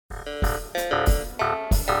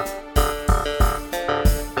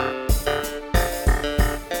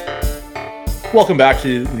Welcome back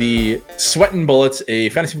to the Sweatin Bullets, a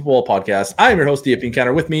fantasy football podcast. I am your host, DFP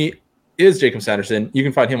Encounter. With me is Jacob Sanderson. You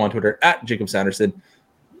can find him on Twitter at Jacob Sanderson.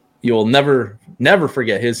 You will never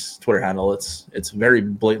forget his Twitter handle. It's very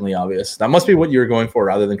blatantly obvious. That must be what you're going for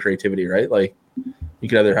rather than creativity, right? Like you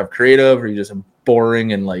could either have creative or you just have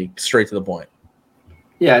boring and like straight to the point.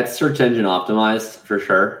 Yeah, it's search engine optimized for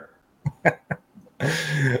sure.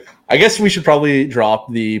 I guess we should probably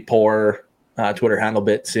drop the poor Twitter handle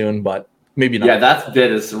bit soon, but maybe not. Yeah, that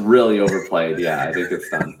bit is really overplayed. Yeah, I think it's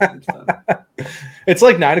done. It's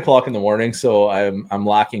like 9 o'clock in the morning, so I'm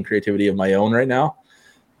lacking creativity of my own right now.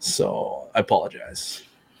 So I apologize.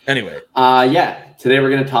 Anyway. Today we're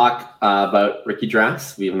going to talk about rookie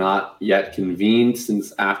drafts. We have not yet convened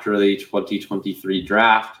since after the 2023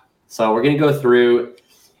 draft. So we're going to go through,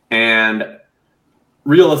 and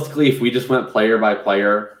realistically, if we just went player by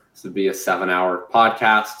player, this would be a 7-hour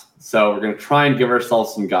podcast. So we're going to try and give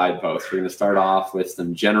ourselves some guideposts. We're going to start off with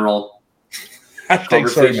some general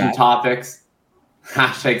conversation topics.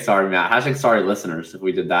 Hashtag sorry, Matt. Hashtag sorry, listeners, if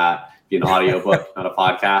we did that. Be an audiobook, not a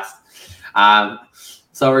podcast.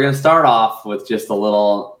 So we're going to start off with just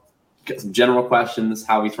some general questions,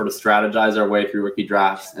 how we sort of strategize our way through rookie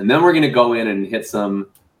drafts. And then we're going to go in and hit some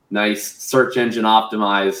nice search engine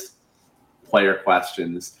optimized player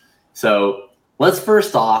questions. So let's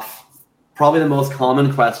first off, probably the most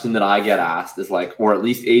common question that I get asked is or at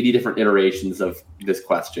least 80 different iterations of this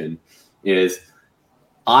question is,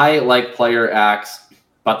 I like player X,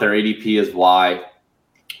 but their ADP is Y.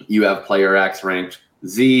 You have player X ranked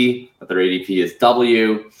Z, but their ADP is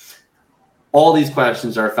W. All these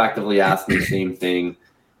questions are effectively asking the same thing.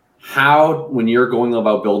 How, when you're going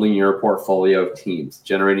about building your portfolio of teams,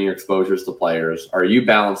 generating your exposures to players, are you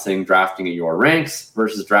balancing drafting at your ranks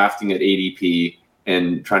versus drafting at ADP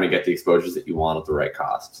and trying to get the exposures that you want at the right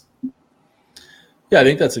costs? Yeah, I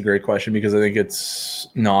think that's a great question because I think it's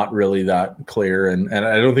not really that clear. And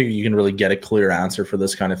I don't think you can really get a clear answer for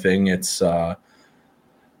this kind of thing. It's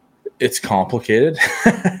complicated.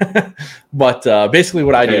 But basically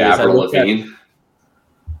what I do is Avril Lavigne.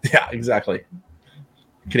 Yeah, exactly.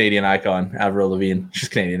 Canadian icon, Avril Lavigne. She's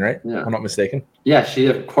Canadian, right? Yeah. I'm not mistaken. Yeah,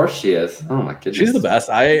 of course she is. Oh my goodness. She's the best.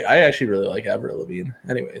 I actually really like Avril Lavigne.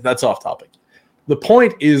 Anyway, that's off topic. The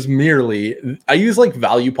point is merely, I use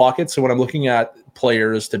value pockets. So when I'm looking at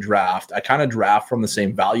players to draft, I kind of draft from the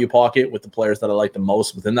same value pocket with the players that I like the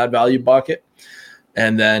most within that value pocket.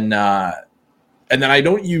 And then I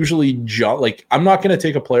don't usually jump. I'm not going to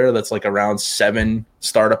take a player that's around 7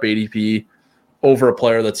 startup ADP over a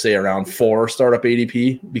player that's say around 4 startup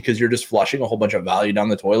ADP, because you're just flushing a whole bunch of value down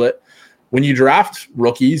the toilet. When you draft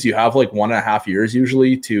rookies, you have 1.5 years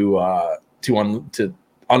usually to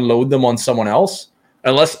unload them on someone else,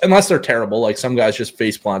 unless they're terrible. Some guys just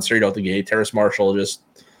face plant straight out the gate. Terrace Marshall just,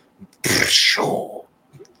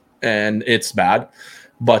 and it's bad.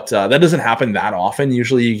 But that doesn't happen that often.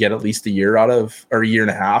 Usually, you get at least a year or a year and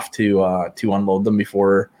a half to unload them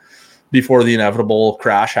before the inevitable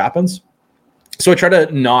crash happens. So I try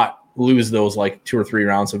to not lose those 2 or 3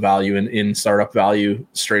 rounds of value in startup value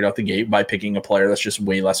straight out the gate by picking a player that's just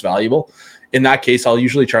way less valuable. In that case, I'll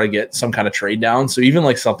usually try to get some kind of trade down. So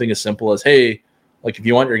even something as simple as, hey, if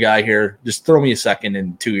you want your guy here, just throw me a second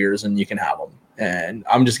in 2 years and you can have him. And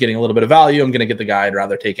I'm just getting a little bit of value. I'm going to get the guy I'd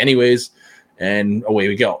rather take anyways. And away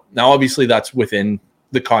we go. Now, obviously, that's within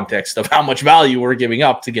the context of how much value we're giving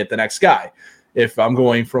up to get the next guy. If I'm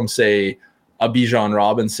going from, say, a Bijan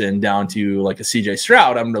Robinson down to a CJ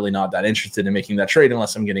Stroud, I'm really not that interested in making that trade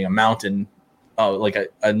unless I'm getting a mountain,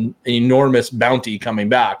 an enormous bounty coming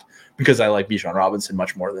back, because I like Bijan Robinson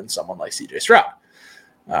much more than someone like CJ Stroud.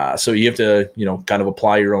 So you have to, kind of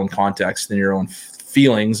apply your own context and your own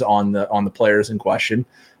feelings on the players in question.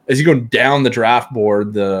 As you go down the draft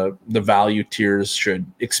board, the value tiers should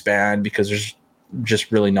expand, because there's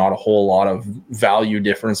just really not a whole lot of value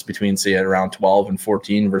difference between, say, at around 12 and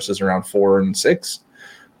 14 versus around 4 and 6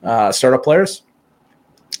 startup players.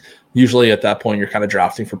 Usually at that point, you're kind of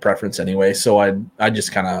drafting for preference anyway. So I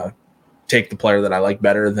just kind of take the player that I like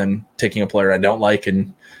better than taking a player I don't like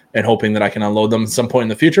and hoping that I can unload them at some point in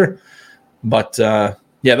the future. But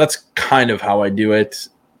that's kind of how I do it.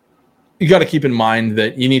 You got to keep in mind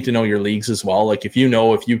that you need to know your leagues as well. If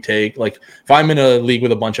you take, if I'm in a league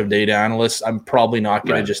with a bunch of data analysts, I'm probably not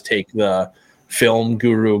going to just take the film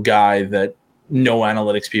guru guy that no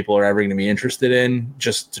analytics people are ever going to be interested in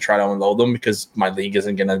just to try to unload them, because my league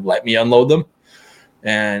isn't going to let me unload them.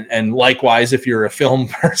 And likewise, if you're a film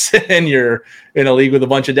person and you're in a league with a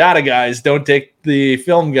bunch of data guys, don't take the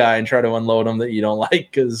film guy and try to unload him that you don't like,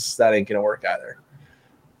 because that ain't going to work either.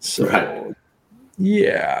 So, Right.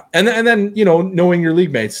 yeah. And then, knowing your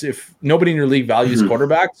league mates, if nobody in your league values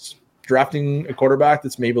quarterbacks, drafting a quarterback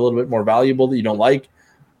that's maybe a little bit more valuable that you don't like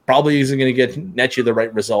probably isn't going to net you the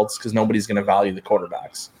right results, because nobody's going to value the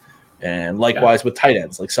quarterbacks. And likewise with tight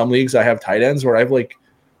ends. Like some leagues I have tight ends where I have like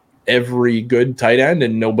every good tight end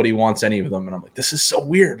and nobody wants any of them. And I'm like, this is so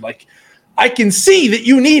weird. Like, I can see that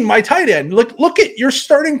you need my tight end. Look at, you're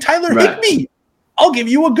starting Tyler Higbee. I'll give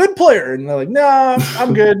you a good player. And they're like, no,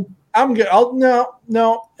 I'm good. I'm good.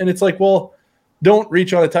 No. And it's like, well, don't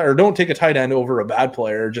reach on a tight, or don't take a tight end over a bad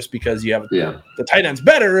player just because you have the tight end's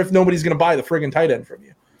better if nobody's going to buy the friggin' tight end from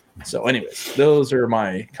you. So anyways, those are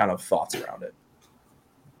my kind of thoughts around it.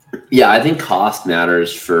 Yeah, I think cost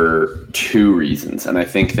matters for two reasons. And I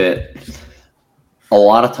think that a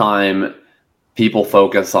lot of time people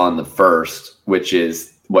focus on the first, which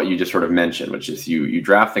is what you just sort of mentioned, which is you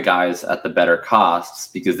draft the guys at the better costs,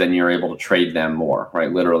 because then you're able to trade them more,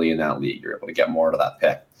 right? Literally in that league, you're able to get more out of that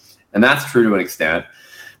pick. And that's true to an extent.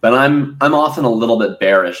 But I'm often a little bit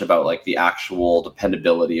bearish about like the actual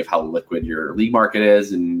dependability of how liquid your league market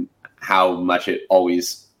is and how much it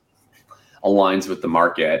always aligns with the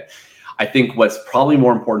market. I think what's probably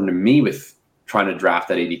more important to me with trying to draft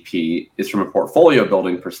that ADP is from a portfolio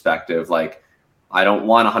building perspective. Like, I don't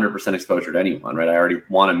want 100% exposure to anyone, right? I already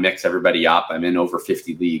want to mix everybody up. I'm in over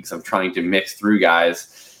 50 leagues. I'm trying to mix through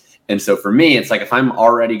guys. And so for me, it's like, if I'm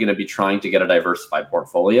already going to be trying to get a diversified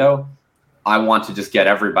portfolio, I want to just get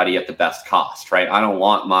everybody at the best cost, right? I don't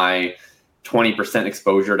want my 20%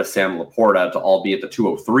 exposure to Sam Laporta to all be at the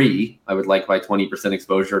 203. I would like my 20%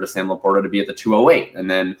 exposure to Sam Laporta to be at the 208. And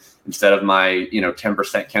then instead of my 10%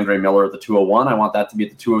 Kendre Miller at the 201, I want that to be at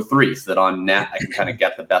the 203, so that on net I can kind of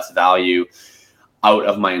get the best value out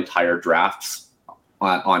of my entire drafts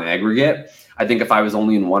on aggregate. I think if I was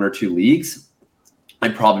only in one or two leagues,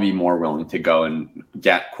 I'd probably be more willing to go and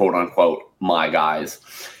get quote unquote my guys.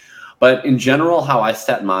 But in general, how I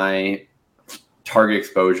set my target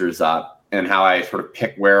exposures up and how I sort of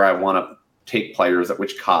pick where I want to take players at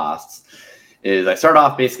which costs is I start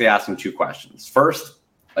off basically asking two questions. First,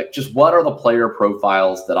 like, just what are the player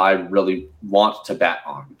profiles that I really want to bet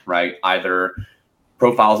on, right? Either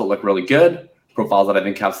profiles that look really good, profiles that I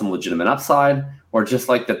think have some legitimate upside, or just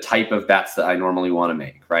like the type of bets that I normally want to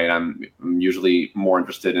make, right? I'm usually more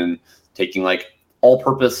interested in taking like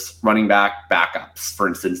all-purpose running back backups, for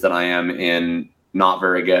instance, than I am in not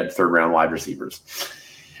very good third-round wide receivers.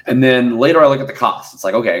 And then later I look at the cost. It's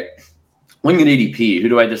like, okay, looking at ADP, who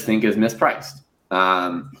do I just think is mispriced?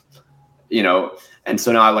 And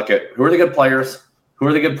so now I look at who are the good players, who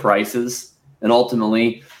are the good prices, and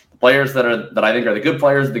ultimately the players that I think are the good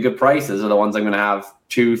players at the good prices are the ones I'm going to have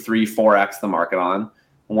 2, 3, 4x the market on.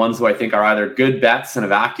 The ones who I think are either good bets in a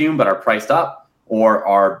vacuum but are priced up, or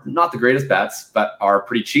are not the greatest bets but are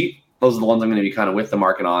pretty cheap. Those are the ones I'm going to be kind of with the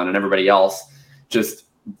market on, and everybody else just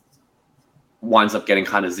winds up getting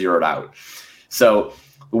kind of zeroed out. So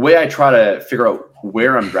the way I try to figure out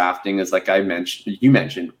where I'm drafting is, like you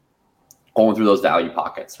mentioned, going through those value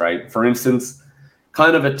pockets, right? For instance,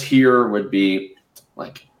 kind of a tier would be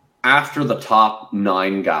like after the top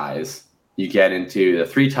 9 guys, you get into the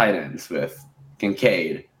 3 tight ends with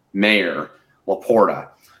Kincaid, Mayer, Laporta.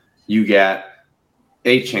 You get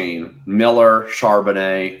A-Chain, Miller,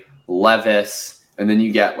 Charbonnet, Levis, and then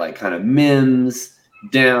you get like kind of Mims,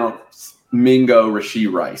 down, Mingo,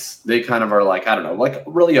 Rashee Rice. They kind of are like, I don't know, like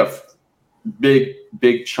really a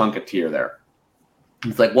big chunk of tier there.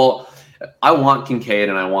 It's like, well, I want Kincaid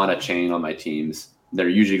and I want a chain on my teams. They're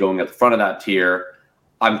usually going at the front of that tier.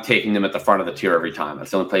 I'm taking them at the front of the tier every time.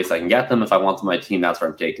 That's the only place I can get them. If I want them on my team, that's where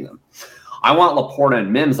I'm taking them. I want Laporta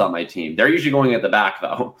and Mims on my team. They're usually going at the back,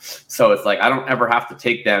 though. So it's like I don't ever have to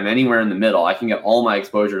take them anywhere in the middle. I can get all my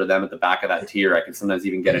exposure to them at the back of that tier. I can sometimes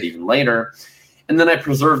even get it even later. And then I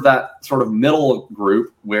preserve that sort of middle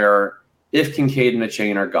group where if Kincaid and a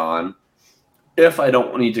chain are gone, if I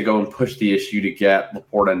don't need to go and push the issue to get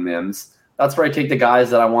Laporta and Mims, that's where I take the guys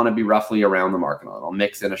that I want to be roughly around the market on. I'll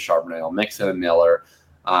mix in a Charbonnet. I'll mix in a Miller.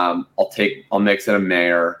 I'll mix in a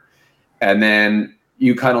Mayer. And then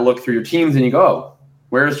you kind of look through your teams and you go, oh,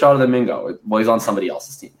 where's Jonathan Mingo? Well, he's on somebody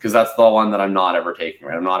else's team, because that's the one that I'm not ever taking,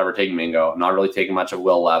 right? I'm not ever taking Mingo. I'm not really taking much of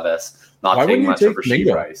Will Levis. Not taking much of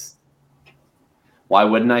Rashee Rice. Why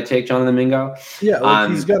wouldn't I take Jonathan Mingo? Yeah,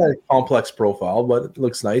 he's got a complex profile, but it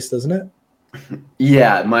looks nice, doesn't it?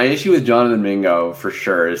 Yeah, my issue with Jonathan Mingo for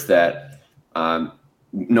sure is that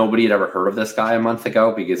nobody had ever heard of this guy a month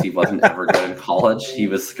ago because he wasn't ever good in college. He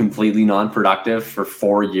was completely non-productive for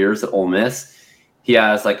 4 years at Ole Miss. He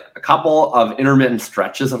has like a couple of intermittent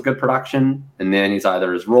stretches of good production, and then he's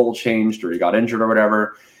either his role changed or he got injured or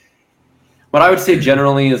whatever. What I would say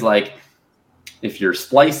generally is like, if you're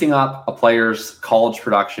splicing up a player's college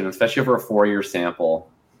production, especially over a 4-year sample,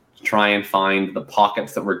 to try and find the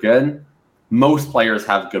pockets that were good, most players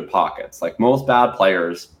have good pockets. Like most bad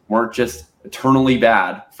players weren't just eternally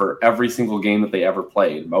bad for every single game that they ever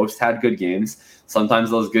played. Most had good games. Sometimes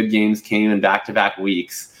those good games came in back-to-back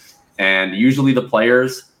weeks. And usually the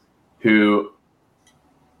players who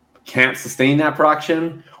can't sustain that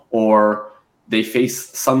production, or they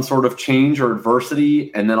face some sort of change or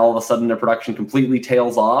adversity, and then all of a sudden their production completely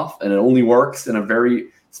tails off, and it only works in a very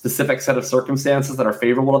specific set of circumstances that are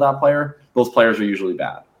favorable to that player, those players are usually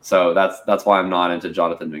bad. So that's why I'm not into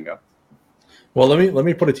Jonathan Mingo. Well, let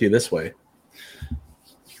me put it to you this way.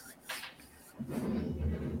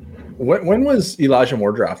 When was Elijah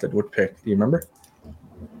Moore drafted? What pick? Do you remember?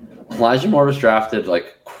 Elijah Moore was drafted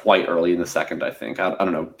like quite early in the second, I think. I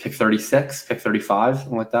don't know, pick 36, pick 35,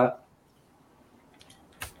 something like that.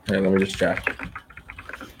 Yeah, let me just check.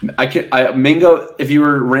 Mingo, if you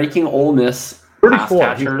were ranking Ole Miss pass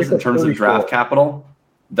catchers in terms of draft capital,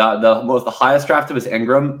 the highest drafted was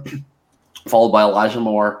Ingram, followed by Elijah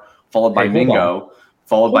Moore, followed by Mingo,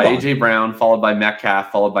 followed by AJ Brown, followed by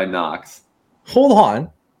Metcalf, followed by Knox. Hold on.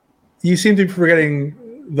 You seem to be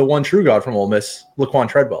forgetting the one true god from Ole Miss, Laquan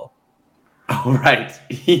Treadwell. Oh, right.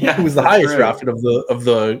 Yeah, who was the highest drafted of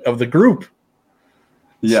the group.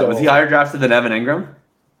 Yeah, so, was he higher drafted than Evan Ingram?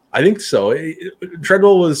 I think so.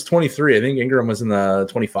 Treadwell was 23. I think Ingram was in the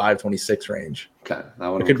 25, 26 range. Okay.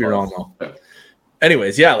 I could be wrong, though. Yeah.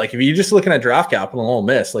 Anyways, yeah, like if you're just looking at draft capital and Ole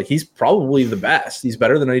Miss, like he's probably the best. He's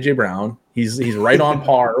better than AJ Brown. He's right on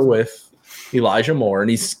par with Elijah Moore, and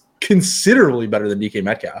he's considerably better than DK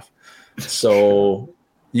Metcalf. So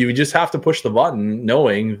you just have to push the button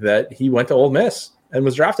knowing that he went to Ole Miss and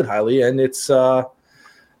was drafted highly, and it's what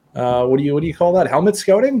do you call that? Helmet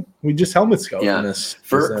scouting? We just helmet scout in this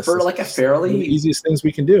for like a fairly the easiest things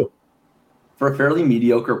we can do. For a fairly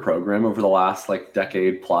mediocre program over the last like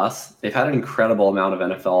decade plus, they've had an incredible amount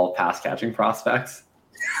of NFL pass catching prospects.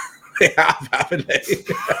 They have, haven't they?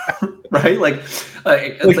 Right?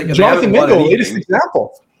 It's like Jonathan Mingo, latest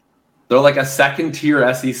example. They're like a second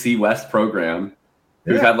tier SEC West program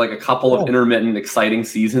who've had like a couple of intermittent exciting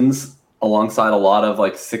seasons alongside a lot of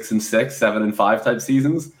like 6-6, 7-5 type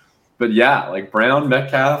seasons. But yeah, like Brown,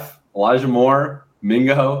 Metcalf, Elijah Moore,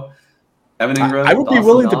 Mingo, Evan Ingram. I would be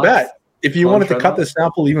willing to bet if you wanted to cut the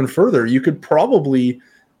sample even further, you could probably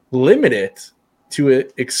limit it to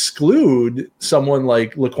exclude someone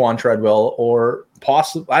like Laquan Treadwell or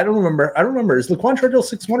possibly. I don't remember. Is Laquan Treadwell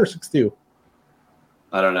 6'1" or 6'2"?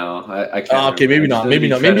 I don't know. I can't. Okay, maybe not. Maybe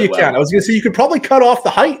you can. I was going to say you could probably cut off the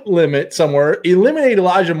height limit somewhere, eliminate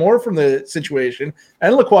Elijah Moore from the situation,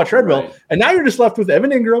 and Laquan Treadwell, and now you're just left with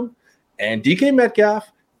Evan Ingram and DK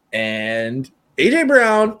Metcalf and AJ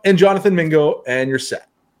Brown and Jonathan Mingo, and you're set.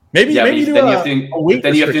 Maybe then you have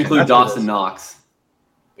to include Dawson Knox.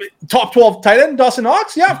 Top 12 tight end, Dawson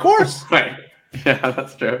Knox? Yeah, of course. Right. Yeah,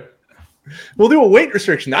 that's true. We'll do a weight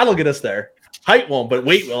restriction. That'll get us there. Height won't, but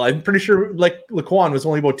weight will. I'm pretty sure like Laquan was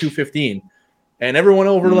only about 215. And everyone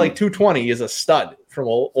over like 220 is a stud from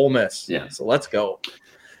Ole Miss. Yeah. So let's go.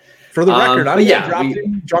 For the record, I'm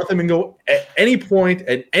drafting Jonathan Mingo at any point,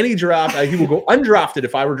 at any draft. He will go undrafted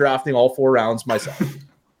if I were drafting all 4 rounds myself.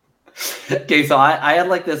 Okay, so I had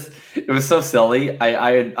like this. It was so silly.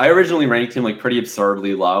 I originally ranked him like pretty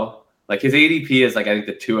absurdly low. Like his ADP is like I think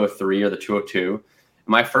the 203 or the 202.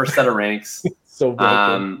 My first set of ranks. So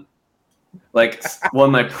broken.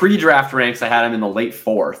 In my pre-draft ranks, I had him in the late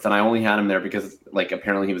 4th, and I only had him there because like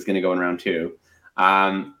apparently he was going to go in round 2.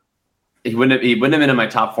 He wouldn't have been in my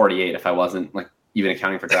top 48 if I wasn't like even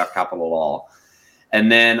accounting for draft capital at all. And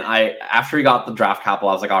then after he got the draft capital,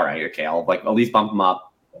 I was like, all right, okay, I'll like at least bump him up.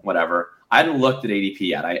 Whatever. I hadn't looked at ADP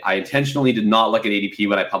yet. I intentionally did not look at ADP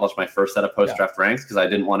when I published my first set of post-draft ranks because I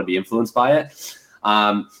didn't want to be influenced by it.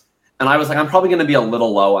 And I was like, I'm probably going to be a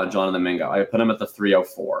little low on Jonathan Mingo. I put him at the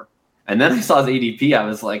 304. And then I saw his ADP. I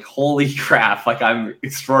was like, holy crap. Like I'm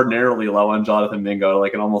extraordinarily low on Jonathan Mingo to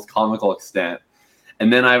like an almost comical extent.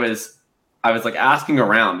 And then I was like asking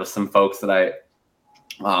around to some folks that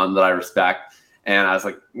I respect. And I was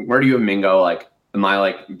like, where do you have Mingo? Like, am I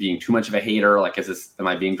like being too much of a hater? Like, am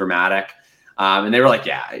I being dramatic? And they were like,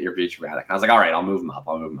 yeah, you're being dramatic. And I was like, all right, I'll move him up.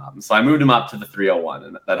 And so I moved him up to the 301,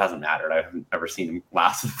 and that hasn't mattered. I haven't ever seen him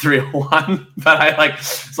last at the 301, but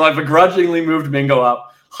so I begrudgingly moved Mingo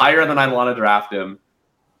up higher than I'd want to draft him.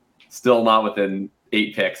 still not within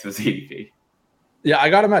 8 picks of his ADP. Yeah, I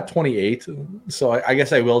got him at 28, so I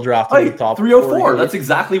guess I will draft him at the top 304. That's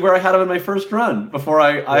exactly where I had him in my first run before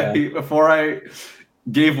I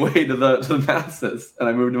gave way to the masses, and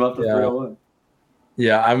I moved him up to 301.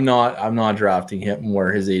 Yeah, I'm not drafting him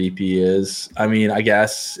where his ADP is. I mean, I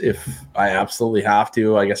guess if I absolutely have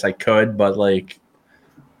to, I guess I could, but like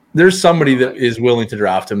there's somebody that is willing to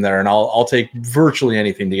draft him there, and I'll take virtually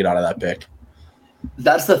anything to get out of that pick.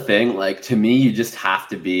 That's the thing. Like, to me, you just have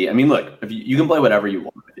to be. I mean, look, if you can play whatever you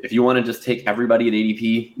want. If you want to just take everybody at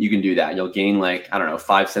ADP, you can do that. You'll gain, like, I don't know,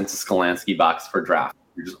 5 cents of Skolansky bucks per draft.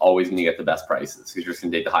 You're just always going to get the best prices because you're just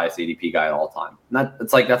going to take the highest ADP guy at all time. And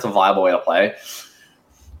that's a viable way to play.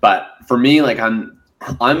 But for me, like, I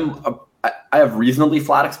have reasonably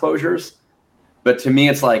flat exposures. But to me,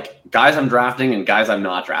 it's like guys I'm drafting and guys I'm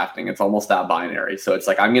not drafting. It's almost that binary. So it's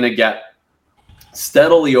like I'm going to get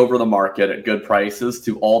steadily over the market at good prices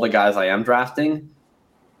to all the guys I am drafting.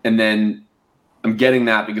 And then I'm getting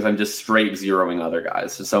that because I'm just straight zeroing other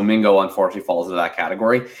guys. So Mingo, unfortunately, falls into that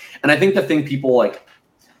category. And I think the thing people like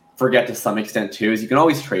forget to some extent too is you can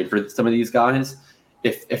always trade for some of these guys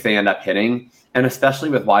if they end up hitting. And especially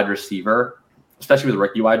with wide receiver, especially with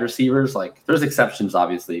rookie wide receivers, like there's exceptions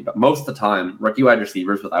obviously, but most of the time, rookie wide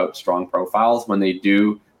receivers without strong profiles, when they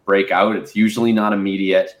do break out, it's usually not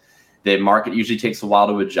immediate. The market usually takes a while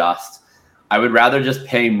to adjust. I would rather just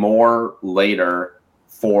pay more later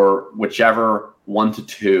for whichever 1 to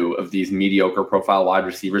 2 of these mediocre profile wide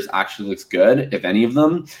receivers actually looks good, if any of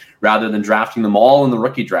them, rather than drafting them all in the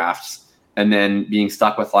rookie drafts and then being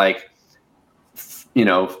stuck with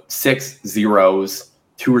 6 zeros,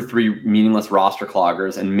 2 or 3 meaningless roster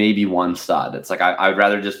cloggers, and maybe 1 stud. It's like I'd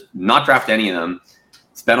rather just not draft any of them,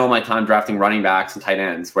 spend all my time drafting running backs and tight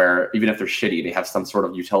ends where even if they're shitty, they have some sort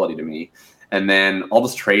of utility to me. And then I'll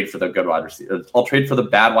just trade for the good wide receiver. I'll trade for the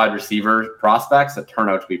bad wide receiver prospects that turn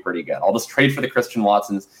out to be pretty good. I'll just trade for the Christian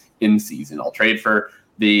Watsons in season. I'll trade for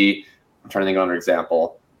I'm trying to think of another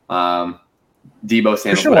example. Debo Samuel.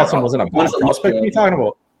 Christian Watson wasn't a bad prospect. What are you talking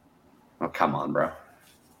about? Oh, come on, bro.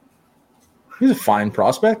 He's a fine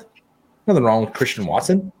prospect. Nothing wrong with Christian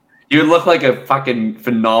Watson. He would look like a fucking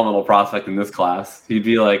phenomenal prospect in this class. He'd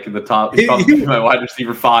be like in the top. He'd probably be my wide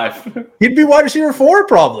receiver 5. He'd be wide receiver 4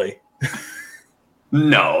 probably.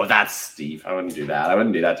 No, that's Steve. I wouldn't do that. I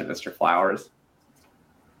wouldn't do that to Mr. Flowers.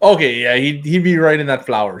 Okay, yeah, he'd be right in that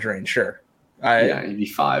Flowers range, sure. He'd be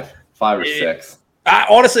 5 or 6.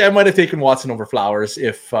 Honestly, I might have taken Watson over Flowers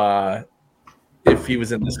if he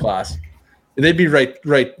was in this class. They'd be right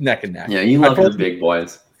neck and neck. Yeah, you love the big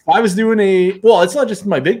boys. If I was doing it's not just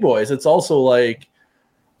my big boys. It's also like,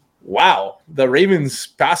 wow, the Ravens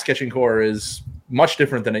pass catching core is much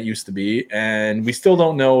different than it used to be. And we still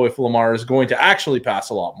don't know if Lamar is going to actually pass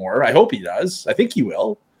a lot more. I hope he does. I think he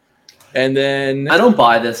will. And then I don't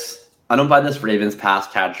buy this Ravens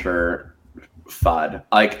pass catcher FUD.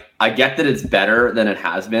 Like, I get that it's better than it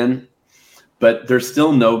has been, but there's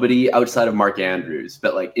still nobody outside of Mark Andrews.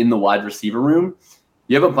 But like in the wide receiver room,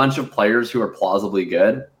 you have a bunch of players who are plausibly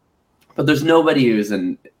good, but there's nobody who's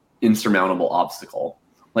an insurmountable obstacle.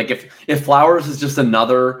 Like if Flowers is just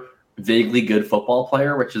another vaguely good football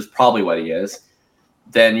player, which is probably what he is,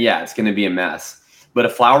 then yeah, it's going to be a mess. But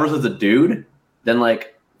if Flowers is a dude, then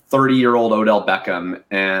like 30-year-old Odell Beckham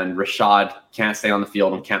and Rashad can't stay on the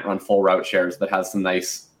field and can't run full route shares, but has some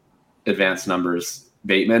nice advanced numbers.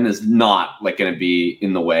 Bateman is not like going to be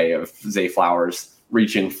in the way of Zay Flowers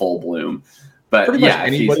reaching full bloom. But pretty much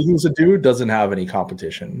anybody who's a dude doesn't have any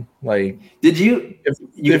competition. Like, did you?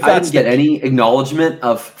 If I didn't get any acknowledgement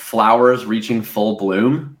of Flowers reaching full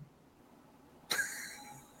bloom.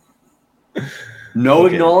 No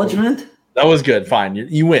acknowledgement. That was good. Fine,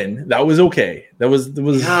 you win. That was okay. That was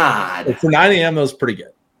God. For 9 a.m. That was pretty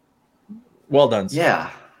good. Well done, sir.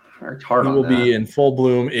 Yeah. Hard he will be in full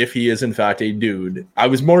bloom if he is in fact a dude. I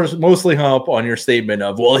was mostly hung up on your statement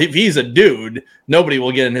of, well, if he's a dude, nobody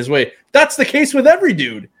will get in his way. That's the case with every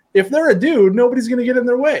dude. If they're a dude, nobody's going to get in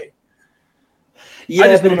their way.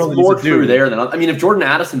 Yeah, but it's more true there than if Jordan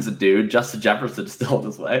Addison's a dude, Justin Jefferson's still in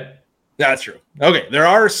his way. That's true. Okay, there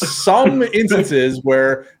are some instances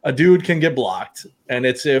where a dude can get blocked, and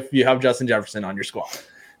it's if you have Justin Jefferson on your squad,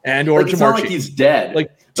 and or it's not like he's dead.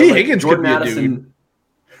 Like T. Higgins, Jordan Addison.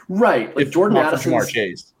 Right. Like Jordan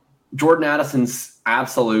Addison's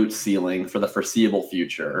absolute ceiling for the foreseeable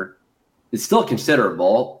future is still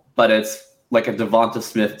considerable, but it's like a Devonta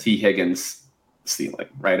Smith, T. Higgins ceiling,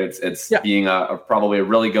 right? It's being probably a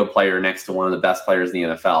really good player next to one of the best players in the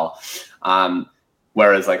NFL.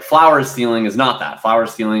 Whereas like Flowers' ceiling is not that.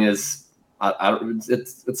 Flowers' ceiling is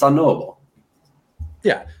it's unknowable.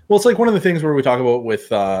 Yeah. Well, it's like one of the things where we talk about with,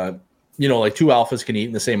 like two alphas can eat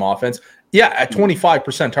in the same offense. Yeah, at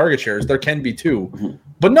 25% target shares, there can be two,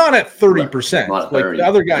 but not at 30%. Not at like 30. the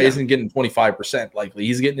other guy isn't getting 25% likely.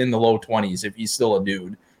 He's getting in the low 20s if he's still a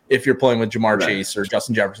dude. If you're playing with Jamar Chase or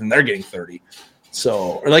Justin Jefferson, they're getting 30.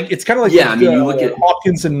 So, or like it's kind of like you look at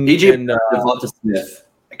Hopkins and Devonta Smith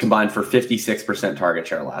combined for 56% target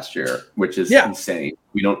share last year, which is insane.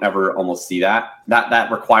 We don't ever almost see that.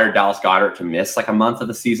 That required Dallas Goedert to miss like a month of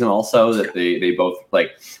the season also, that they both,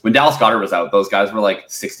 like when Dallas Goedert was out, those guys were like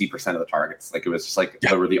 60% of the targets. Like it was just like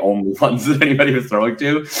they were the only ones that anybody was throwing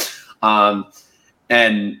to.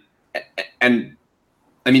 And I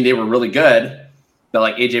mean, they were really good. But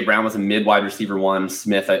like AJ Brown was a mid wide receiver 1.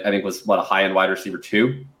 Smith, I think, was a high end wide receiver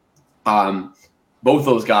 2. Both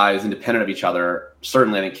those guys, independent of each other,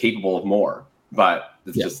 certainly I think capable of more. But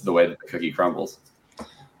it's just the way that the cookie crumbles.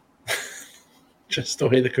 Just the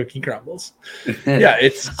way the cookie crumbles. Yeah,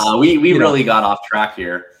 it's we really got off track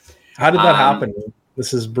here. How did that happen?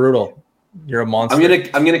 This is brutal. You're a monster.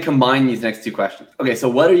 I'm gonna combine these next two questions. Okay, so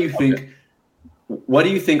what do you think? Okay. What do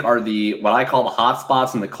you think are what I call the hot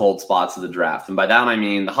spots and the cold spots of the draft? And by that I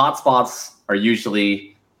mean the hot spots are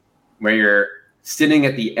usually where you're sitting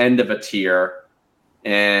at the end of a tier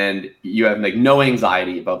and you have like no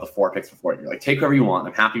anxiety about the 4 picks before. You're like, take whoever you want.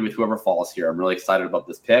 I'm happy with whoever falls here. I'm really excited about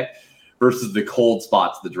this pick. Versus the cold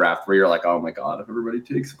spots of the draft where you're like, oh my God, if everybody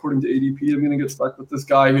takes according to ADP, I'm going to get stuck with this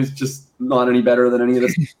guy who's just not any better than any of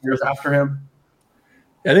the years after him.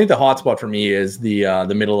 I think the hot spot for me is the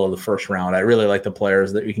middle of the first round. I really like the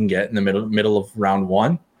players that we can get in the middle of round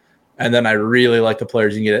 1. And then I really like the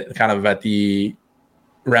players you can get kind of at the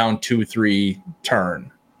round 2-3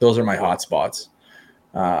 turn. Those are my hot spots.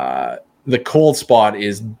 The cold spot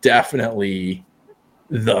is definitely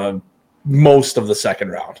the most of the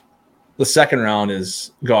second round. The second round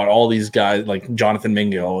has got all these guys like Jonathan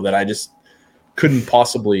Mingo that I just couldn't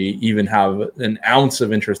possibly even have an ounce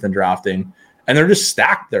of interest in drafting. And they're just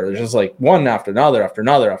stacked there. There's just like one after another, after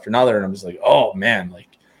another, after another. And I'm just like, oh man, like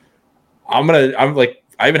I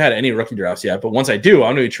haven't had any rookie drafts yet, but once I do,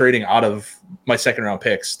 I'm going to be trading out of my second round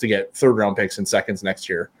picks to get third round picks and seconds next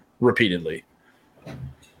year repeatedly.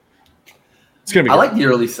 It's going to be, I like the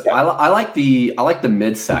early, I like the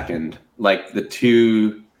mid second, like the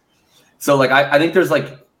two. So like, I think there's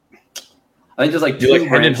like two like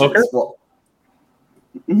Hendon Hooker? Well,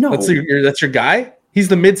 no, that's your guy. He's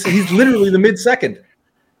literally the mid second.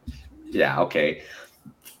 Yeah. Okay.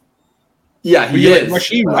 Yeah, he is. Like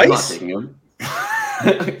Rashee Rice? I'm not taking him.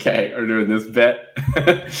 Okay, we're doing this bit.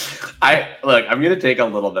 I'm gonna take a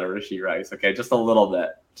little bit of Rashee Rice. Okay, just a little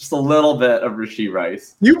bit of Rashee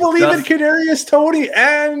Rice. You believe in Kadarius Toney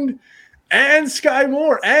and Sky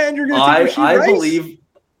Moore, and you're gonna take Rashee Rice? Believe.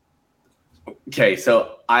 Okay,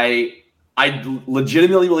 so I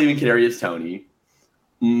legitimately believe in Kadarius Toney.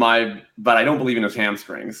 But I don't believe in his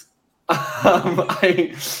hamstrings.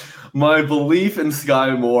 My belief in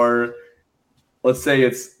Sky Moore, let's say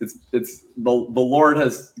it's the Lord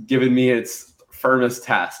has given me its firmest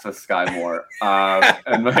test with Sky Moore,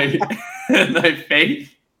 and my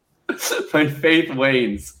faith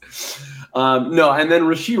wanes. No, and then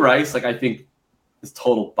Rashee Rice, like I think is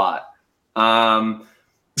total butt.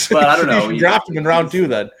 But I don't know. You draft him in round 2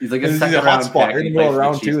 then. He's like a second round spot. pick. You're gonna go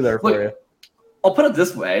round 2 there for you. I'll put it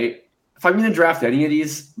this way. If I'm going to draft any of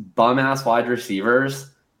these bum-ass wide receivers,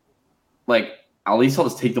 like, at least I'll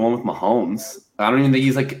just take the one with Mahomes. I don't even think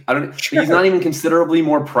he's not even considerably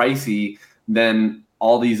more pricey than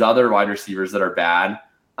all these other wide receivers that are bad.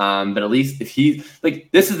 But at least if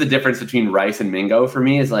this is the difference between Rice and Mingo for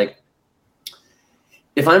me is like,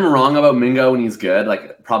 if I'm wrong about Mingo and he's good, like,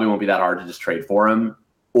 it probably won't be that hard to just trade for him,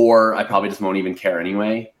 or I probably just won't even care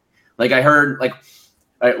anyway. Like, I heard, like,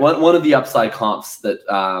 one of the upside comps that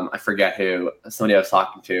I forget who, somebody I was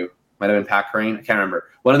talking to, might have been Pat Crane, I can't remember.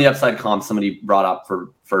 One of the upside comps somebody brought up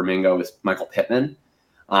for Mingo is Michael Pittman.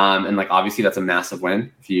 And like obviously that's a massive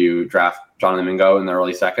win if you draft Jonathan Mingo in the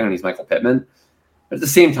early second and he's Michael Pittman. But at the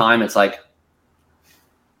same time, it's like,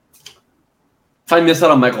 if I miss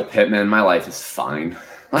out on Michael Pittman, my life is fine.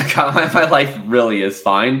 Like my life really is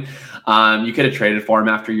fine. You could have traded for him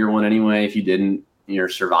after year 1 anyway. If you didn't, you're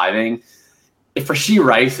surviving. If Rashee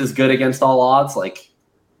Rice is good against all odds, like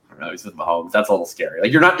I don't know, he's with Mahomes. That's a little scary.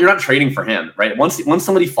 Like you're not trading for him, right? Once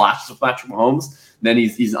somebody flashes with Patrick Mahomes, then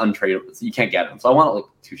he's untradeable. So you can't get him. So I want like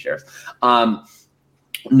 2 shares.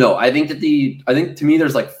 No, I think to me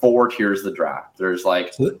there's like 4 tiers of the draft. There's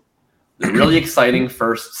like the really exciting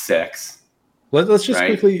first 6. Let's just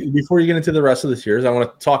quickly, before you get into the rest of the tiers, I want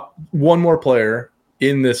to talk one more player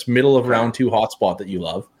in this middle of round 2 hotspot that you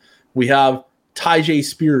love. We have Tyjae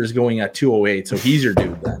Spears going at 208, so he's your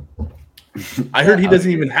dude then. I heard he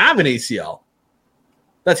doesn't even have an ACL.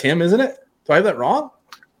 That's him, isn't it? Do I have that wrong?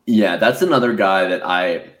 Yeah, that's another guy that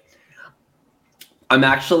I'm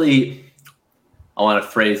actually, I want to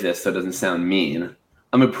phrase this so it doesn't sound mean.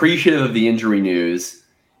 I'm appreciative of the injury news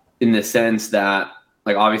in the sense that,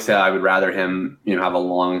 like, obviously I would rather him, have a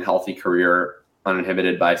long, healthy career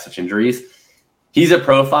uninhibited by such injuries. He's a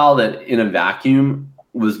profile that in a vacuum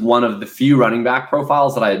was one of the few running back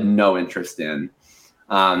profiles that I had no interest in.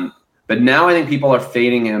 But now I think people are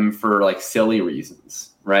fading him for like silly reasons,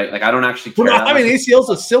 right? Like I don't actually care. I mean, ACL's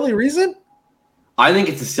a silly reason? I think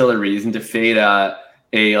it's a silly reason to fade a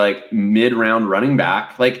like mid-round running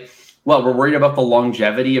back. Like, well, we're worried about the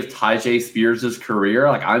longevity of Tyjae Spears' career.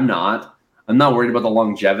 Like I'm not worried about the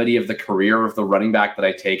longevity of the career of the running back that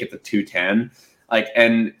I take at the 210. Like,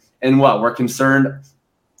 and what we're concerned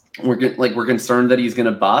that he's going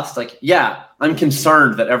to bust. Like, yeah, I'm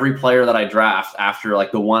concerned that every player that I draft after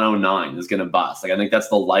like the 109 is going to bust. Like, I think that's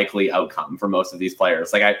the likely outcome for most of these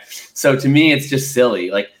players. So to me, it's just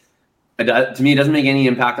silly. Like, to me, it doesn't make any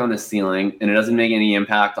impact on his ceiling and it doesn't make any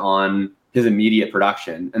impact on his immediate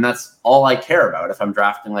production. And that's all I care about if I'm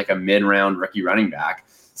drafting like a mid-round rookie running back.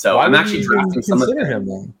 So I'm actually drafting some of him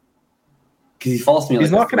then. Because he falls to me.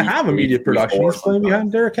 He's not going to have immediate production. He's playing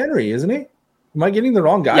behind Derrick Henry, isn't he? Am I getting the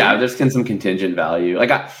wrong guy? Yeah, there's some contingent value.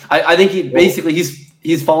 Like I think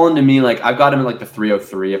he's fallen to me. Like I've got him at like the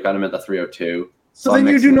 303. I've got him at the 302. So then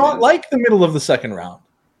you do not like the middle of the second round.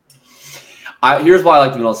 Here's why I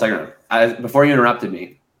like the middle of the second round. Before you interrupted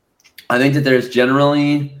me, I think that there's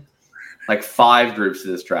generally like 5 groups to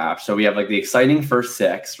this draft. So we have like the exciting first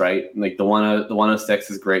 6, right? Like the 106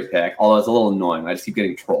 is a great pick, although it's a little annoying. I just keep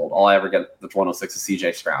getting trolled. All I ever get the 106 is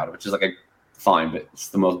CJ Stroud, which is like fine, but it's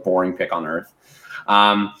the most boring pick on earth.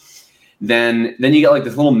 Then you get like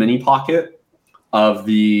this little mini pocket of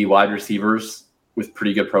the wide receivers with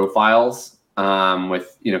pretty good profiles,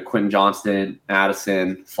 with Quentin Johnston,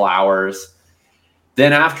 Addison, Flowers.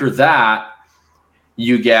 Then after that,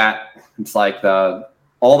 you get it's like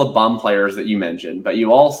all the bum players that you mentioned, but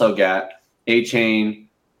you also get A-Chain,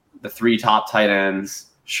 the 3 top tight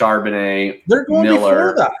ends, Charbonnet, they're going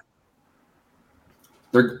Miller. Before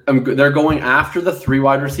that. They're going after the 3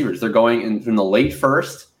 wide receivers. They're going in from the late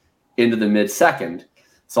first into the mid second.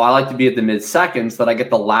 So I like to be at the mid second so that I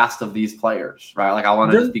get the last of these players, right? Like I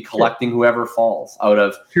want to just be collecting whoever falls out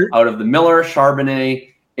of the Miller,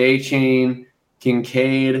 Charbonnet, A-Chain,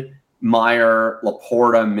 Kincaid, Meyer,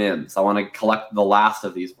 Laporta, Mims. I want to collect the last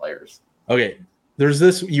of these players. Okay. There's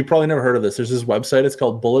this, you probably never heard of this. There's this website. It's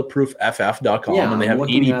called bulletproofff.com, and they have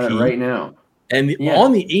ADP right now. And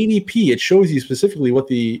on the ADP, it shows you specifically what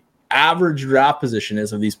the average draft position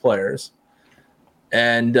is of these players.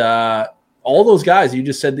 And all those guys you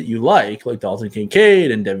just said that you like Dalton Kincaid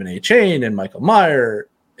and Devin A-Chain and Michael Meyer,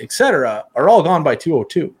 etc., are all gone by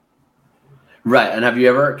 202. Right. And have you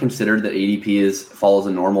ever considered that ADP follows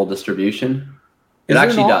a normal distribution? It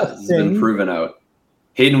actually does. It's been proven out.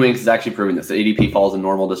 Hayden Winks has actually proven this. The ADP follows a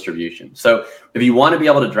normal distribution. So if you want to be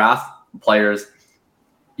able to draft players,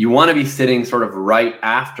 you want to be sitting sort of right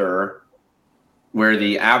after where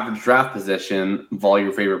the average draft position of all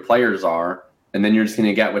your favorite players are, and then you're just going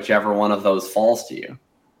to get whichever one of those falls to you.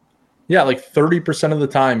 Yeah, like 30% of the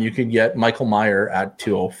time you could get Michael Meyer at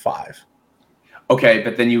 205. Okay,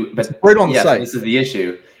 but right on the site. This is the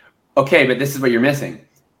issue. Okay, but this is what you're missing.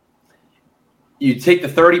 You take the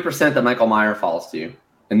 30% that Michael Meyer falls to you,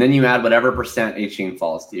 and then you add whatever percent A-Chain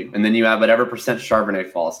falls to you, and then you add whatever percent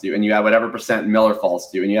Charbonnet falls to you, and you add whatever percent Miller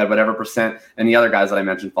falls to you, and you add whatever percent and the other guys that I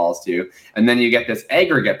mentioned falls to you, and then you get this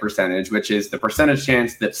aggregate percentage, which is the percentage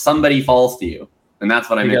chance that somebody falls to you, and that's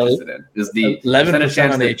what I'm interested in. Is the percentage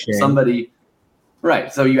chance that somebody,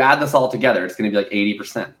 right? So you add this all together, it's going to be like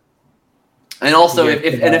 80%. And also,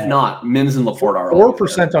 if not, Mims and Laporta are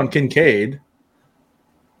 4% on Kincaid.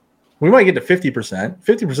 We might get to 50%.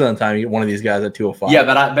 50% of the time, you get one of these guys at 205. Yeah,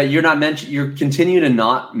 but you're not you continue to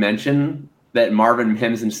not mention that Marvin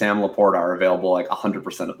Mims and Sam Laporta are available like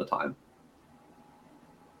 100% of the time.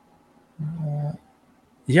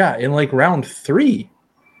 Yeah, in like round 3.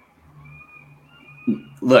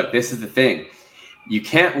 Look, this is the thing. You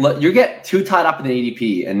can't look. You get too tied up in the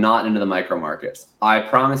ADP and not into the micro markets. I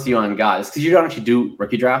promise you on guys, because you don't actually do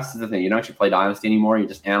rookie drafts. This is the thing. You don't actually play Dynasty anymore. You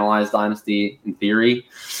just analyze Dynasty in theory.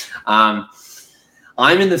 I'm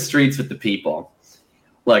in the streets with the people.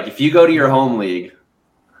 Look, if you go to your home league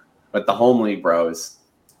with the home league bros,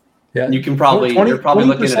 you can you're probably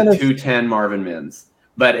looking at a 210 Marvin Mims.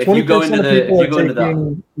 But if you go into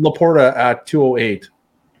the Laporta at 208,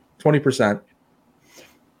 20%.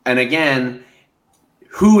 And again,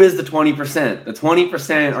 who is the 20%? The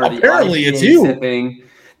 20% are apparently the it's you.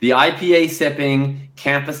 IPA sipping,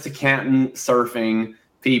 campus to Canton surfing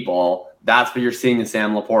people. That's what you're seeing in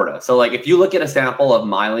Sam Laporta. So like if you look at a sample of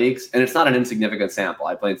my leagues, and it's not an insignificant sample,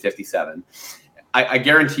 I played 57. I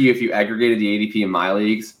guarantee you if you aggregated the ADP in my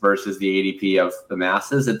leagues versus the ADP of the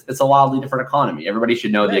masses, it's a wildly different economy. Everybody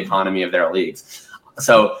should know the economy of their leagues.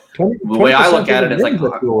 So the way I look at it is like,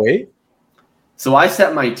 so I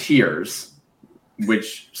set my tiers,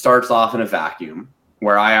 which starts off in a vacuum,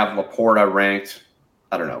 where I have Laporta ranked,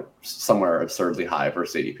 I don't know, somewhere absurdly high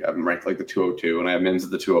versus ADP. I'm ranked like the 202, and I have Mims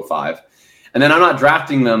at the 205. And then I'm not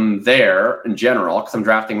drafting them there in general because I'm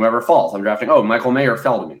drafting whoever falls. I'm drafting, Michael Mayer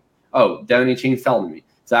fell to me. Oh, Devin Chain fell to me.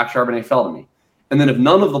 Zach Charbonnet fell to me. And then if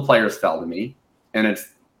none of the players fell to me, that's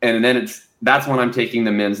when I'm taking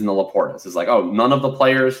the Mims and the Laportas. It's like, none of the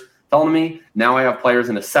players fell to me. Now I have players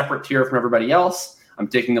in a separate tier from everybody else. I'm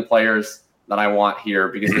taking the players that I want here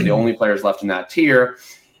because they're the only players left in that tier.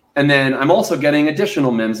 And then I'm also getting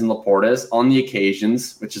additional Mims and Laportas on the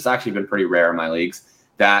occasions, which has actually been pretty rare in my leagues,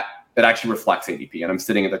 that it actually reflects ADP. And I'm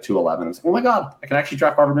sitting at the 211. I'm like, oh my God, I can actually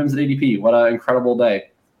draft Barbara Mims at ADP. What an incredible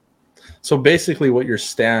day. So basically what your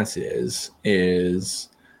stance is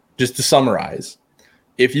just to summarize,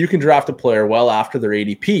 if you can draft a player well after their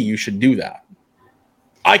ADP, you should do that.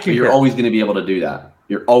 You're always going to be able to do that.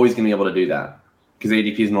 You're always going to be able to do that because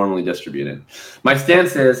ADP is normally distributed. My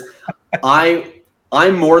stance is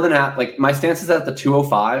I'm more than happy. Like my stance is at the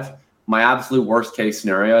 205. My absolute worst case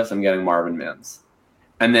scenario is I'm getting Marvin Mims.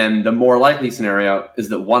 And then the more likely scenario is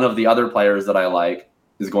that one of the other players that I like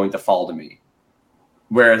is going to fall to me.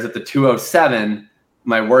 Whereas at the 207,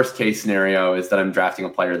 my worst case scenario is that I'm drafting a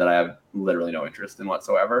player that I have literally no interest in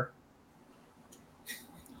whatsoever.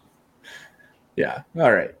 Yeah.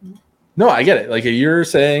 All right. No, I get it. Like you're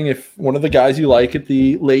saying if one of the guys you like at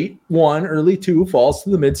the late 1, early 2 falls to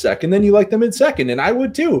the mid-second, then you like the mid-second. And I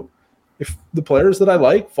would too. If the players that I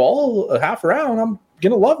like fall a half round, I'm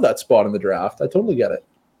going to love that spot in the draft. I totally get it.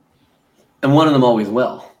 And one of them always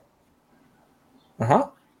will. Uh-huh.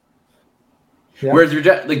 Yeah. Whereas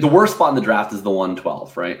the worst spot in the draft is the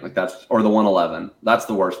 112, right? Like or the 111. That's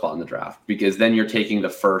the worst spot in the draft because then you're taking the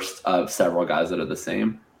first of several guys that are the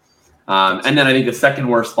same. And then I think the second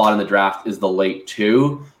worst spot in the draft is the late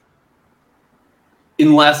 2,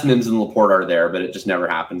 unless Mims and Laporta are there, but it just never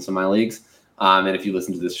happens in my leagues. And if you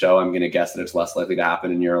listen to this show, I'm going to guess that it's less likely to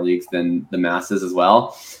happen in your leagues than the masses as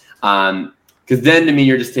well. Because then to me,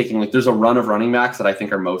 you're just taking there's a run of running backs that I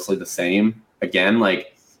think are mostly the same. Again,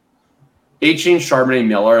 like Chain, Charbonnet,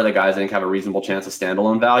 Miller are the guys I think have a reasonable chance of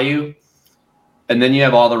standalone value. And then you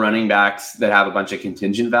have all the running backs that have a bunch of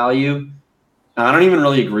contingent value. And I don't even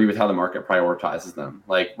really agree with how the market prioritizes them.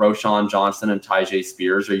 Like Roshan Johnson and Tyjae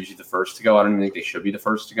Spears are usually the first to go. I don't even think they should be the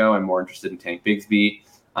first to go. I'm more interested in Tank Bigsby.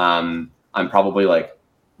 I'm probably like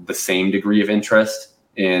the same degree of interest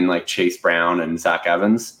in like Chase Brown and Zach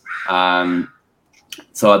Evans.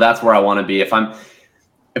 So that's where I want to be. If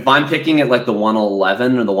I'm picking at like the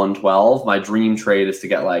 111 or the 112, my dream trade is to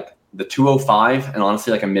get like the 205, and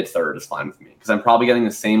honestly like a mid-third is fine with me because I'm probably getting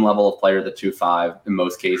the same level of player at the 2.5 in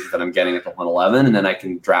most cases that I'm getting at the 111, and then I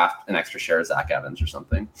can draft an extra share of Zach Evans or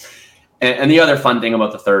something. And the other fun thing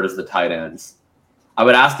about the third is the tight ends. I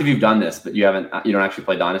would ask if you've done this, but you don't actually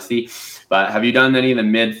play Dynasty, but have you done any of the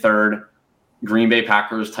mid-third Green Bay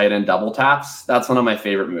Packers tight end double taps? That's one of my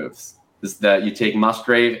favorite moves, is that you take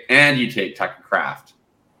Musgrave and you take Tucker Kraft.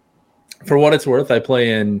 For what it's worth, I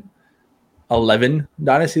play in 11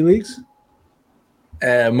 Dynasty leagues.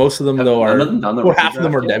 Most of them, half of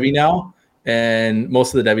them are Devy now, and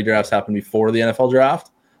most of the Devy drafts happen before the NFL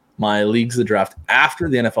draft. My leagues that draft after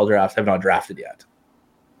the NFL draft have not drafted yet.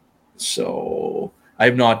 So I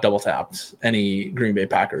have not double tapped any Green Bay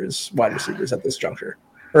Packers wide receivers at this juncture.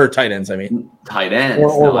 Or tight ends, I mean. Tight ends.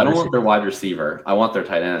 No, I don't want their wide receiver. I want their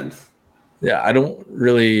tight ends. Yeah, I don't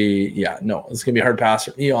really. Yeah, no, it's going to be a hard pass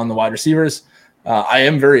for me on the wide receivers. I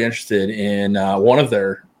am very interested in one of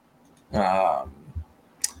their. I'm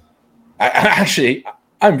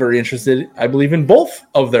very interested. I believe in both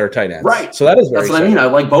of their tight ends. Right. So that's what I mean. I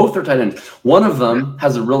like both their tight ends. One of them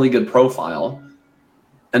has a really good profile,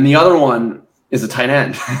 and the other one is a tight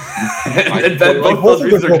end. And both those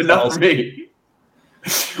reasons are good enough for me.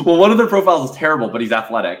 Well, one of their profiles is terrible, but he's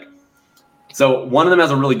athletic. So one of them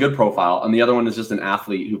has a really good profile, and the other one is just an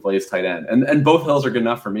athlete who plays tight end. And both of those are good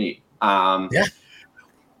enough for me. Yeah.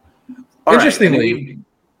 Interestingly,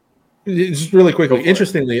 just really quickly,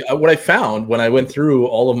 what I found when I went through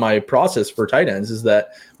all of my process for tight ends is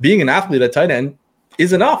that being an athlete at tight end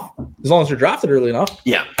is enough as long as you're drafted early enough.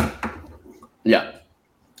 Yeah. Yeah.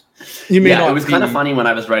 You may not. It was kind of funny when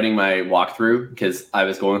I was writing my walkthrough because I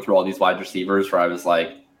was going through all these wide receivers where I was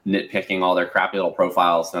like nitpicking all their crappy little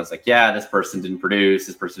profiles. And I was like, yeah, this person didn't produce,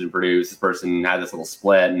 this person didn't produce, this person had this little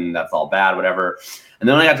split and that's all bad, whatever. And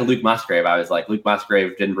then when I got to Luke Musgrave, I was like, Luke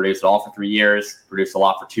Musgrave didn't produce at all for 3 years, produced a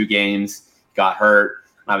lot for 2 games, got hurt.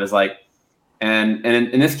 I was like, and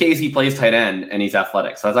in this case, he plays tight end and he's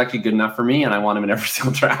athletic. So that's actually good enough for me. And I want him in every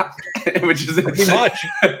single draft, which is pretty much.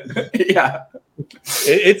 Yeah.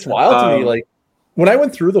 It's wild to me. Like when I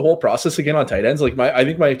went through the whole process again on tight ends, like I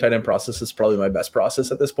think my tight end process is probably my best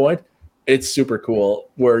process at this point. It's super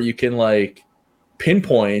cool where you can like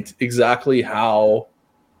pinpoint exactly how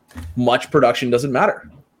much production doesn't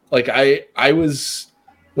matter. Like I was,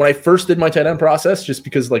 when I first did my tight end process, just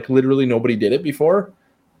because like literally nobody did it before,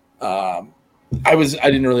 I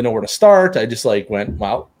didn't really know where to start. I just like went,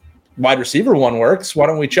 well, wide receiver one works. Why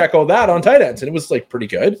don't we check all that on tight ends? And it was like pretty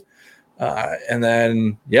good. And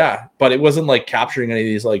then, yeah, but it wasn't like capturing any of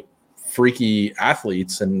these like freaky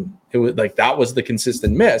athletes. And it was like, that was the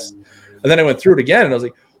consistent miss. And then I went through it again and I was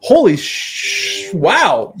like, holy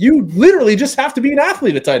wow, you literally just have to be an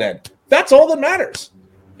athlete at tight end. That's all that matters.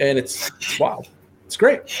 And it's wow. It's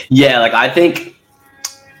great. Yeah. Like I think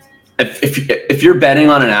if you're betting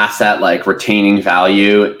on an asset, like retaining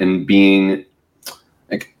value and being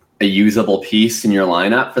like a usable piece in your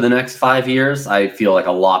lineup for the next 5 years, I feel like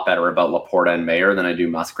a lot better about Laporta and Mayer than I do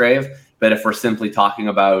Musgrave. But if we're simply talking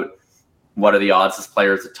about what are the odds this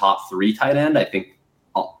player is a top 3 tight end, I think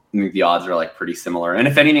the odds are like pretty similar. And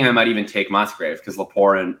if anything, I might even take Musgrave because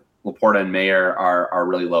Laporta and Mayer are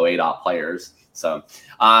really low ADOT players. So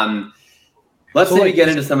let's get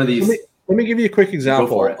into some of these. Let me give you a quick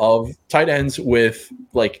example of tight ends with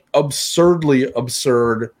like absurdly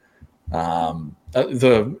absurd.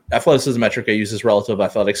 The athleticism metric I use is relative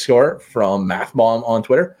athletic score from MathBomb on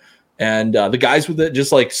Twitter. And the guys with it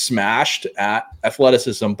just like smashed at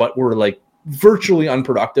athleticism, but were like virtually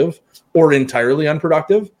unproductive or entirely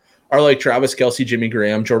unproductive are like Travis Kelce, Jimmy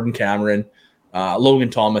Graham, Jordan Cameron, Logan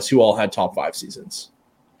Thomas, who all had top 5 seasons.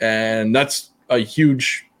 And that's a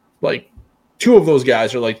huge, like, 2 of those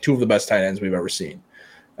guys are like 2 of the best tight ends we've ever seen.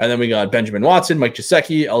 And then we got Benjamin Watson, Mike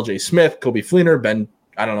Gesicki, LJ Smith, Kobe Fleener,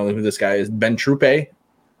 I don't know who this guy is, Ben Trupe.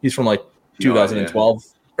 He's from like 2012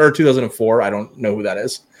 or 2004. I don't know who that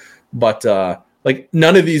is. But like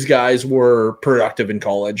none of these guys were productive in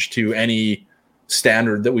college to any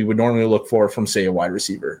standard that we would normally look for from, say, a wide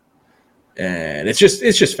receiver. And it's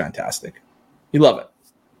just fantastic. You love it.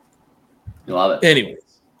 You love it. Anyways.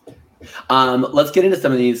 Let's get into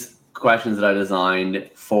some of these questions that I designed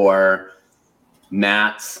for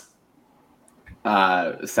Matt's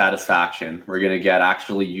satisfaction. We're going to get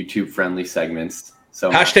actually YouTube-friendly segments. So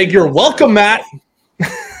hashtag you're welcome, Matt.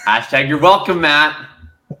 Hashtag you're welcome, Matt.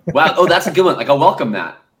 Wow. Oh, that's a good one. Like a welcome,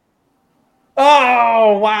 Matt.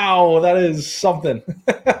 Oh, wow. That is something.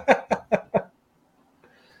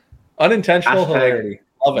 Unintentional hilarity.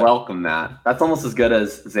 Love it. Welcome, Matt. That's almost as good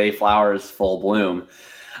as Zay Flowers' Full Bloom.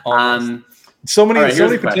 So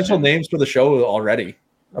many potential names for the show already.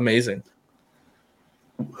 Amazing.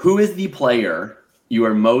 Who is the player you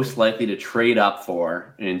are most likely to trade up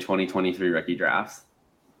for in 2023 rookie drafts?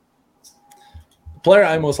 The player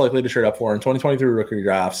I'm most likely to trade up for in 2023 rookie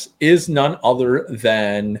drafts is none other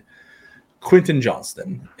than Quentin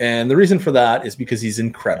Johnston. And the reason for that is because he's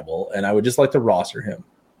incredible, and I would just like to roster him.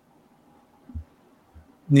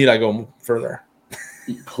 Need I go further?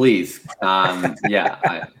 Please.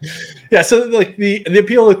 Yeah. So like the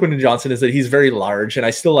appeal of Quentin Johnston is that he's very large, and I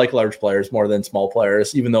still like large players more than small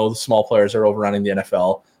players, even though the small players are overrunning the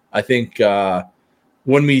NFL. I think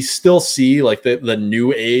when we still see like the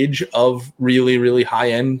new age of really, really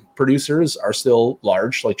high-end producers are still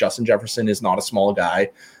large, like Justin Jefferson is not a small guy.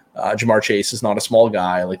 Jamar Chase is not a small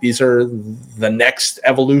guy. Like these are the next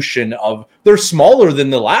evolution of, they're smaller than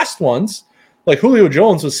the last ones. Like Julio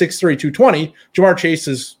Jones was 6'3", 220. Jamar Chase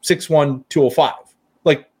is 6'1", 205.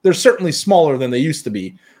 Like they're certainly smaller than they used to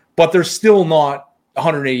be, but they're still not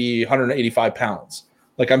 180, 185 pounds.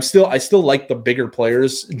 Like I still like the bigger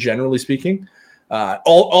players, generally speaking.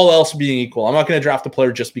 All else being equal, I'm not going to draft a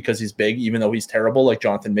player just because he's big, even though he's terrible, like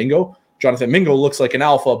Jonathan Mingo. Jonathan Mingo looks like an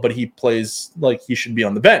alpha, but he plays like he should be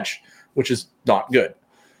on the bench, which is not good.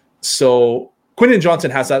 So Quentin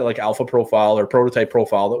Johnston has that like alpha profile or prototype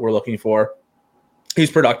profile that we're looking for. He's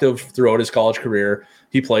productive throughout his college career.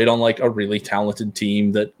 He played on like a really talented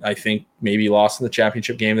team that I think maybe lost in the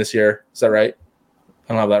championship game this year. Is that right?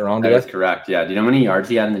 I don't have that wrong. That is correct. Yeah. Do you know how many yards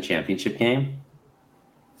he had in the championship game?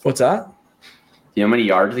 What's that? Do you know how many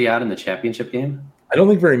yards he had in the championship game? I don't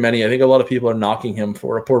think very many. I think a lot of people are knocking him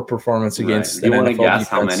for a poor performance against. Do you want to guess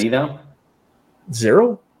how many though?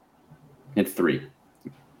 0? It's 3.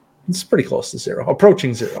 It's pretty close to 0,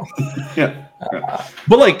 approaching 0. Yeah.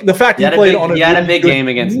 But like the fact he played on he had a big game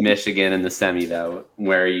against Michigan in the semi though,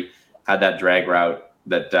 where he had that drag route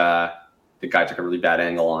that the guy took a really bad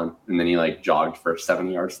angle on, and then he like jogged for 7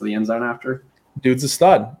 yards to the end zone after. Dude's a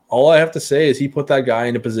stud. All I have to say is he put that guy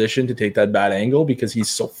in a position to take that bad angle because he's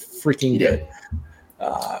so freaking good.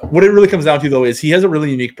 What it really comes down to, though, is he has a really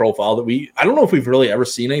unique profile that I don't know if we've really ever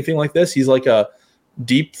seen anything like this. He's like a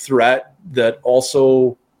deep threat that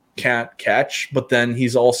also can't catch, but then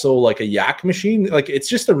he's also like a yak machine. Like, it's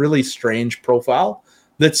just a really strange profile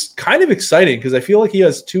that's kind of exciting because I feel like he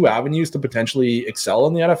has 2 avenues to potentially excel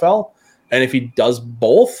in the NFL. And if he does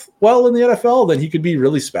both well in the NFL, then he could be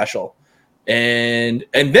really special. And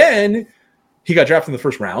then he got drafted in the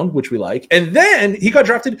first round, which we like. And then he got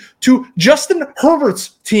drafted to Justin Herbert's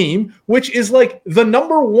team, which is like the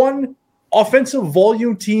number 1 offensive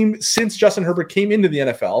volume team since Justin Herbert came into the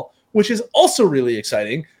NFL, which is also really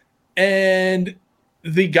exciting. And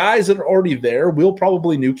the guys that are already there will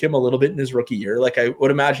probably nuke him a little bit in his rookie year. Like, I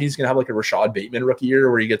would imagine he's going to have like a Rashad Bateman rookie year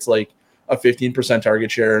where he gets like a 15% target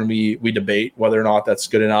share, and we debate whether or not that's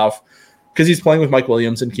good enough because he's playing with Mike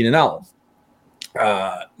Williams and Keenan Allen.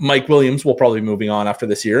 Mike Williams will probably be moving on after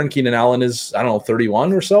this year, and Keenan Allen is,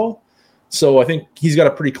 31 or so. So I think he's got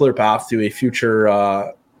a pretty clear path to a future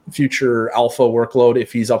alpha workload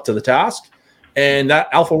if he's up to the task. And that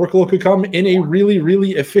alpha workload could come in a really,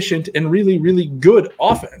 really efficient and really, really good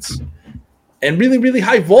offense and really, really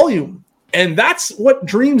high volume. And that's what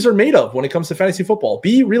dreams are made of when it comes to fantasy football.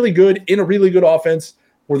 Be really good in a really good offense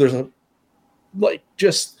where there's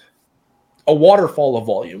just a waterfall of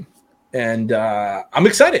volume. And I'm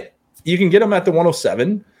excited. You can get him at the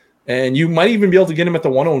 107, and you might even be able to get him at the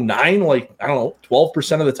 109,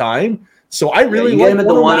 12% of the time. So I really get him at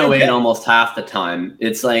the 108 almost half the time.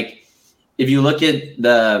 It's like if you look at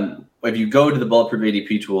if you go to the Bulletproof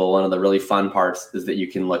ADP tool, one of the really fun parts is that you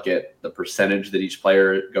can look at the percentage that each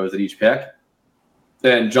player goes at each pick.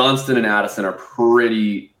 And Johnston and Addison are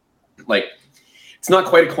pretty it's not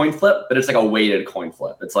quite a coin flip, but it's like a weighted coin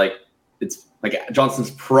flip. It's like Johnston's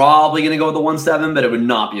probably going to go with the 1-7, but it would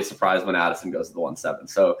not be a surprise when Addison goes to the 1-7.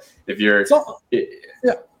 So if you're, it's like a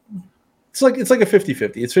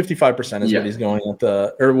 50-50. It's 55% is what he's going at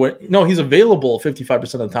he's available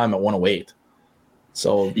 55% of the time at 108.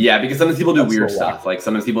 So yeah, because sometimes people do weird stuff. Like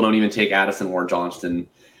sometimes people don't even take Addison or Johnston.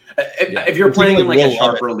 If you're playing in like a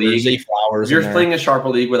sharper league, if you're playing a sharper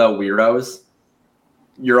league without weirdos,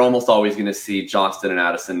 you're almost always going to see Johnston and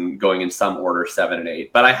Addison going in some order 7 and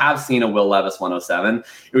 8. But I have seen a Will Levis 107.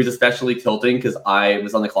 It was especially tilting because I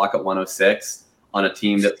was on the clock at 106 on a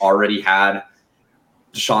team that already had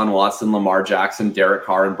Deshaun Watson, Lamar Jackson, Derek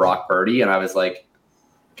Carr, and Brock Purdy. And I was like,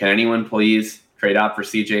 can anyone please trade out for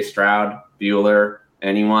CJ Stroud, Bueller,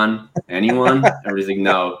 anyone? Everybody's like,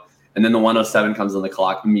 no. And then the 107 comes on the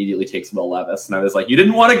clock, immediately takes Will Levis. And I was like, you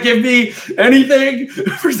didn't want to give me anything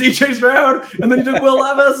for CJ Stroud, and then you took Will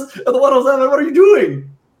Levis at the 107. What are you doing?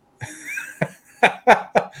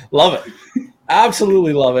 Love it.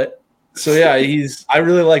 Absolutely love it. So, yeah, I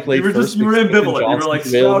really like late first. You were ambivalent. You were like,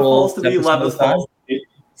 Stroud falls to me, Levis falls to me.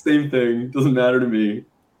 Same thing. Doesn't matter to me.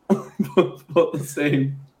 both the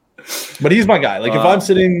same. But he's my guy. Like, if I'm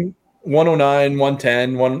sitting 109,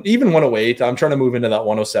 110, even 108. I'm trying to move into that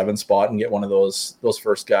 107 spot and get one of those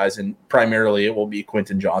first guys. And primarily it will be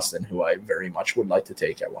Quentin Johnston, who I very much would like to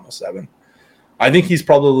take at 107. I think he's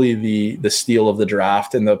probably the steal of the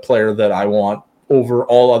draft and the player that I want over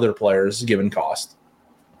all other players given cost.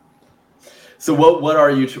 So what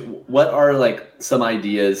are like some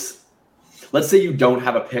ideas? Let's say you don't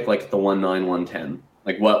have a pick like the 1-9, 1-10.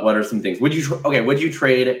 Like what are some things? Would you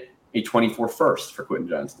trade a 24 first for Quentin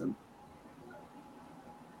Johnston?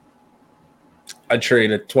 I'd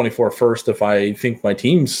trade a 24 first if I think my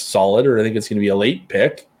team's solid or I think it's going to be a late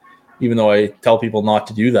pick, even though I tell people not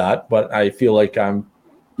to do that. But I feel like I'm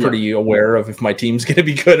pretty aware of if my team's going to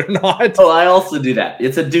be good or not. Oh, I also do that.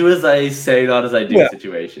 It's a do as I say, not as I do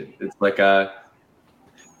situation. It's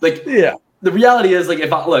the reality is like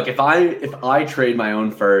if I trade my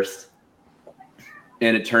own first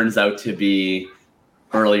and it turns out to be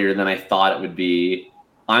earlier than I thought it would be,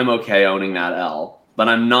 I'm okay owning that L. But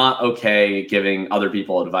I'm not okay giving other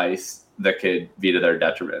people advice that could be to their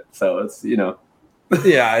detriment. So it's yeah,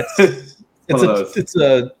 it's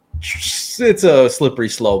a slippery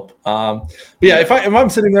slope. But yeah, if I'm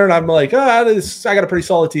sitting there and I'm like, I got a pretty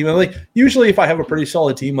solid team, and like usually if I have a pretty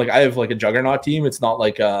solid team, like I have like a juggernaut team, it's not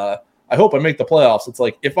like I hope I make the playoffs. It's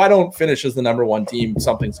like if I don't finish as the number one team,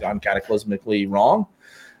 something's gone cataclysmically wrong.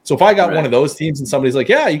 So if I got one of those teams and somebody's like,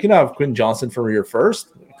 yeah, you can have Quentin Johnston for your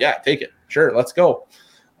first, yeah, take it. Sure, let's go.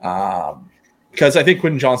 Because I think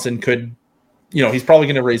Quentin Johnston could, he's probably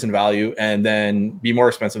going to raise in value and then be more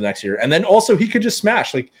expensive next year. And then also he could just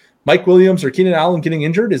smash. Like Mike Williams or Keenan Allen getting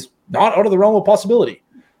injured is not out of the realm of possibility.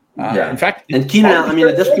 In fact, and Keenan Allen, I mean,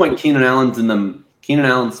 at this point, Keenan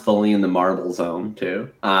Allen's fully in the marble zone too.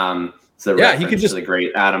 So he could just the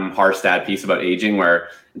great Adam Harstad piece about aging, where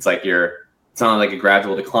it's like it's not like a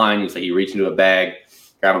gradual decline. It's like you reach into a bag,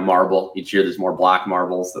 grab a marble. Each year, there's more black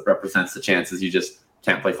marbles that represents the chances you just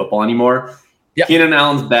can't play football anymore. Yeah. Keenan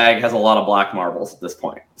Allen's bag has a lot of black marbles at this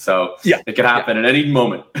point, so it could happen at any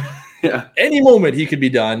moment. Any moment he could be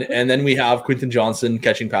done, and then we have Quentin Johnston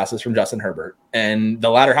catching passes from Justin Herbert, and the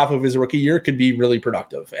latter half of his rookie year could be really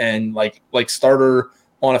productive and like starter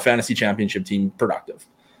on a fantasy championship team productive.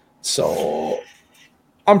 So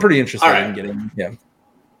I'm pretty interested in getting him.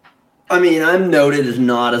 I mean, I'm noted as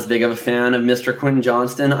not as big of a fan of Mr. Quentin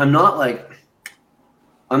Johnston. I'm not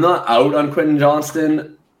out on Quentin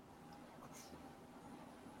Johnston.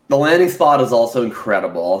 The landing spot is also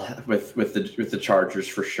incredible with the Chargers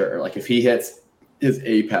for sure. Like if he hits his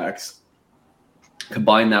apex,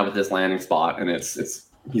 combine that with this landing spot, and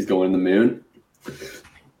he's going to the moon.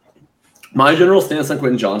 My general stance on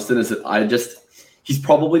Quentin Johnston is that he's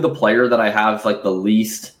probably the player that I have like the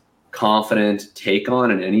least confident take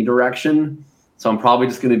on in any direction. So I'm probably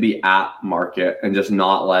just going to be at market and just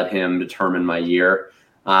not let him determine my year.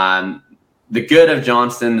 The good of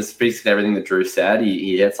Johnston is basically everything that Drew said.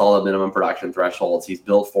 He hits all the minimum production thresholds. He's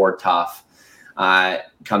built for tough.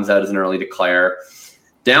 Comes out as an early declare.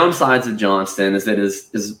 Downsides of Johnston is that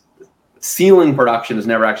his ceiling production has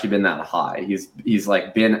never actually been that high. He's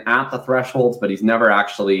like been at the thresholds, but he's never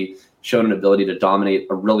actually shown an ability to dominate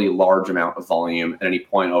a really large amount of volume at any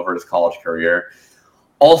point over his college career.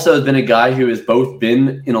 Also has been a guy who has both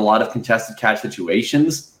been in a lot of contested catch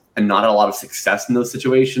situations and not had a lot of success in those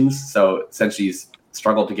situations. So essentially he's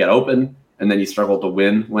struggled to get open, and then he struggled to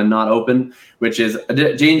win when not open, which is a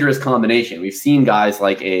dangerous combination. We've seen guys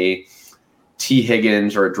like a T.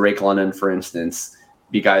 Higgins or a Drake London, for instance,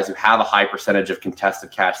 be guys who have a high percentage of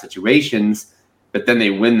contested catch situations, but then they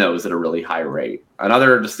win those at a really high rate.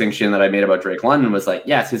 Another distinction that I made about Drake London was like,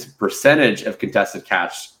 yes, his percentage of contested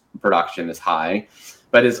catch production is high,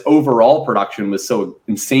 but his overall production was so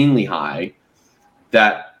insanely high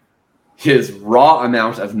that his raw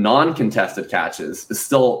amount of non-contested catches is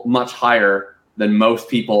still much higher than most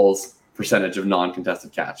people's percentage of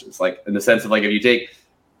non-contested catches. Like in the sense of like, if you take,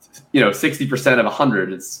 60% of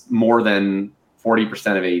 100, it's more than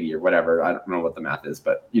 40% of 80 or whatever. I don't know what the math is,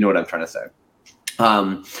 but you know what I'm trying to say.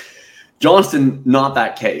 Johnston, not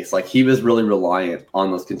that case. Like he was really reliant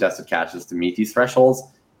on those contested catches to meet these thresholds.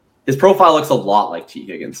 His profile looks a lot like T.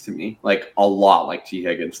 Higgins to me,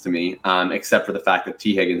 except for the fact that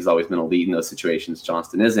T. Higgins has always been elite in those situations.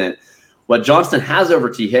 Johnston isn't. What Johnston has over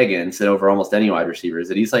T. Higgins and over almost any wide receiver is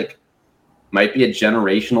that he's might be a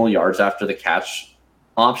generational yards after the catch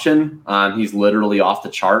option. He's literally off the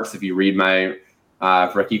charts. If you read my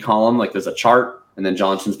rookie column, like there's a chart, and then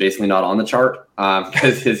Johnston's basically not on the chart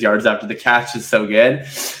because his yards after the catch is so good.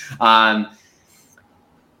 And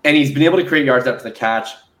he's been able to create yards after the catch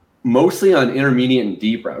mostly on intermediate and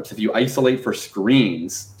deep routes. If you isolate for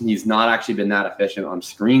screens, he's not actually been that efficient on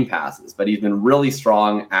screen passes, but he's been really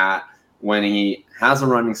strong at when he has a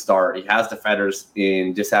running start, he has defenders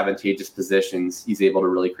in disadvantageous positions, he's able to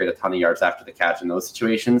really create a ton of yards after the catch in those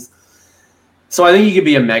situations. So I think he could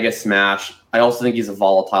be a mega smash. I also think he's a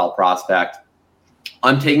volatile prospect.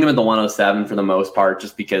 I'm taking him at the 107 for the most part,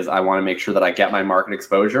 just because I want to make sure that I get my market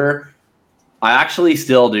exposure. I actually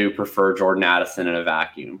still do prefer Jordan Addison in a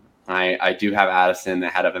vacuum. I do have Addison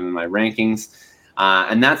ahead of him in my rankings.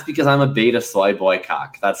 And that's because I'm a beta soy boy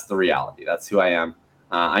cock. That's the reality. That's who I am.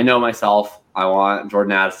 I know myself. I want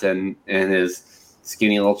Jordan Addison and his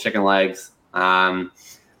skinny little chicken legs.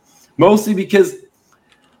 Mostly because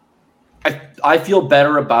I feel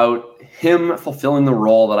better about him fulfilling the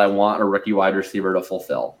role that I want a rookie wide receiver to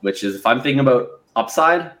fulfill, which is if I'm thinking about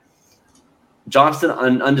upside, Johnston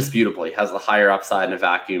undisputably has the higher upside in a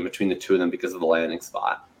vacuum between the two of them because of the landing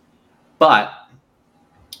spot. But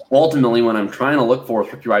ultimately, when I'm trying to look for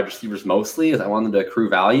rookie wide receivers mostly, is I want them to accrue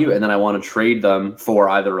value, and then I want to trade them for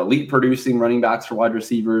either elite producing running backs for wide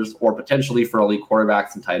receivers or potentially for elite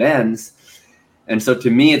quarterbacks and tight ends. And so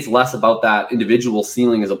to me, it's less about that individual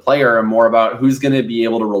ceiling as a player and more about who's going to be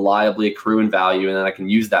able to reliably accrue in value, and then I can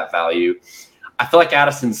use that value. I feel like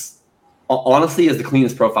Addison's honestly is the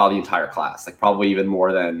cleanest profile of the entire class, like probably even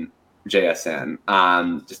more than JSN,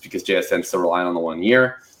 just because JSN's so reliant on the 1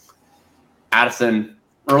 year. Addison,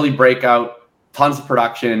 early breakout, tons of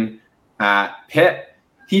production at Pitt.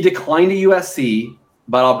 He declined to USC,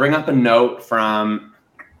 but I'll bring up a note from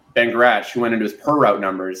Ben Gretsch, who went into his per route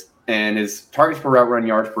numbers, and his targets per route run,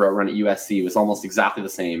 yards per route run at USC was almost exactly the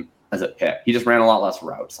same as at Pitt. He just ran a lot less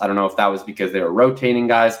routes. I don't know if that was because they were rotating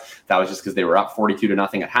guys. If that was just because they were up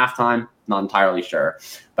 42-0 at halftime. Not entirely sure.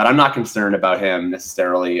 But I'm not concerned about him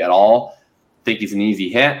necessarily at all. I think he's an easy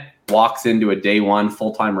hit. Walks into a day one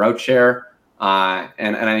full-time route share.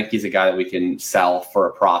 And I think he's a guy that we can sell for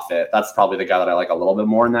a profit. That's probably the guy that I like a little bit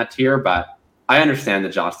more in that tier, but I understand the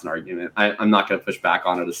Johnston argument. I'm not going to push back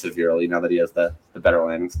on it as severely now that he has the better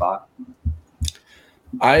landing spot.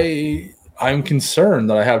 I'm concerned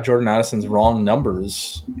that I have Jordan Addison's wrong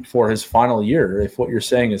numbers for his final year, if what you're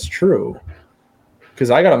saying is true, because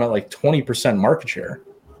I got him at like 20% market share.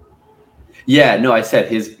 Yeah, no, I said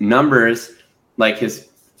his numbers, like his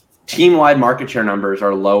team-wide market share numbers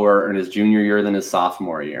are lower in his junior year than his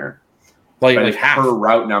sophomore year. Like half. Per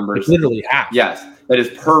route numbers. Like literally half. Yes, but his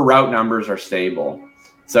per route numbers are stable.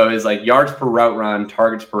 So his like yards per route run,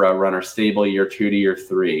 targets per route run are stable year 2 to year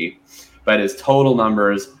 3. But his total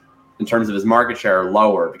numbers in terms of his market share are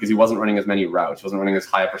lower because he wasn't running as many routes, wasn't running as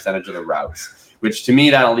high a percentage of the routes, which to me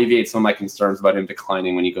that alleviates some of my concerns about him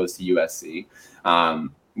declining when he goes to USC,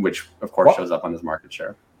 which of course shows up on his market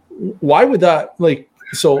share. Why would that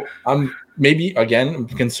so I'm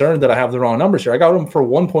concerned that I have the wrong numbers here. I got him for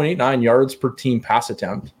 1.89 yards per team pass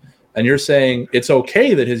attempt. And you're saying it's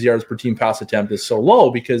okay that his yards per team pass attempt is so low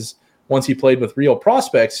because once he played with real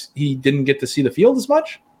prospects, he didn't get to see the field as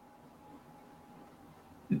much?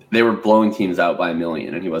 They were blowing teams out by 1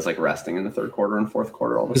 million, and he was like resting in the third quarter and fourth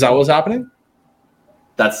quarter. Is that what was happening?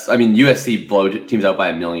 USC blow teams out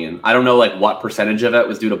by 1 million. I don't know like what percentage of it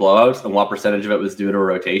was due to blowouts and what percentage of it was due to a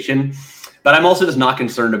rotation. But I'm also just not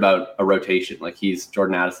concerned about a rotation. Like he's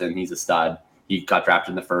Jordan Addison, he's a stud. He got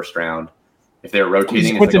drafted in the first round. If they were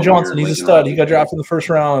rotating, Quentin Johnson, he's a stud. He got drafted in the first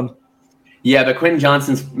round. Yeah, but Quentin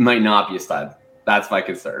Johnson might not be a stud. That's my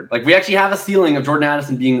concern. Like we actually have a ceiling of Jordan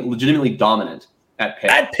Addison being legitimately dominant at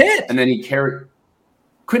Pitt. And then he carried.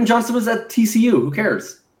 Quentin Johnson was at TCU. Who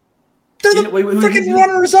cares? They're the freaking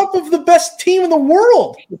runners-up of the best team in the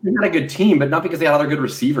world. They had a good team, but not because they had other good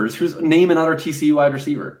receivers. Who's name another TCU wide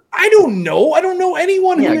receiver? I don't know. I don't know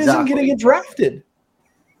anyone who isn't going to get drafted.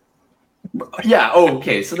 Yeah. Oh,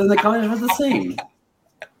 okay. So then the comment was the same.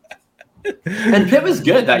 And Pitt was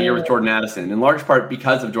good that year with Jordan Addison, in large part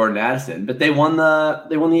because of Jordan Addison. But they won the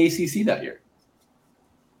ACC that year.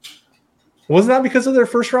 Wasn't that because of their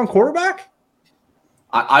first-round quarterback?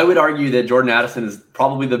 I would argue that Jordan Addison is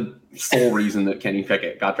probably the sole reason that Kenny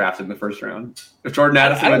Pickett got drafted in the first round. If Jordan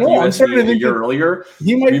Addison went to USC a year earlier,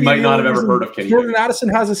 we might not have ever heard of Kenny Pickett. Jordan Addison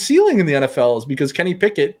has a ceiling in the NFL is because Kenny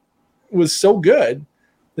Pickett was so good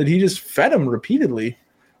that he just fed him repeatedly.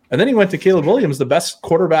 And then he went to Caleb Williams, the best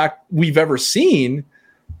quarterback we've ever seen,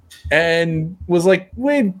 and was like,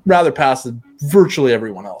 we'd rather pass virtually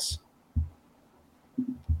everyone else.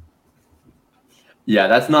 Yeah,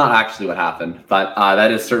 that's not actually what happened, but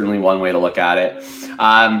that is certainly one way to look at it.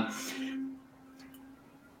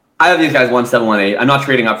 I have these guys 1718. I'm not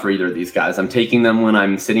trading up for either of these guys. I'm taking them when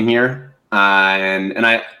I'm sitting here, and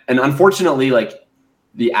unfortunately, like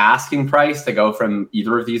the asking price to go from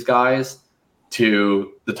either of these guys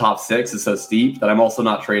to the top 6 is so steep that I'm also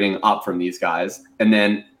not trading up from these guys. And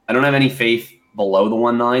then I don't have any faith below the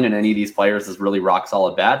 1.9 in any of these players as really rock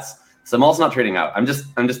solid bets. So I'm also not trading out. I'm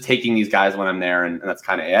just taking these guys when I'm there, and that's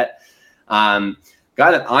kind of it.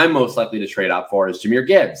 Guy that I'm most likely to trade up for is Jahmyr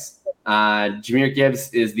Gibbs. Jahmyr Gibbs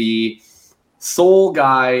is the sole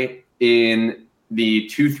guy in the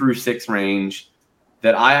 2 through 6 range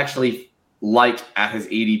that I actually like at his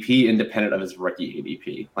ADP, independent of his rookie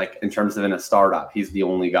ADP. Like in terms of in a startup, he's the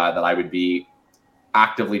only guy that I would be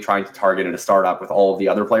actively trying to target in a startup with all of the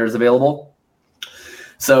other players available.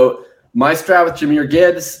 So my strat with Jahmyr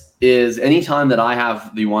Gibbs is anytime that I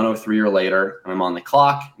have the 103 or later, and I'm on the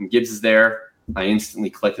clock, and Gibbs is there, I instantly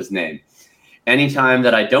click his name. Anytime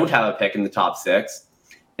that I don't have a pick in the top 6,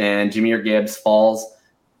 and Jahmyr Gibbs falls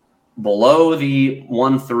below the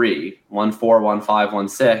 1.3, 1.4, 1.5,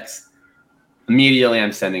 1.6, immediately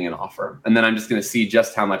I'm sending an offer. And then I'm just going to see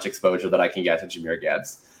just how much exposure that I can get to Jahmyr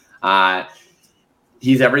Gibbs.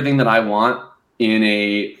 He's everything that I want in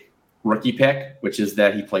a rookie pick, which is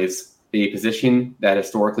that he plays a position that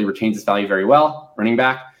historically retains its value very well, running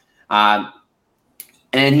back. And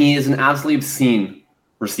he is an absolutely obscene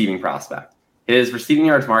receiving prospect. His receiving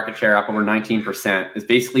yards market share up over 19% is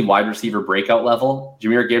basically wide receiver breakout level.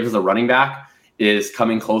 Jahmyr Gibbs as a running back is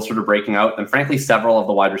coming closer to breaking out than, frankly, several of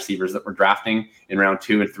the wide receivers that we're drafting in round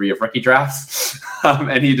 2 and 3 of rookie drafts.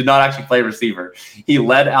 And he did not actually play receiver. He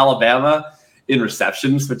led Alabama in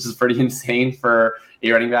receptions, which is pretty insane for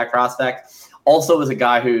a running back prospect. Also was a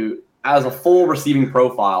guy who as a full receiving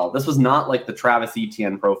profile, this was not like the Travis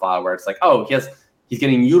Etienne profile where it's like, oh, he's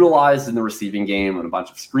getting utilized in the receiving game and a bunch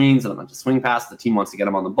of screens and a bunch of swing passes. The team wants to get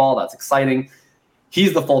him on the ball. That's exciting.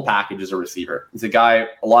 He's the full package as a receiver. He's a guy,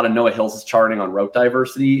 a lot of Noah Hills is charting on route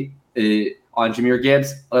diversity on Jahmyr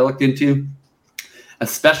Gibbs that I looked into,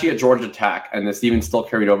 especially at Georgia Tech, and this even still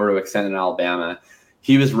carried over to extend in Alabama.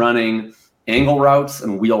 He was running angle routes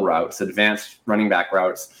and wheel routes, advanced running back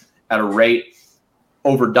routes, at a rate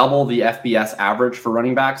over double the FBS average for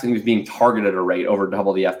running backs, and he was being targeted at a rate over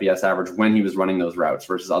double the FBS average when he was running those routes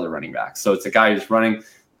versus other running backs. So it's a guy who's running.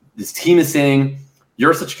 This team is saying,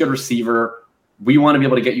 you're such a good receiver. We want to be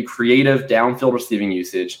able to get you creative downfield receiving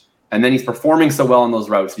usage. And then he's performing so well on those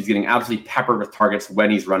routes. He's getting absolutely peppered with targets when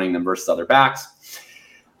he's running them versus other backs.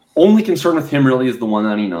 Only concern with him really is the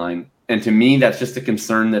 199. And to me, that's just a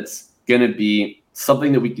concern that's going to be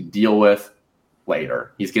something that we could deal with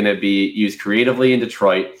later. He's going to be used creatively in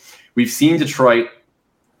Detroit. We've seen Detroit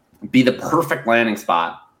be the perfect landing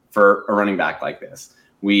spot for a running back like this.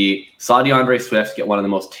 We saw DeAndre Swift get one of the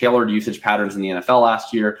most tailored usage patterns in the NFL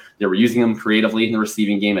last year. They were using him creatively in the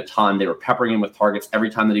receiving game a ton. They were peppering him with targets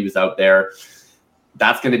every time that he was out there.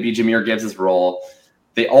 That's going to be Jahmyr Gibbs' role.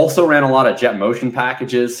 They also ran a lot of jet motion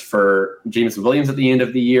packages for Jameson Williams at the end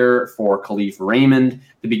of the year, for Khalif Raymond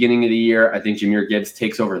at the beginning of the year. I think Jahmyr Gibbs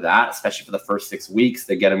takes over that, especially for the first 6 weeks.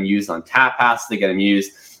 They get him used on tap passes. They get him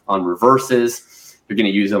used on reverses. They're going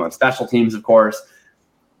to use him on special teams, of course.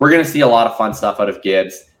 We're going to see a lot of fun stuff out of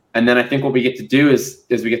Gibbs. And then I think what we get to do is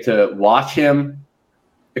we get to watch him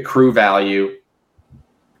accrue value,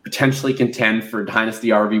 potentially contend for Dynasty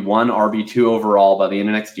RB1, RB2 overall by the end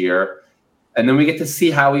of next year. And then we get to see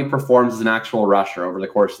how he performs as an actual rusher over the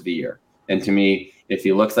course of the year. And to me, if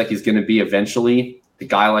he looks like he's going to be eventually a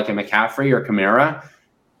guy like a McCaffrey or Kamara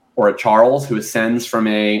or a Charles who ascends from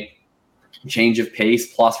a change of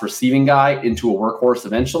pace plus receiving guy into a workhorse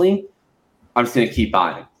eventually, I'm just going to keep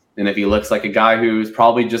buying. And if he looks like a guy who's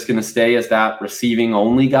probably just going to stay as that receiving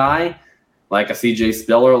only guy, like a CJ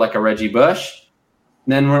Spiller, like a Reggie Bush,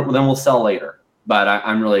 then we'll sell later. But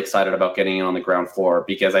I'm really excited about getting in on the ground floor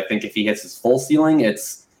because I think if he hits his full ceiling,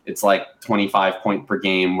 it's like 25 point per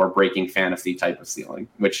game. We're breaking fantasy type of ceiling,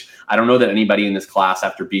 which I don't know that anybody in this class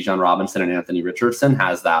after Bijan Robinson and Anthony Richardson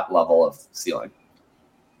has that level of ceiling.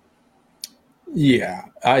 Yeah,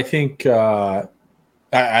 I think I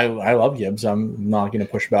love Gibbs. I'm not going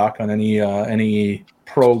to push back on any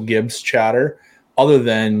pro Gibbs chatter, other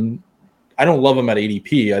than I don't love him at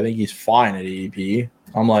ADP. I think he's fine at ADP.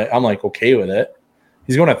 I'm like okay with it.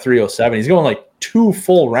 He's going at 307. He's going like 2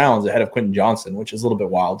 full rounds ahead of Quentin Johnson, which is a little bit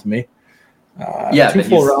wild to me. Yeah, but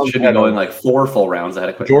he should be going like 4 full rounds ahead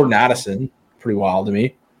of Quentin Jordan Addison. Pretty wild to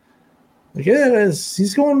me. Like it is.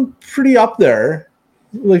 He's going pretty up there.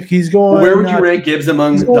 Like he's going. Where would you rank Gibbs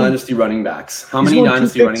among dynasty running backs? How many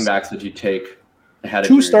dynasty running backs would you take ahead of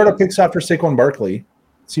 2 startup picks after Saquon Barkley?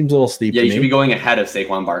 Seems a little steep. Yeah, to you me. should be going ahead of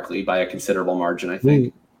Saquon Barkley by a considerable margin, I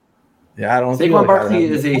think. Yeah, I don't. Saquon Barkley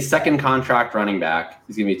is a second contract running back.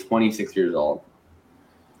 He's gonna be 26 years old.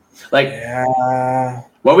 Like, yeah.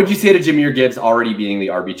 What would you say to Jahmyr Gibbs already being the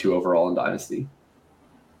RB2 overall in dynasty?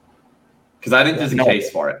 Because I think there's a case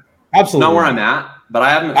for it. Absolutely. Not where I'm at, but I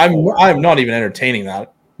haven't. I'm not even entertaining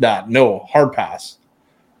that. No, hard pass.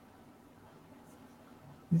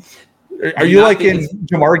 Are you like in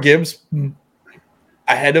Jahmyr Gibbs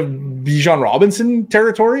ahead of Bijan Robinson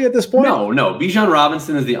territory at this point? No. Bijan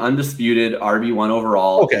Robinson is the undisputed RB1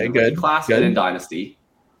 overall. Okay, good. Class good. in dynasty.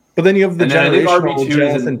 But then you have the generational RB2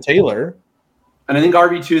 Jonathan Taylor. And I think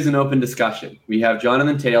RB2 is an open discussion. We have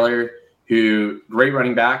Jonathan Taylor, who great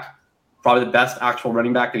running back, probably the best actual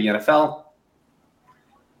running back in the NFL.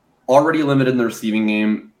 Already limited in the receiving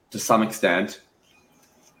game to some extent.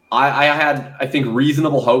 I had, I think,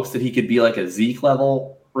 reasonable hopes that he could be like a Zeke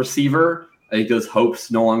level receiver. I think those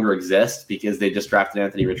hopes no longer exist because they just drafted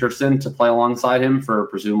Anthony Richardson to play alongside him for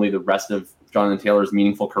presumably the rest of Jonathan Taylor's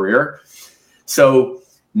meaningful career. So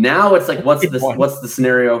now it's like, what's the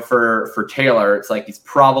scenario for Taylor? It's like it's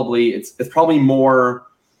probably more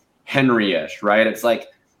Henry-ish, right? It's like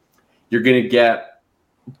you're going to get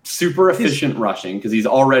super efficient rushing because he's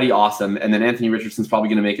already awesome, and then Anthony Richardson's probably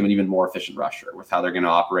going to make him an even more efficient rusher with how they're going to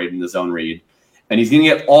operate in the zone read. And he's going to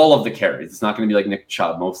get all of the carries. It's not going to be like Nick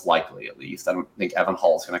Chubb, most likely, at least. I don't think Evan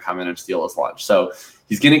Hall's going to come in and steal his lunch. So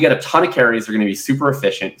he's going to get a ton of carries. They're going to be super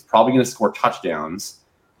efficient. He's probably going to score touchdowns,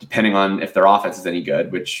 depending on if their offense is any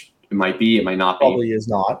good, which it might be, it might not be. Probably is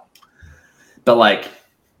not. But like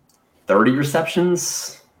 30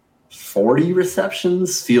 receptions, 40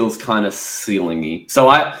 receptions feels kind of ceiling-y. So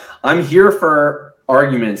I'm here for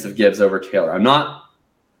arguments of Gibbs over Taylor. I'm not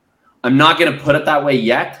going to put it that way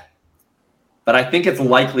yet. but I think it's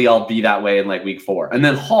likely I'll be that way in like week 4. And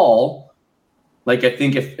then Hall, like I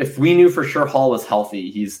think if we knew for sure Hall was healthy,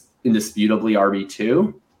 he's indisputably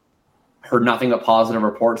RB2. Heard nothing but positive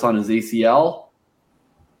reports on his ACL,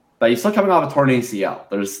 but he's still coming off a torn ACL.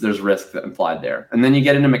 There's risk that implied there. And then you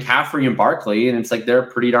get into McCaffrey and Barkley, and it's like they're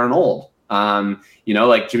pretty darn old.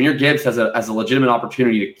 Like Jahmyr Gibbs has a legitimate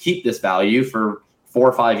opportunity to keep this value for 4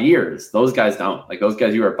 or 5 years. Those guys don't. Like those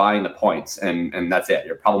guys, you are buying the points, and that's it.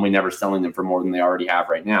 You're probably never selling them for more than they already have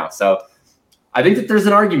right now. So I think that there's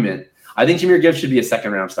an argument. I think Jahmyr Gibbs should be a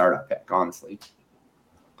second-round startup pick, honestly.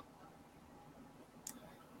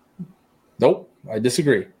 Nope, I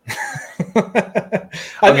disagree. Okay,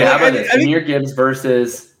 how about this? Jahmyr Gibbs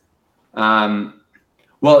versus where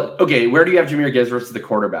do you have Jahmyr Gibbs versus the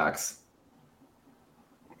quarterbacks?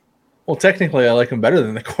 Well, technically, I like him better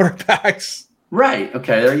than the quarterbacks. Right.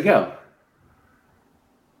 Okay, there you go.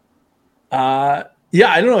 Yeah,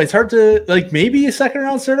 I don't know. It's hard to like maybe a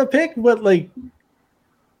second-round startup pick, but like,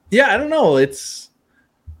 yeah, I don't know. It's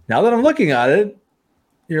now that I'm looking at it,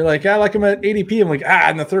 you're like, I like him at ADP. I'm like,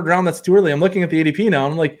 in the 3rd round, that's too early. I'm looking at the ADP now,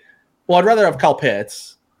 and I'm like, well, I'd rather have Kyle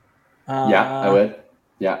Pitts. Yeah, I would.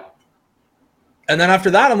 Yeah. And then after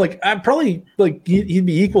that, I'm like, I'd probably like he'd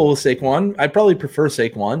be equal with Saquon. I'd probably prefer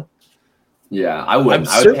Saquon. Yeah, I would. I'm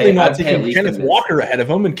certainly not taking Kenneth Walker ahead of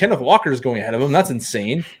him, and Kenneth Walker is going ahead of him. That's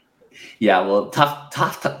insane. Yeah, well,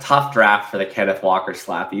 tough draft for the Kenneth Walker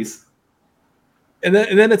slappies. And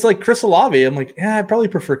then it's like Chris Olave. I'm like, I'd probably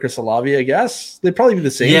prefer Chris Olave, I guess. They'd probably be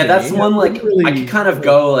the same. Yeah, that's one like really, I could kind of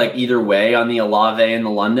go like either way on the Olave and the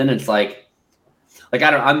London. It's like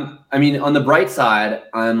on the bright side,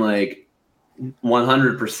 I'm like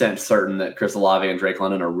 100% certain that Chris Olave and Drake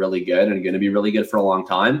London are really good and going to be really good for a long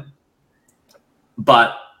time.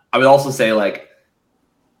 But I would also say like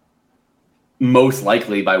most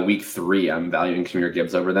likely by week 3, I'm valuing Jahmyr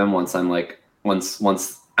Gibbs over them once I'm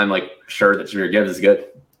sure that Jahmyr Gibbs is good.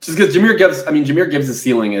 Just because Jahmyr Gibbs'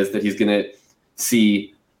 ceiling is that he's going to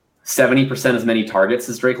see 70% as many targets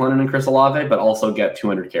as Drake London and Chris Olave, but also get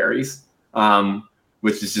 200 carries,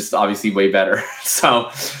 which is just obviously way better.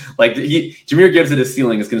 So, like, Jahmyr Gibbs at his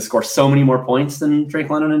ceiling is going to score so many more points than Drake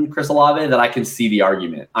London and Chris Olave that I can see the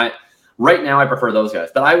argument. Right now, I prefer those guys,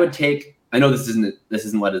 but I would take. I know this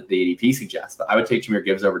isn't what the ADP suggests, but I would take Jahmyr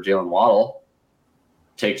Gibbs over Jalen Waddle.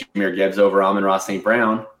 Take Jahmyr Gibbs over Amon-Ra St.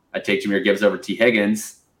 Brown. I'd take Jahmyr Gibbs over T.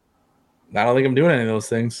 Higgins. I don't think I'm doing any of those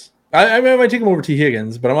things. I might take him over T.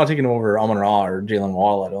 Higgins, but I'm not taking him over Amon-Ra or Jalen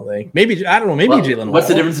Waddle, I don't think. Maybe, I don't know, Jalen Waddle. What's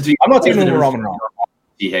the difference between I'm not taking him over Amon-Ra.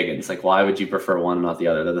 T. Higgins. Like, why would you prefer one and not the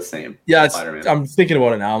other? They're the same. Yeah, I'm thinking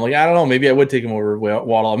about it now. I'm like, I don't know, maybe I would take him over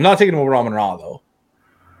Waddle. I'm not taking him over Amon-Ra, though.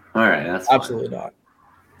 All right, that's absolutely fine. Not.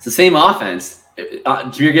 It's the same offense.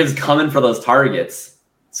 Jahmyr Gibbs coming for those targets.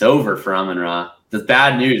 It's over for Amon-Ra. That's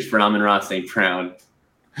bad news for Amon-Ra St. Brown.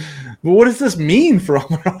 But what does this mean for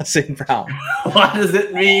Amon-Ra St. Brown? What does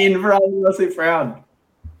it mean for Amon-Ra St. Brown?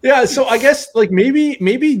 Yeah, so I guess like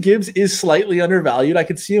maybe Gibbs is slightly undervalued. I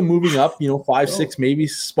could see him moving up, 5, 6 maybe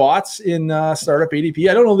spots in startup ADP.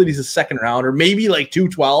 I don't know that he's a second round or maybe like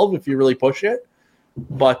 212 if you really push it.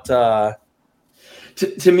 But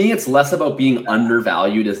to me, it's less about being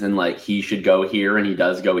undervalued as in like he should go here and he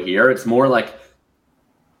does go here. It's more like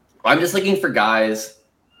I'm just looking for guys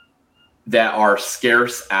that are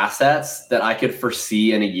scarce assets that I could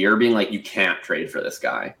foresee in a year being like, you can't trade for this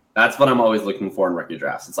guy. That's what I'm always looking for in rookie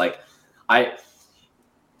drafts. It's like,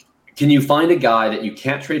 can you find a guy that you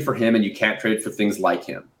can't trade for him and you can't trade for things like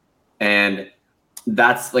him? And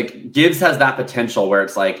that's like, Gibbs has that potential where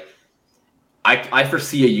it's like, I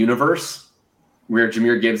foresee a universe where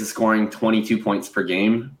Jahmyr Gibbs is scoring 22 points per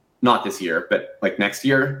game, not this year, but like next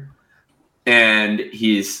year. And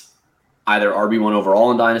he's either RB1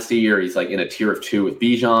 overall in Dynasty or he's like in a tier of 2 with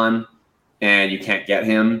Bijan, and you can't get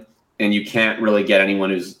him. And you can't really get anyone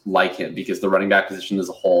who's like him because the running back position as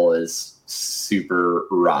a whole is super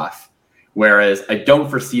rough. Whereas I don't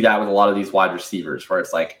foresee that with a lot of these wide receivers where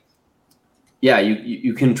it's like, yeah,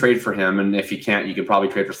 you can trade for him. And if you can't, you could probably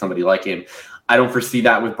trade for somebody like him. I don't foresee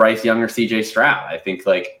that with Bryce Young or CJ Stroud. I think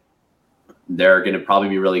like they're going to probably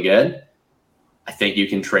be really good. I think you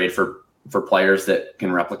can trade for players that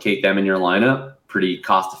can replicate them in your lineup pretty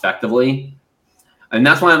cost effectively. And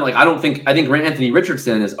that's why I'm like, I think Anthony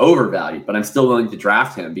Richardson is overvalued, but I'm still willing to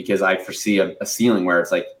draft him because I foresee a ceiling where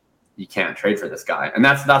it's like, you can't trade for this guy. And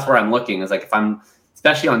that's where I'm looking is like, if I'm,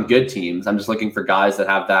 especially on good teams, I'm just looking for guys that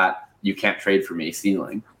have that you can't trade for me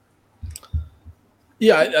ceiling.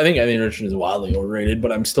 Yeah, I think Anthony Richardson is wildly overrated,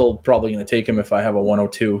 but I'm still probably going to take him if I have a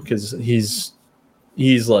 102 because he's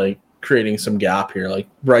like creating some gap here. Like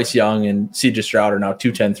Bryce Young and CJ Stroud are now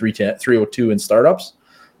 210, 310, 302 in startups.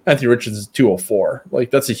 Anthony Richardson is 204.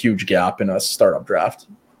 Like, that's a huge gap in a startup draft.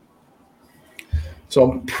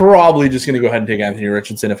 So I'm probably just going to go ahead and take Anthony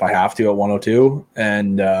Richardson if I have to at 102.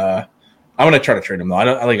 And I'm going to try to trade him, though.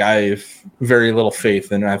 I have very little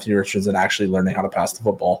faith in Anthony Richardson actually learning how to pass the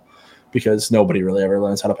football, because nobody really ever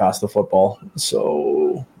learns how to pass the football.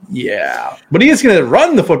 So, yeah. But he is going to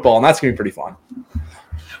run the football, and that's going to be pretty fun.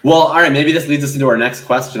 Well, all right, maybe this leads us into our next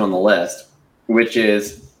question on the list, which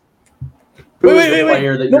is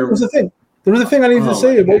wait. There was a thing. There was a thing I needed to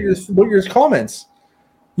say about your comments.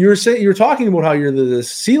 You were talking about how you're the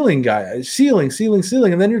ceiling guy, ceiling,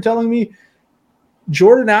 and then you're telling me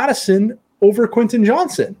Jordan Addison over Quentin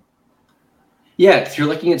Johnson. Yeah, because you're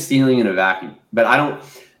looking at ceiling in a vacuum. But I don't.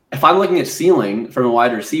 If I'm looking at ceiling from a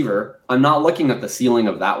wide receiver, I'm not looking at the ceiling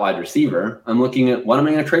of that wide receiver. I'm looking at what am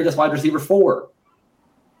I going to trade this wide receiver for?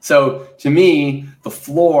 So to me, the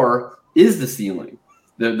floor is the ceiling.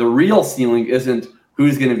 The real ceiling isn't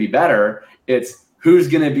who's going to be better. It's who's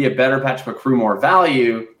going to be a better Patrick McCrew, more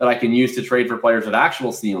value that I can use to trade for players with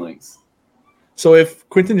actual ceilings. So if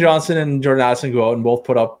Quentin Johnson and Jordan Addison go out and both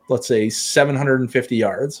put up, let's say, 750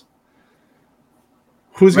 yards,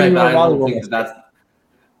 who's going to be more valuable? That's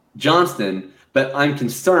Johnston, but I'm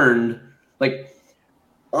concerned. Like,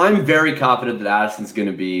 I'm very confident that Addison's going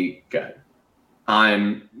to be good.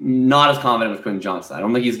 I'm not as confident with Quentin Johnson. I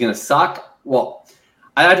don't think he's going to suck. Well,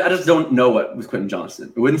 I just don't know what with Quentin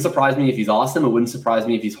Johnson. It wouldn't surprise me if he's awesome. It wouldn't surprise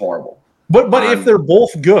me if he's horrible. But if they're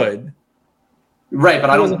both good, right? But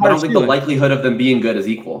I don't think the likelihood of them being good is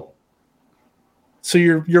equal. So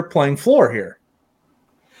you're playing floor here.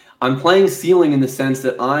 I'm playing ceiling in the sense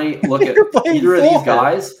that I look at either of these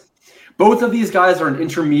guys. Both of these guys are an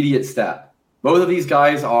intermediate step. Both of these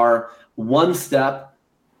guys are one step.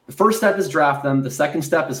 The first step is draft them. The second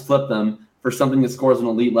step is flip them for something that scores an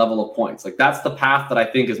elite level of points. Like, that's the path that I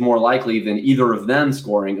think is more likely than either of them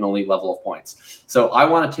scoring an elite level of points. So I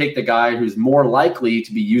want to take the guy who's more likely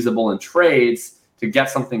to be usable in trades to get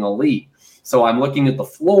something elite. So I'm looking at the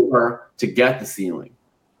floor to get the ceiling.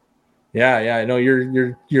 Yeah. I know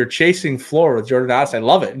you're chasing floor with Jordan Addison. I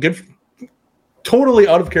love it. Good. Totally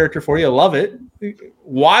out of character for you. I love it.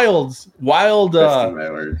 Wild.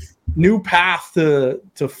 New path to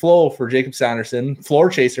flow for Jacob Sanderson, floor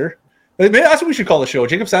chaser. Maybe that's what we should call the show.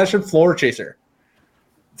 Jacob Sanderson, floor chaser.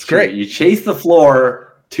 It's great. You chase the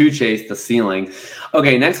floor to chase the ceiling.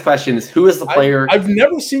 Okay, next question is, who is the player? I've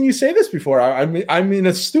never seen you say this before. I'm in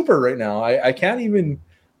a stupor right now. I can't even,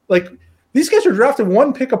 like, these guys are drafted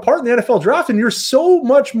one pick apart in the NFL draft, and you're so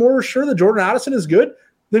much more sure that Jordan Addison is good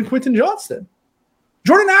than Quentin Johnston.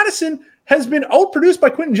 Jordan Addison has been outproduced by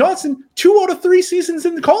Quentin Johnson 2 out of 3 seasons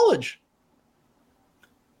in the college.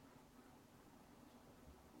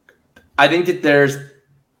 I think that there's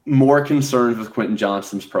more concerns with Quentin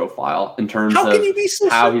Johnston's profile in terms of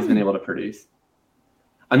how he's been able to produce.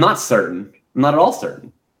 I'm not certain. I'm not at all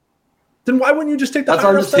certain. Then why wouldn't you just take that? That's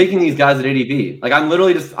why I'm just taking these guys at ADP. Like, I'm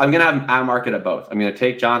going to have at market at both. I'm going to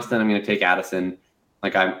take Johnston. I'm going to take Addison.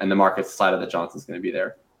 And the market's decided that Johnston's going to be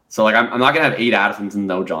there. So, like, I'm not going to have 8 Addisons and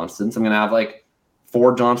no Johnstons. I'm going to have, like,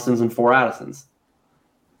 4 Johnstons and 4 Addisons.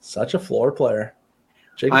 Such a floor player.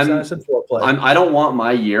 Jacob Sanderson, floor player. I don't want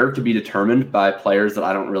my year to be determined by players that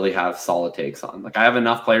I don't really have solid takes on. Like, I have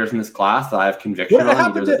enough players in this class that I have conviction on. What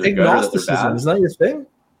happened to agnosticism? Is that your thing?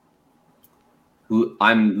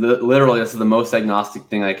 I'm literally, this is the most agnostic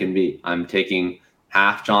thing I can be. I'm taking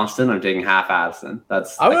half Johnston. I'm taking half Addison. I'm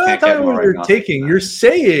not talking about what you're taking. You're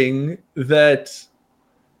saying that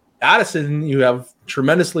Addison, you have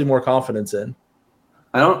tremendously more confidence in.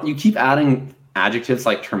 You keep adding adjectives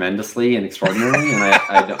like tremendously and extraordinarily, and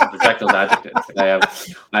I don't reject those adjectives.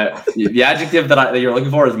 The adjective that you're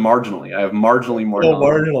looking for is marginally. I have marginally more. Oh,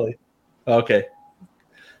 marginally. Okay.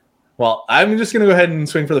 Well, I'm just going to go ahead and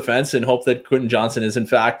swing for the fence and hope that Quentin Johnson is, in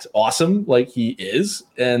fact, awesome like he is.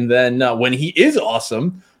 And then when he is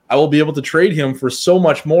awesome, I will be able to trade him for so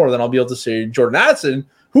much more than I'll be able to say Jordan Addison,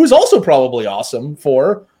 who is also probably awesome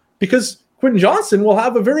because Quentin Johnson will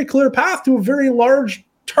have a very clear path to a very large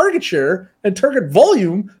target share and target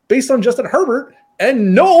volume based on Justin Herbert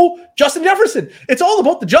and no Justin Jefferson. It's all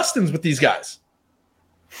about the Justins with these guys.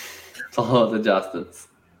 It's all about the Justins.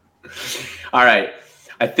 All right.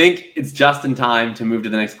 I think it's just in time to move to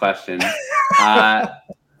the next question.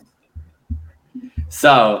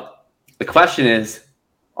 So the question is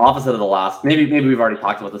opposite of the last. Maybe we've already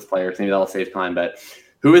talked about this player, so maybe that'll save time. But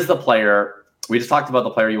who is the player? We just talked about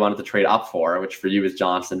the player you wanted to trade up for, which for you is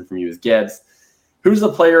Johnson, from you is Gibbs. Who's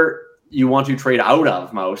the player you want to trade out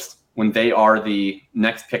of most when they are the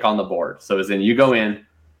next pick on the board? So as in, you go in,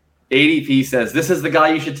 ADP says, this is the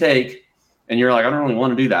guy you should take, and you're like, I don't really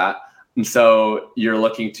want to do that. And so you're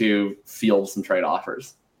looking to field some trade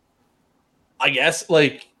offers. I guess,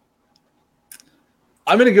 like,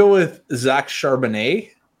 I'm going to go with Zach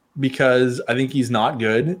Charbonnet because I think he's not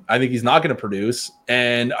good. I think he's not going to produce.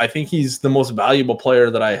 And I think he's the most valuable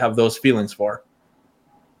player that I have those feelings for.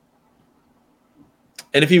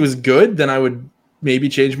 And if he was good, then I would maybe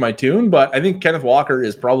change my tune. But I think Kenneth Walker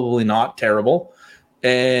is probably not terrible.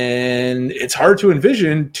 And it's hard to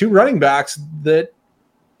envision two running backs that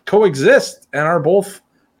coexist and are both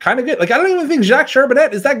kind of good. Like, I don't even think Jacques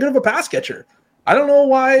Charbonnet is that good of a pass catcher. I don't know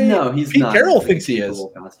why he's Pete not Carroll thinks he is.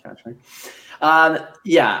 Pass catcher.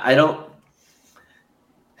 I don't.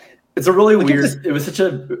 It's a really weird. It was such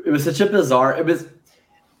a bizarre. It was,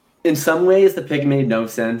 in some ways the pick made no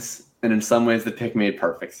sense, and in some ways the pick made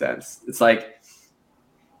perfect sense. It's like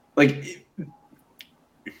it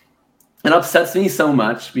upsets me so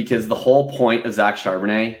much because the whole point of Zach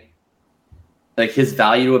Charbonnet, like his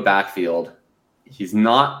value to a backfield, he's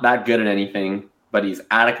not that good at anything, but he's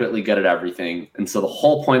adequately good at everything. And so the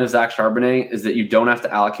whole point of Zach Charbonnet is that you don't have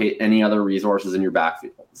to allocate any other resources in your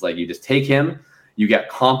backfield. It's like you just take him, you get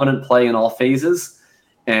competent play in all phases,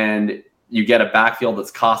 and you get a backfield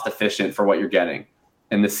that's cost efficient for what you're getting.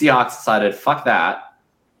 And the Seahawks decided, fuck that.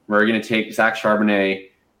 We're going to take Zach Charbonnet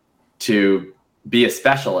to be a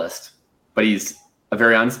specialist, but he's a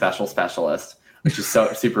very unspecial specialist, which is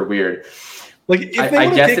so super weird. Like, if they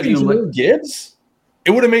would have taken Jameer Gibbs,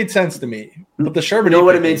 it would have made sense to me. But the Charbonnet, you know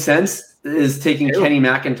what it made sense is taking Kenny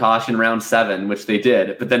McIntosh in round 7, which they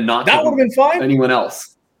did, but then not that would have been fine. Anyone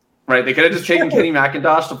else, right? They could have just taken Kenny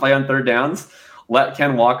McIntosh to play on third downs, let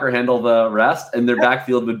Ken Walker handle the rest, and their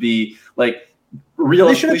backfield would be like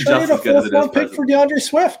realistically just as good as it is. Pick for DeAndre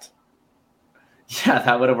Swift. Yeah,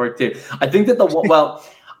 that would have worked too. I think that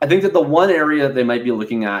the one area that they might be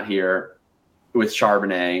looking at here with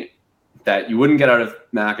Charbonnet that you wouldn't get out of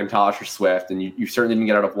McIntosh or Swift, and you certainly didn't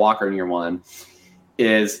get out of Walker in year 1,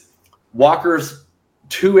 is Walker's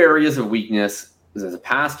two areas of weakness is as a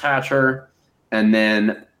pass catcher, and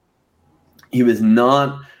then he was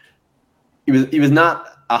not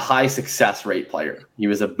a high success rate player. He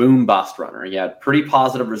was a boom bust runner. He had pretty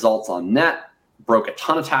positive results on net, broke a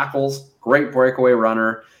ton of tackles, great breakaway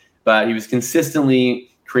runner, but he was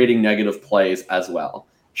consistently creating negative plays as well.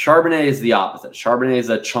 Charbonnet is the opposite. Charbonnet is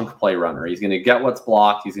a chunk play runner. He's going to get what's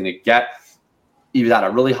blocked. He was at a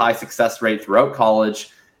really high success rate throughout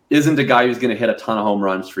college, isn't a guy who's going to hit a ton of home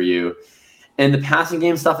runs for you. And the passing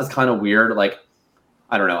game stuff is kind of weird. Like,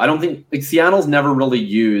 I don't know. I don't think Seattle's never really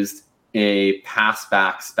used a pass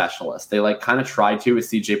back specialist. They kind of tried to with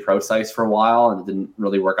CJ Procise for a while, and it didn't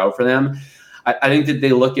really work out for them. I think that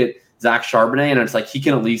they look at Zach Charbonnet and it's like he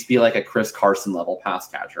can at least be like a Chris Carson level pass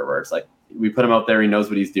catcher, where it's like we put him out there, he knows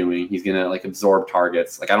what he's doing, he's gonna absorb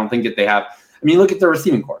targets. I don't think that they have. I mean, look at their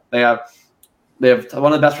receiving corps. They have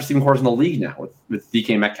one of the best receiving corps in the league now with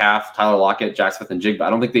DK Metcalf, Tyler Lockett, Jack Smith, and Jigba. I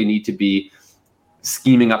don't think they need to be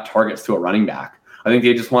scheming up targets to a running back. I think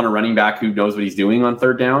they just want a running back who knows what he's doing on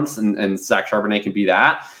third downs, and Zach Charbonnet can be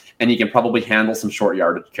that. And he can probably handle some short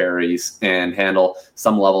yardage carries and handle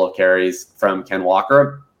some level of carries from Ken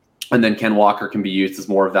Walker. And then Ken Walker can be used as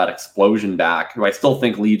more of that explosion back, who I still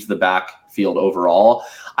think leads the backfield overall.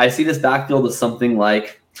 I see this backfield as something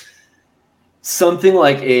like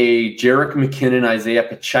a Jerick McKinnon, Isaiah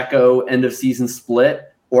Pacheco end of season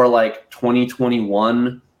split, or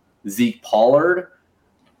 2021 Zeke Pollard.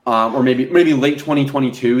 Or maybe late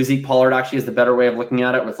 2022 Zeke Pollard actually is the better way of looking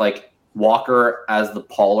at it, with Walker as the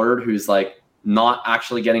Pollard who's not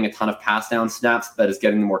actually getting a ton of pass down snaps, that is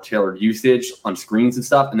getting the more tailored usage on screens and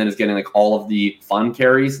stuff, and then is getting all of the fun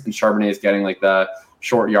carries, and Charbonnet is getting the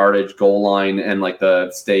short yardage, goal line, and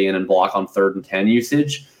the stay in and block on 3rd and 10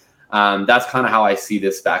 usage. That's kind of how I see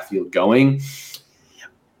this backfield going.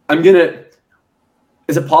 Is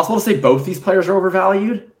it possible to say both these players are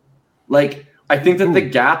overvalued? I think that the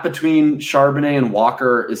gap between Charbonnet and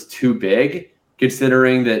Walker is too big,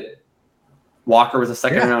 considering that Walker was a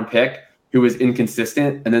second-round pick who was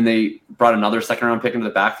inconsistent, and then they brought another second-round pick into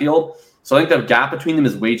the backfield. So I think the gap between them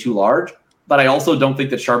is way too large, but I also don't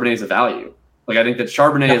think that Charbonnet is a value. I think that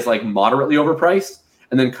Charbonnet is moderately overpriced,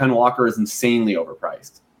 and then Ken Walker is insanely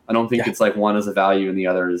overpriced. I don't think it's one is a value and the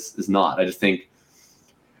other is not. I just think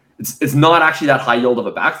it's not actually that high yield of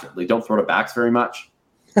a backfield. They don't throw to backs very much.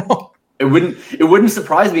 It wouldn't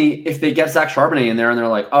surprise me if they get Zach Charbonnet in there and they're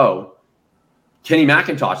like, oh, Kenny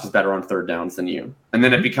McIntosh is better on third downs than you. And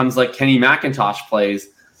then it becomes Kenny McIntosh plays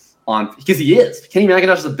on, because he is. Kenny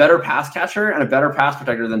McIntosh is a better pass catcher and a better pass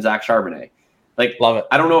protector than Zach Charbonnet. Love it.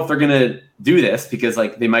 I don't know if they're going to do this because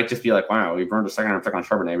they might just be wow, we burned a second round pick on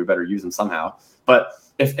Charbonnet, we better use him somehow. But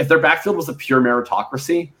if their backfield was a pure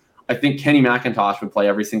meritocracy, I think Kenny McIntosh would play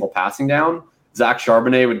every single passing down. Zach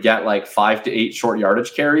Charbonnet would get like 5 to 8 short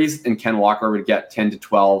yardage carries, and Ken Walker would get 10 to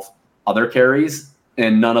 12 other carries,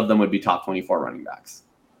 and none of them would be top 24 running backs.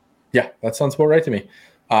 Yeah, that sounds about right to me.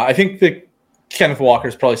 I think that Kenneth Walker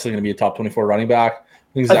is probably still going to be a top 24 running back.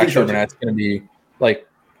 I think Zach Charbonnet's going to be like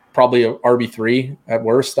probably a RB3 at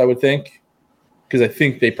worst, I would think, because I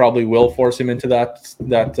think they probably will force him into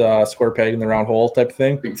that square peg in the round hole type of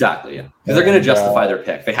thing. Exactly, yeah. Because they're going to justify their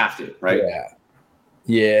pick. They have to, right? Yeah.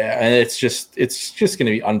 Yeah, and it's just going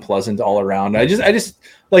to be unpleasant all around. I just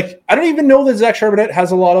like, I don't even know that Zach Charbonnet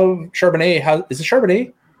has a lot of Charbonnet. Is it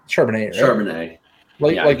Charbonnet? Charbonnet, right? Charbonnet.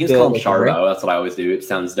 Like, yeah, you can call him Charbo. That's what I always do. It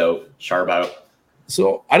sounds dope. Charbo.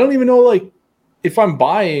 So I don't even know, like, if I'm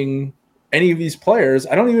buying any of these players,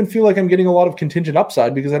 I don't even feel like I'm getting a lot of contingent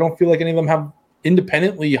upside because I don't feel like any of them have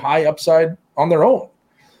independently high upside on their own.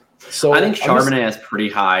 So I think Charbonnet has pretty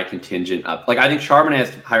high contingent up. Like, I think Charbonnet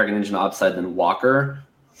has higher contingent upside than Walker.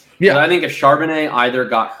 Yeah. But I think if Charbonnet either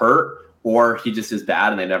got hurt or he just is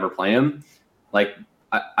bad and they never play him, like,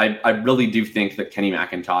 I really do think that Kenny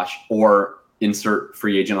McIntosh or insert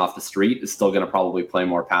free agent off the street is still going to probably play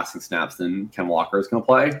more passing snaps than Ken Walker is going to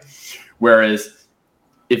play. Whereas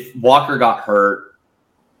if Walker got hurt,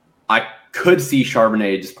 I could see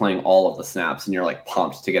Charbonnet just playing all of the snaps and you're like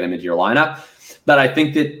pumped to get him into your lineup. But I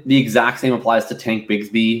think that the exact same applies to Tank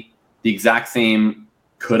Bigsby. The exact same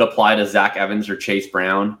could apply to Zach Evans or Chase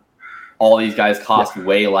Brown. All these guys cost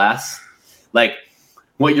way less. Like,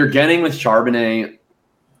 what you're getting with Charbonnet,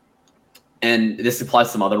 and this applies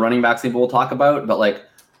to some other running backs people will talk about, but like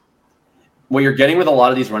what you're getting with a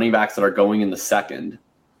lot of these running backs that are going in the second,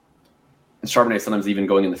 and Charbonnet sometimes even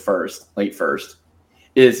going in the first, late first,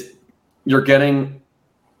 is you're getting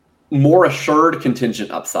more assured contingent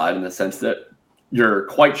upside in the sense that you're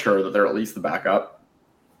quite sure that they're at least the backup.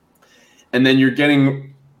 And then you're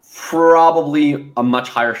getting probably a much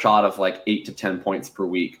higher shot of like 8 to 10 points per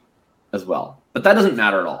week as well. But that doesn't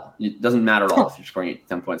matter at all. It doesn't matter at all if you're scoring 8 to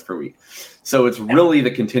 10 points per week. So it's really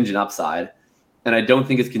the contingent upside. And I don't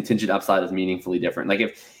think his contingent upside is meaningfully different. Like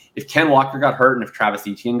if Ken Walker got hurt and if Travis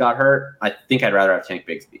Etienne got hurt, I think I'd rather have Tank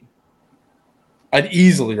Bigsby. I'd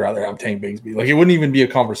easily rather have Tank Bigsby. Like, it wouldn't even be a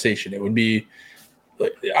conversation. It would be,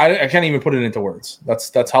 like, I can't even put it into words.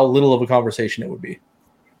 That's how little of a conversation it would be.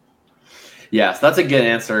 Yes, that's a good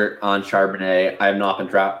answer on Charbonnet. I have not been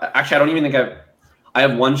drafted. Actually, I don't even think I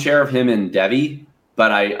have one share of him in Devi,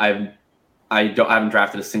 but I haven't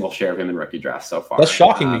drafted a single share of him in rookie drafts so far. That's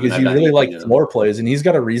shocking because you really like floor plays, and he's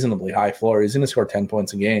got a reasonably high floor. He's going to score 10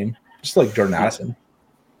 points a game, just like Jordan Addison.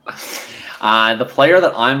 The player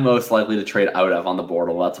that I'm most likely to trade out of on the board,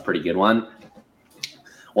 well, that's a pretty good one.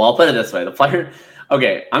 Well, I'll put it this way. The player,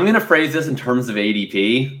 okay, I'm going to phrase this in terms of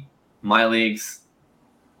ADP. My leagues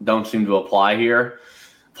don't seem to apply here.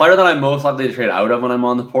 Player that I'm most likely to trade out of when I'm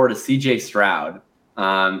on the board is CJ Stroud.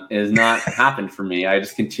 It has not happened for me. I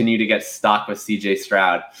just continue to get stuck with CJ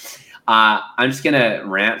Stroud. I'm just going to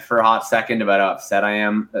rant for a hot second about how upset I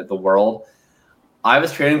am at the world. I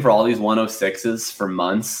was trading for all these 106s for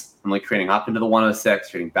months. I'm like trading up into the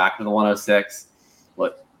 106, trading back to the 106.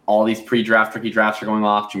 Look, all these pre-draft rookie drafts are going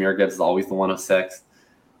off. Jahmyr Gibbs is always the 106.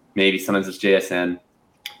 Maybe sometimes it's JSN.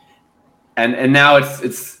 And now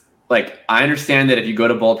it's like, I understand that if you go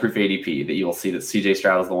to Bulletproof ADP, that you will see that CJ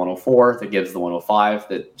Stroud is the 104, that Gibbs is the 105,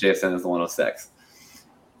 that JSN is the 106.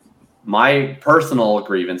 My personal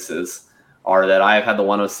grievances are that I have had the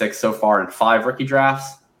 106 so far in 5 rookie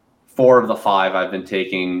drafts. 4 of the 5 I've been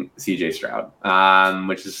taking CJ Stroud,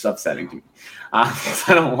 which is upsetting to me because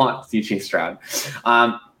I don't want CJ Stroud.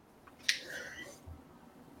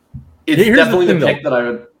 It's definitely the pick that I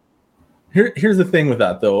would. Here's the thing with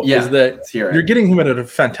that, though, is that you're getting him at a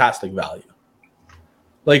fantastic value.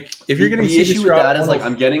 Like, if you're getting the issue with that is like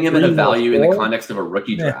I'm getting him at a value in the context of a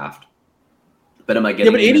rookie draft. But am I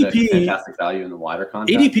getting ADP, a fantastic value in the wider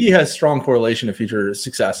context? ADP has strong correlation to future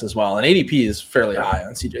success as well, and ADP is fairly high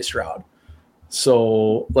on CJ Stroud.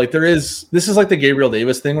 So, like, this is like the Gabriel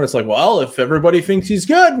Davis thing where it's like, well, if everybody thinks he's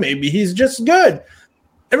good, maybe he's just good.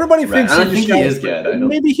 Everybody thinks he is good.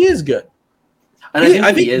 Maybe he is good. And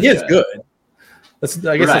I think he is good.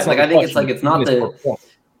 I guess that's like I think it's like it's not the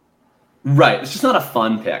right. It's just not a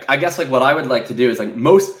fun pick. I guess like what I would like to do is like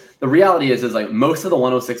the reality is like most of the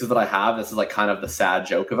 106s that I have, this is like kind of the sad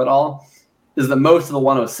joke of it all, is that most of the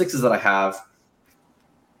 106s that I have,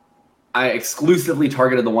 I exclusively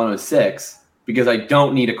targeted the 106 because I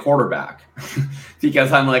don't need a quarterback.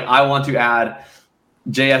 Because I'm like, I want to add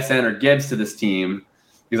JSN or Gibbs to this team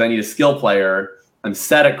because I need a skill player. I'm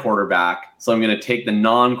set at quarterback, so I'm going to take the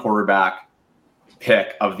non-quarterback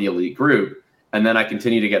pick of the elite group. and then I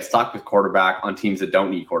continue to get stuck with quarterback on teams that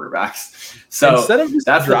don't need quarterbacks. So instead of just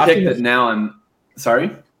that's the pick that now I'm sorry.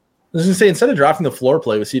 I was gonna say, instead of drafting the floor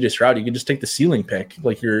play with CJ Stroud, you can just take the ceiling pick,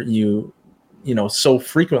 like you so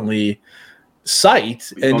frequently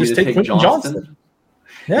cite, and just take Quentin Johnston.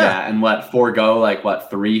 Yeah, and forego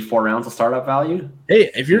 3-4 rounds of startup value.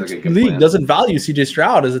 Hey, if your league doesn't value CJ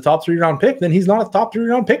Stroud as a top 3-round pick, then he's not a top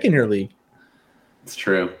 3-round pick in your league. It's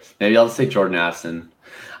true. Maybe I'll just take Jordan Addison.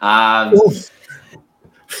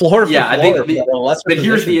 Floor. Yeah, I think. But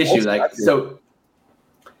here's the issue.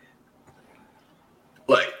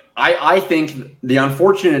 I think the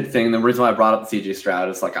unfortunate thing, the reason why I brought up CJ Stroud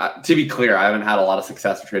is to be clear, I haven't had a lot of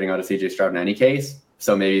success trading out of CJ Stroud in any case.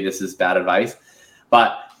 So maybe this is bad advice.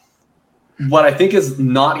 But what I think is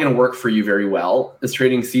not going to work for you very well is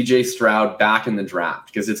trading CJ Stroud back in the draft,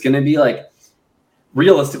 because it's going to be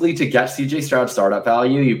realistically, to get CJ Stroud startup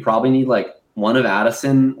value, you probably need one of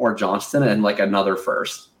Addison or Johnston and another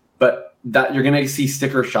first. But that you're going to see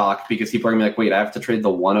sticker shock because people are going to be wait, I have to trade the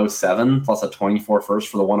 107 plus a 24 first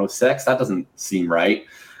for the 106. That doesn't seem right.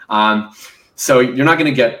 So you're not going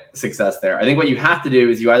to get success there. I think what you have to do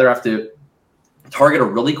is you either have to target a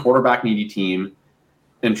really quarterback needy team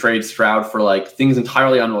and trade Stroud for things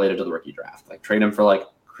entirely unrelated to the rookie draft. Trade him for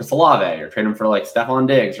Chris Olave or trade him for Stephon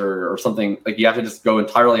Diggs or something. You have to just go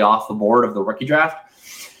entirely off the board of the rookie draft.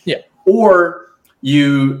 Yeah. Or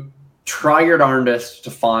you try your darndest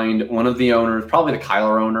to find one of the owners, probably the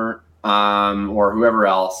Kyler owner, or whoever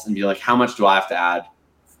else, and be how much do I have to add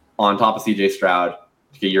on top of CJ Stroud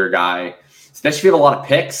to get your guy? Especially if you have a lot of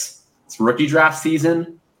picks. It's rookie draft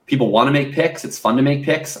season. People want to make picks. It's fun to make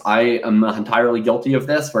picks. I am entirely guilty of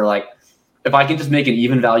this, where if I can just make an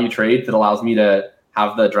even value trade that allows me to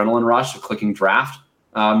have the adrenaline rush of clicking draft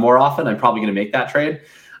more often, I'm probably going to make that trade.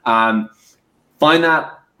 Find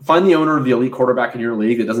the owner of the elite quarterback in your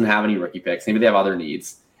league that doesn't have any rookie picks. Maybe they have other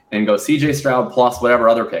needs, and go CJ Stroud plus whatever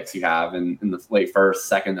other picks you have in the late first,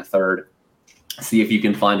 second, the third. See if you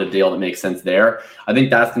can find a deal that makes sense there. I think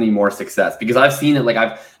that's going to be more success, because I've seen it.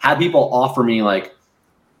 I've had people offer me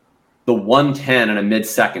the 110 and a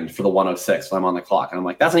mid-second for the 106 when I'm on the clock. And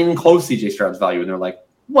I'm that's not even close to CJ Stroud's value. And they're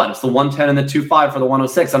what? It's the 110 and the 2.5 for the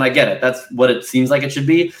 106. And I get it. That's what it seems like it should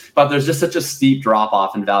be. But there's just such a steep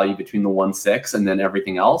drop-off in value between the 1.6 and then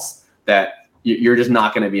everything else that you're just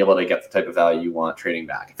not going to be able to get the type of value you want trading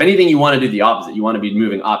back. If anything, you want to do the opposite. You want to be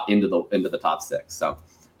moving up into the top 6. So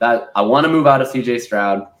that I want to move out of CJ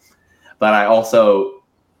Stroud, but I also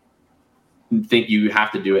think you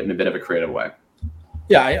have to do it in a bit of a creative way.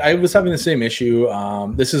 Yeah, I was having the same issue.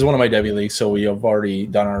 This is one of my Devy leagues, so we have already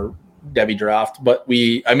done our Devy draft. But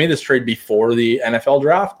I made this trade before the NFL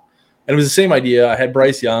draft, and it was the same idea. I had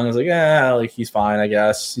Bryce Young. I was he's fine, I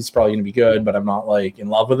guess. He's probably going to be good, but I'm not in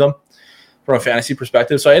love with him from a fantasy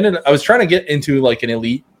perspective. So I was trying to get into an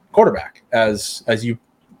elite quarterback, as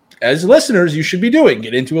listeners you should be doing.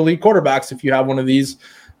 Get into elite quarterbacks if you have one of these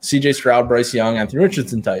CJ Stroud, Bryce Young, Anthony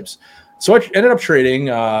Richardson types. So I ended up trading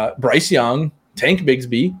Bryce Young, Tank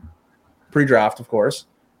Bigsby, pre-draft, of course.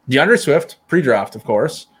 DeAndre Swift, pre-draft, of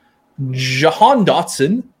course. Jahan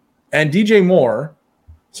Dotson and DJ Moore.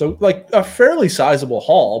 So, a fairly sizable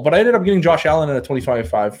haul. But I ended up getting Josh Allen and a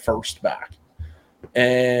 25 first back.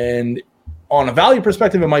 And on a value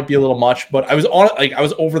perspective, it might be a little much. But I was I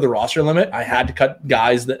was over the roster limit. I had to cut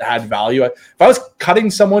guys that had value. If I was cutting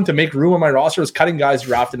someone to make room on my roster, I was cutting guys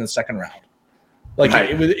drafted in the second round.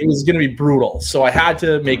 It was going to be brutal. So I had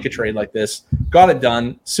to make a trade like this. Got it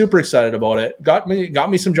done. Super excited about it. Got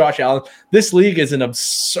me some Josh Allen. This league is an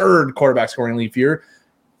absurd quarterback scoring league here.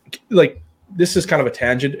 This is kind of a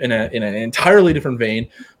tangent in an entirely different vein,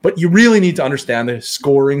 but you really need to understand the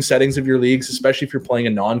scoring settings of your leagues, especially if you're playing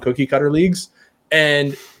in non-cookie cutter leagues,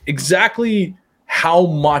 and exactly how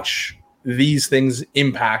much these things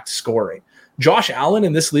impact scoring. Josh Allen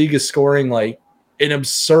in this league is scoring an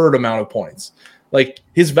absurd amount of points.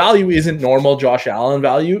 His value isn't normal Josh Allen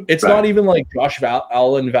value. It's not even Josh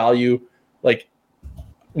Allen value,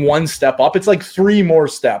 one step up. It's 3 more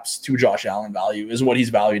steps to Josh Allen value is what he's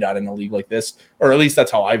valued at in a league like this. Or at least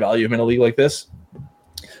that's how I value him in a league like this,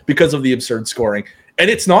 because of the absurd scoring. And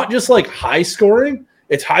it's not just high scoring.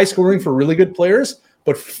 It's high scoring for really good players,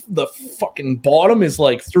 but the fucking bottom is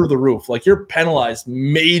through the roof. You're penalized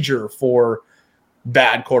major for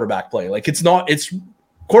bad quarterback play.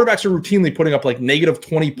 Quarterbacks are routinely putting up negative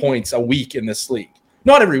 20 points a week in this league.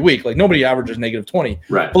 Not every week. Nobody averages negative 20.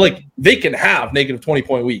 Right. But they can have negative 20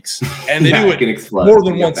 point weeks, and they do it more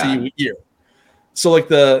than once a year. So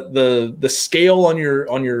the scale on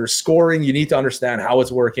your scoring, you need to understand how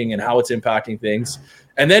it's working and how it's impacting things.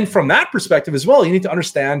 And then from that perspective as well, you need to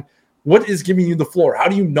understand what is giving you the floor? How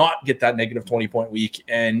do you not get that negative 20-point week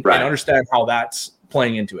and understand how that's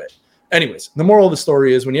playing into it? Anyways, the moral of the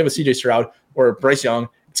story is when you have a CJ Stroud or Bryce Young,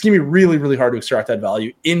 it's going to be really, really hard to extract that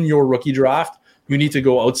value in your rookie draft. You need to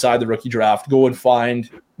go outside the rookie draft, go and find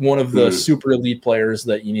one of the super elite players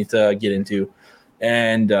that you need to get into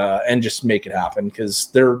and just make it happen because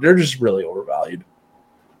they're just really overvalued.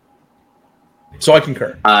 So I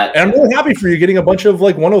concur. And I'm really happy for you getting a bunch of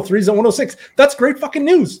like 103s and 106. That's great fucking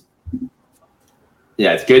news.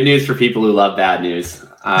 Yeah, it's good news for people who love bad news.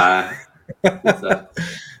 Are you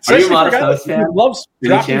a Modest Mouse fan? Who loves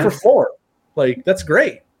drafting for 4. Like, that's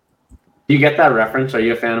great. Do you get that reference? Are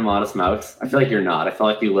you a fan of Modest Mouse? I feel like you're not. I feel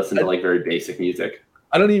like you listen to like very basic music.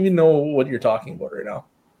 I don't even know what you're talking about right now.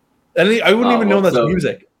 I wouldn't even know that's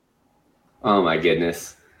music. Oh my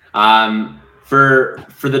goodness. For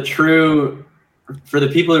the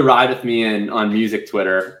people who ride with me on music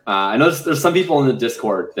Twitter, I know there's some people in the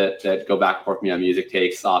Discord that go back and forth with me on music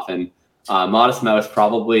takes often. Modest Mouse,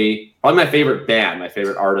 probably my favorite band. My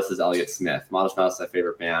favorite artist is Elliott Smith. Modest Mouse is my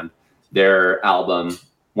favorite band.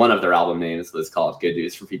 One of their album names was called Good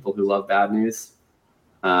News for People Who Love Bad News.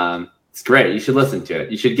 It's great. You should listen to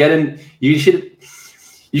it. You should get in. You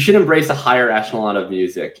should embrace a higher echelon of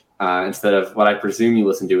music instead of what I presume you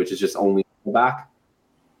listen to, which is just only Nickelback.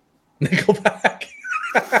 Nickelback.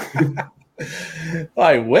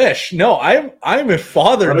 I wish. No, I'm a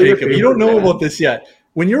father, Jacob. You don't know about this yet.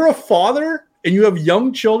 When you're a father and you have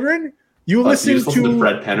young children, you listen to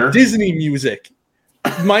Fred Penner? Disney music.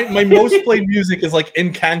 My most played music is like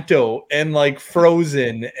Encanto and like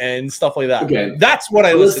Frozen and stuff like that. Okay. That's what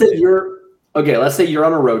I listen to. Let's say you're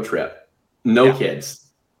on a road trip. No kids.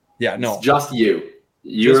 Yeah, no. It's just you.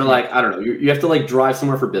 You're like, I don't know. You have to like drive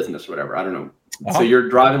somewhere for business or whatever. I don't know. Uh-huh. So you're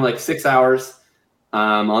driving like 6 hours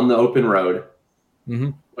on the open road. Mm-hmm.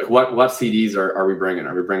 Like what CDs are we bringing?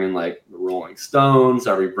 Are we bringing like the Rolling Stones?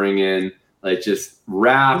 Are we bringing like just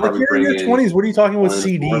rap? Like you're in your 20s. What are you talking about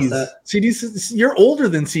CDs? CDs, you're older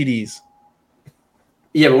than CDs.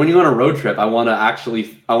 Yeah, but when you go on a road trip, I want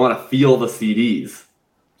to feel the CDs.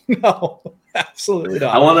 No, absolutely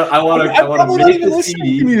not. I want to make the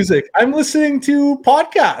CD to music. I'm listening to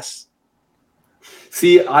podcasts.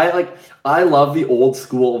 See, I love the old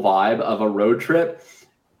school vibe of a road trip,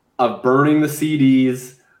 of burning the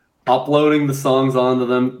CDs, uploading the songs onto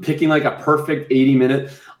them, picking like a perfect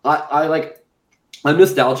 80-minute. I'm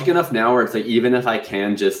nostalgic enough now where it's like, even if I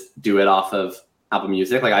can just do it off of Apple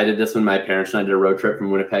Music, like I did this when my parents and I did a road trip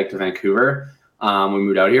from Winnipeg to Vancouver when we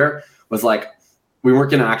moved out here, was like, we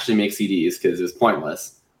weren't going to actually make CDs because it was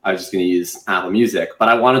pointless. I was just going to use Apple Music, but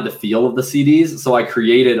I wanted the feel of the CDs. So I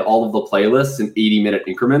created all of the playlists in 80-minute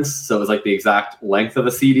increments. So it was like the exact length of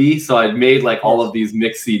a CD. So I made like all of these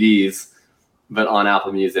mixed CDs, but on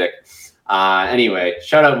Apple Music. Anyway,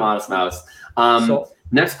 shout out Modest Mouse.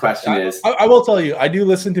 Next question is... I will tell you, I do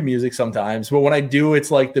listen to music sometimes, but when I do,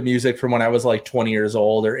 it's like the music from when I was like 20 years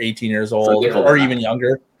old or 18 years old or even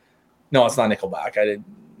younger. No, it's not Nickelback.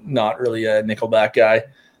 Not really a Nickelback guy.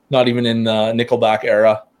 Not even in the Nickelback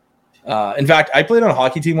era. In fact, I played on a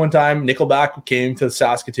hockey team one time. Nickelback came to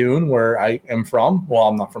Saskatoon, where I am from. Well,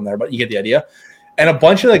 I'm not from there, but you get the idea. And a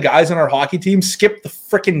bunch of the guys on our hockey team skipped the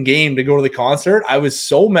freaking game to go to the concert. I was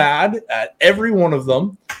so mad at every one of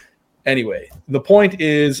them. Anyway, the point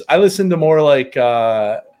is I listened to more like,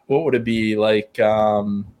 what would it be? Like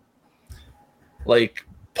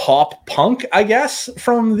pop punk, I guess,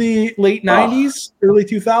 from the late 90s, early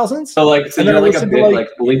 2000s. So you're like a big like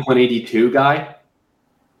Blink-182 guy?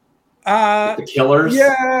 The Killers?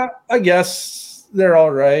 Yeah, I guess they're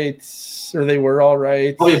all right. Or they were all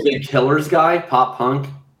right. Oh, a big Killers guy? Pop punk?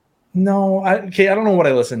 No, I don't know what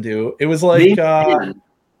I listened to. It was like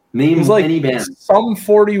Name any band. Sum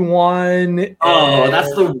 41. Oh,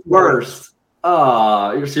 that's the worst.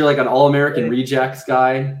 So you're like an All-American Rejects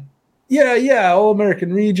guy? Yeah, All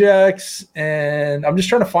American Rejects, and I'm just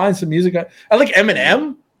trying to find some music. I like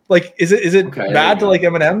Eminem. Like, is it bad to like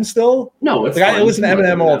Eminem still? No, it's like I listen to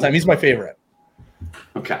Eminem all the time. He's my favorite.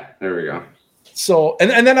 Okay, there we go. So,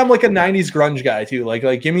 and then I'm like a '90s grunge guy too.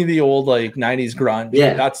 Like give me the old like '90s grunge.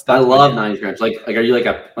 Yeah, that's I love '90s grunge. Like are you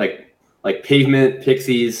like Pavement,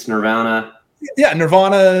 Pixies, Nirvana? Yeah,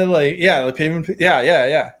 Nirvana, like Pavement,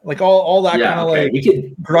 yeah, like all that kind of like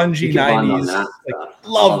grungy '90s.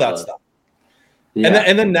 Love that stuff. Yeah.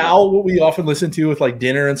 And then now what we often listen to with like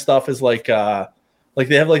dinner and stuff is like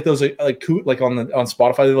they have like those like on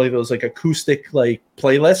Spotify they have like those like acoustic like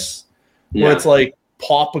playlists where it's like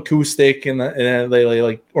pop acoustic and they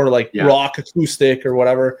like or like rock acoustic or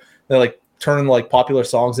whatever. They like turn like popular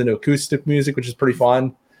songs into acoustic music, which is pretty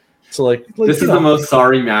fun. So like this is the most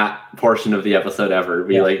sorry Matt portion of the episode ever.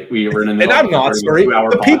 We were in the middle and I'm not sorry.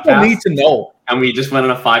 The people need to know. And we just went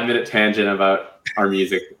on a 5-minute tangent about our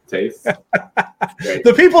music taste.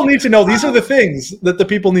 The people need to know. These are the things that the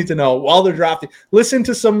people need to know while they're drafting. Listen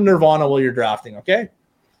to some Nirvana while you're drafting, okay?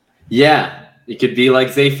 Yeah. You could be like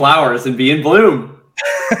Zay Flowers and be in bloom.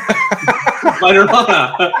 By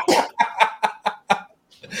Nirvana.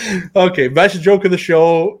 Okay, best joke of the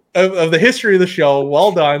show, of the history of the show.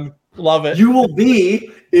 Well done. Love it. You will be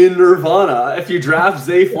in Nirvana if you draft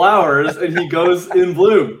Zay Flowers and he goes in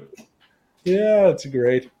bloom. Yeah, that's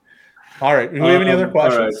great. All right. Do we have any other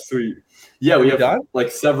questions? All right, sweet. Yeah, we have like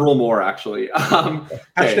several more actually.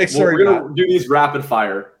 Okay, we're going to do these rapid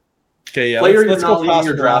fire. Okay, yeah. Let's go past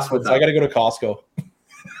your draft ones. I got to go to Costco.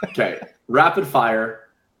 Okay, rapid fire.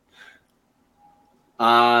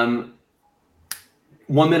 1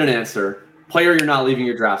 minute answer. Player you're not leaving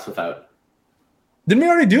your drafts without. Didn't we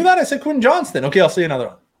already do that? I said Quentin Johnston. Okay, I'll say another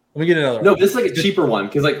one. Let me get another one. No, this is like a cheaper one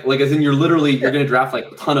because like as in you're going to draft like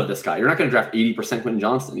a ton of this guy. You're not going to draft 80% Quentin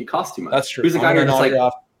Johnston. He costs too much. That's true. Who's the guy you're just like?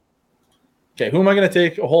 Okay, who am I going to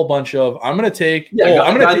take a whole bunch of? I'm going to take.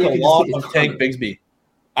 I'm going to take a lot of Tank Bigsby.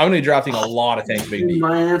 I'm going to be drafting a lot of Tank Bigsby.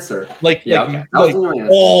 My answer. Like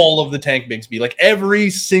all of the Tank Bigsby. Like every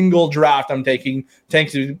single draft, I'm taking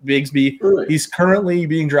Tank Bigsby. Really? He's currently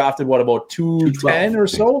being drafted. What about 210 or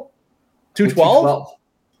so? 212.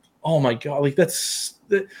 Oh my god! Like this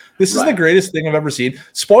is the greatest thing I've ever seen.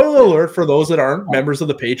 Spoiler alert for those that aren't members of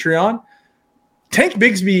the Patreon. Tank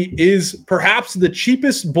Bigsby is perhaps the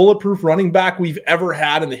cheapest bulletproof running back we've ever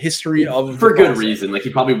had in the history of. For good reason. Like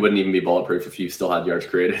he probably wouldn't even be bulletproof if you still had yards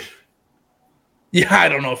created. Yeah, I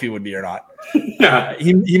don't know if he would be or not. Yeah,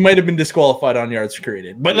 he might have been disqualified on yards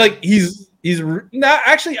created, but like he's not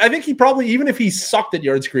actually. I think he probably, even if he sucked at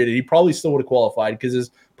yards created, he probably still would have qualified because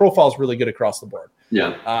his profile is really good across the board.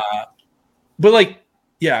 Yeah. But like,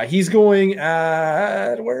 yeah, he's going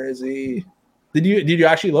at, where is he? Did you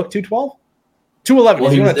actually look 212? 211.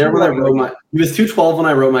 Well, he was there when I wrote he was 212 when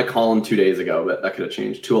I wrote my column 2 days ago, but that could have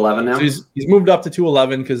changed. 211 now. So he's moved up to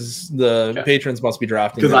 211 because the patrons must be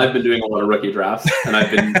drafting. Because I've been doing a lot of rookie drafts and I've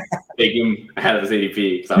been taking him ahead of his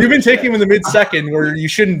ADP. You've been taking him in the mid-second where you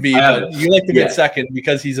shouldn't be, but you like the mid-second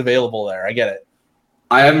because he's available there. I get it.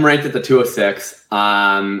 I have him ranked at the 206,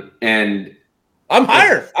 and I'm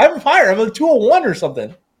higher. I'm higher. I'm at 201 or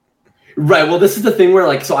something. Right. Well, this is the thing where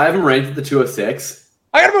like, so I have him ranked at the 206.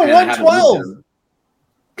 I got him at 112.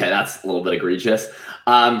 Okay, that's a little bit egregious.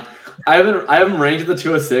 I have him ranked at the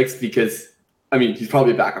 206 because, I mean, he's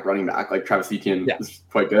probably a backup running back. Like Travis Etienne is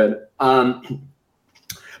quite good.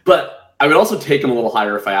 But I would also take him a little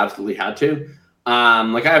higher if I absolutely had to.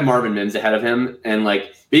 Like I have Marvin Mims ahead of him, and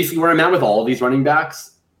like basically where I'm at with all of these running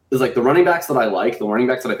backs is like the running backs that I like, the running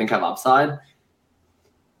backs that I think have upside.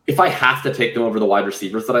 If I have to take them over the wide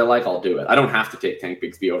receivers that I like, I'll do it. I don't have to take Tank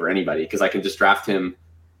Bigsby over anybody because I can just draft him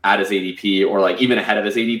at his ADP or like even ahead of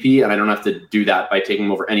his ADP, and I don't have to do that by taking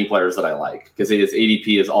him over any players that I like because his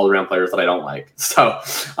ADP is all around players that I don't like. So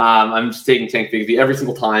I'm just taking Tank Bigsby every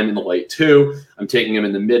single time in the late 2. I'm taking him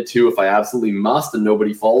in the mid 2 if I absolutely must and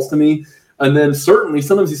nobody falls to me. And then certainly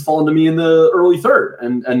sometimes he's fallen to me in the early 3rd.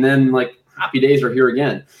 And then like happy days are here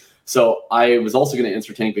again. So I was also going to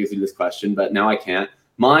answer Tank Bigsby this question, but now I can't.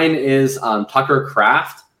 Mine is Tucker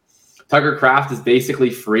Kraft. Tucker Kraft is basically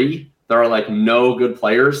free. There are like no good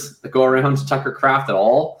players that go around Tucker Kraft at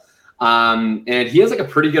all. And he has like a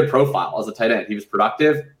pretty good profile as a tight end. He was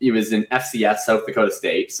productive. He was in FCS, South Dakota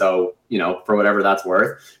State. So, you know, for whatever that's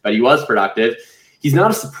worth, but he was productive. He's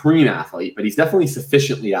not a supreme athlete, but he's definitely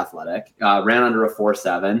sufficiently athletic. Ran under a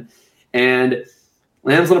 4.7 and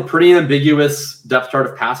lands on a pretty ambiguous depth chart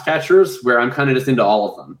of pass catchers where I'm kind of just into all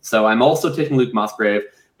of them. So I'm also taking Luke Musgrave,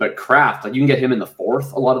 but Kraft, like you can get him in the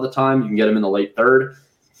 4th a lot of the time. You can get him in the late 3rd.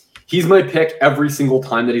 He's my pick every single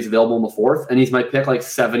time that he's available in the 4th, and he's my pick like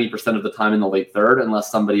 70% of the time in the late 3rd, unless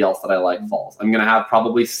somebody else that I like falls. I'm going to have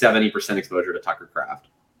probably 70% exposure to Tucker Kraft.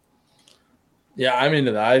 Yeah, I'm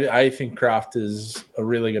into that. I think Kraft is a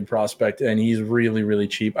really good prospect, and he's really, really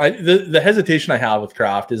cheap. The hesitation I have with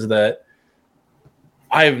Kraft is that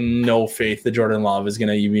I have no faith that Jordan Love is going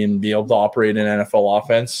to even be able to operate an NFL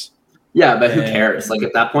offense. Yeah, but who cares? Like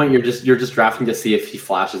at that point, you're just drafting to see if he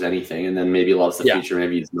flashes anything, and then maybe loves the future,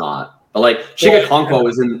 maybe he's not. But like Chig Okonkwo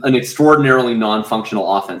was in an extraordinarily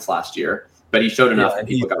non-functional offense last year, but he showed enough that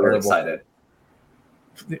people got really excited.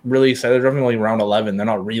 Really excited. They're drafting like round 11. They're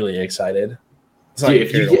not really excited. Dude,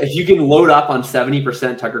 if you can load up on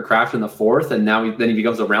 70% Tucker Kraft in the 4th, and then he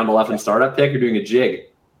becomes a round 11 startup pick, you're doing a jig.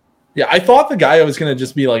 Yeah, I thought the guy I was going to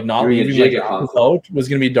just be like not leaving out was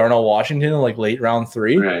going to be Darnell Washington in like late round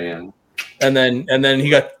 3. Right, yeah. And then he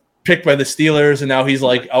got picked by the Steelers, and now he's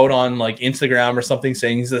like out on like Instagram or something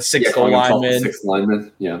saying he's the sixth lineman. Sixth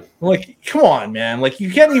lineman. Yeah. I'm like, come on, man. Like,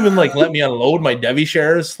 you can't even like let me unload my Devy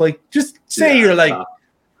shares. Like, just say you're like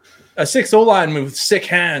a 6'0" lineman with sick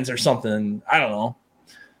hands or something. I don't know.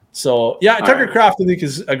 So yeah, Tucker Kraft I think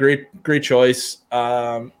is a great choice.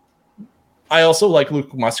 I also like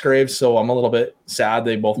Luke Musgrave, so I'm a little bit sad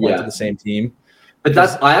they both went to the same team. But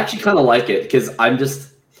I actually kind of like it because I'm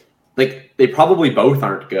just like, they probably both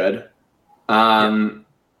aren't good.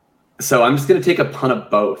 So I'm just going to take a punt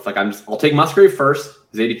of both. Like, I'll take Musgrave first.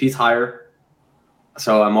 His ADP's higher.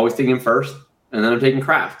 So I'm always taking him first. And then I'm taking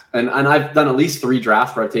Kraft. And I've done at least 3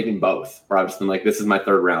 drafts where I've taken both. Where I've just been like, this is my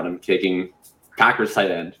 3rd round. I'm taking Packers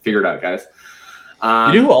tight end. Figure it out, guys.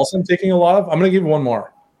 You know who else I'm taking a lot of? I'm going to give one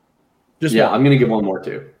more. Just one. I'm going to give one more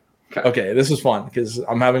too. Okay, this is fun because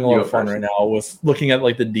I'm having a lot of fun right now with looking at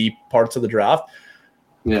like the deep parts of the draft.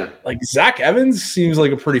 Yeah, like Zach Evans seems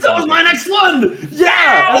like a pretty fun. That was my next one.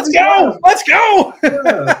 Yeah, let's go. Let's go.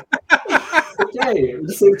 Yeah. Okay,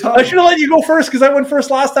 I should have let you go first because I went first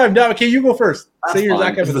last time. No, okay, you go first. Say your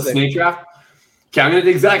Zach Evans. The snake draft. Okay, I'm gonna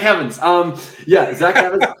take Zach Evans. Zach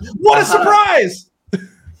Evans. What a surprise!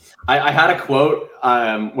 I had a quote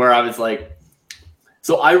where I was like,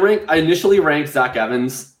 so I initially ranked Zach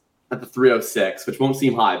Evans at the 306, which won't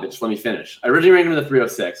seem high, but just let me finish. I originally ranked him at the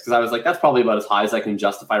 306 because I was like, that's probably about as high as I can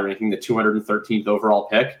justify ranking the 213th overall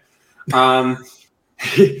pick. And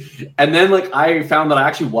then like I found that I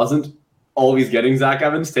actually wasn't always getting Zach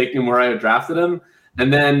Evans, taking him where I had drafted him.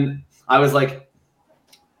 And then I was like,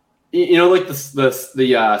 you know, like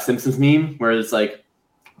the Simpsons meme where it's like,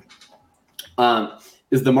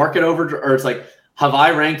 is the market over, or it's like, have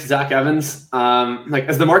I ranked Zach Evans? Like,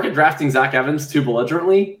 is the market drafting Zach Evans too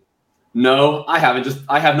belligerently? No, I haven't.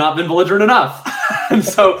 I have not been belligerent enough. And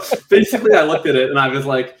so basically I looked at it and I was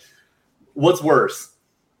like, what's worse?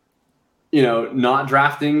 You know, not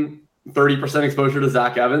drafting 30% exposure to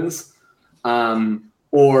Zach Evans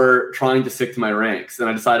or trying to stick to my ranks. And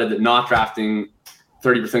I decided that not drafting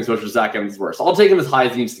 30% exposure to Zach Evans is worse. I'll take him as high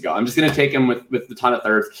as he needs to go. I'm just going to take him with the ton of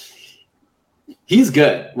thirds. He's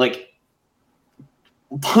good. Like,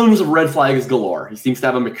 tons of red flags galore. He seems to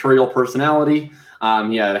have a mercurial personality.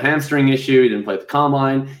 He had a hamstring issue. He didn't play at the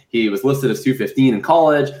combine. He was listed as 215 in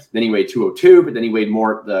college. Then he weighed 202, but then he weighed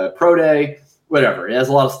more at the pro day. Whatever. He has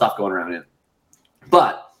a lot of stuff going around him.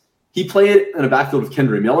 But he played in a backfield with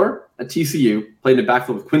Kendre Miller at TCU, played in a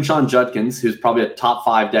backfield with Quinshon Judkins, who's probably a top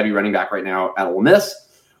 5 Devy running back right now at Ole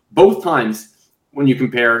Miss. Both times, when you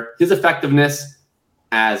compare his effectiveness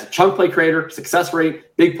as a chunk play creator, success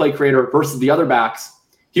rate, big play creator versus the other backs,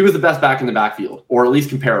 he was the best back in the backfield, or at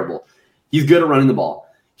least comparable. He's good at running the ball.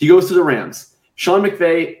 He goes to the Rams. Sean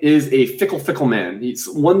McVay is a fickle man.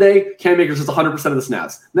 One day, Cam Akers gets 100% of the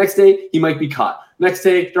snaps. Next day, he might be cut. Next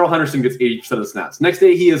day, Darrell Henderson gets 80% of the snaps. Next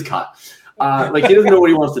day, he is cut. Like, he doesn't know what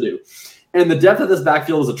he wants to do. And the depth of this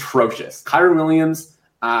backfield is atrocious. Kyron Williams,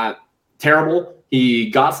 terrible. He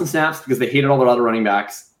got some snaps because they hated all their other running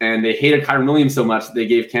backs, and they hated Kyron Williams so much that they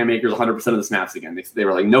gave Cam Akers 100% of the snaps again. They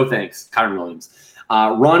were like, no thanks, Kyron Williams.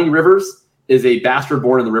 Ronnie Rivers is a bastard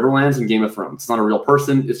born in the Riverlands in Game of Thrones. It's not a real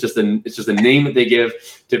person. It's just a name that they give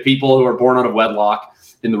to people who are born out of wedlock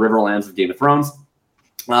in the Riverlands of Game of Thrones.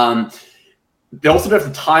 They also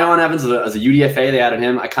drafted Tyon Evans as a UDFA. They added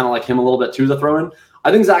him. I kind of like him a little bit too, the throw-in.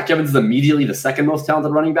 I think Zach Evans is immediately the second most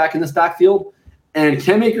talented running back in this backfield. And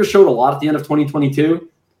Cam Akers showed a lot at the end of 2022.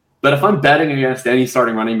 But if I'm betting against any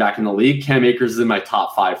starting running back in the league, Cam Akers is in my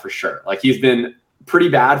top 5 for sure. Like, he's been pretty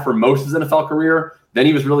bad for most of his NFL career. Then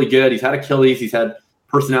he was really good. He's had Achilles. He's had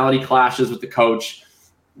personality clashes with the coach.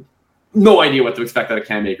 No idea what to expect out of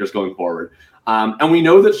Cam Akers going forward. And we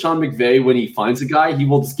know that Sean McVay, when he finds a guy, he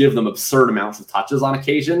will just give them absurd amounts of touches on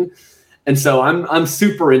occasion. And so I'm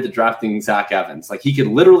super into drafting Zach Evans. Like, he could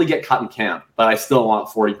literally get cut in camp, but I still want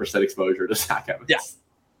 40% exposure to Zach Evans.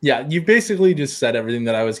 Yeah, you basically just said everything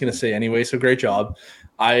that I was going to say anyway, so great job.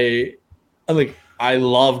 I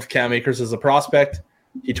loved Cam Akers as a prospect.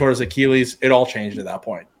 He tore his Achilles. It all changed at that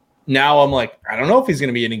point. Now I'm like, I don't know if he's going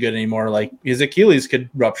to be any good anymore. Like, his Achilles could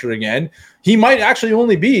rupture again. He might actually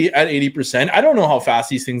only be at 80%. I don't know how fast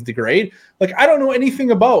these things degrade. Like, I don't know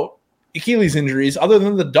anything about Achilles injuries other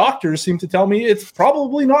than the doctors seem to tell me it's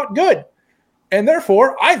probably not good. And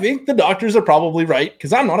therefore, I think the doctors are probably right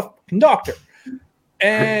because I'm not a fucking doctor.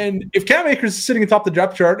 And if Cam Akers is sitting atop the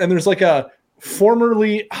depth chart and there's like a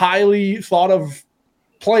formerly highly thought of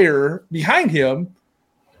player behind him,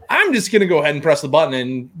 I'm just going to go ahead and press the button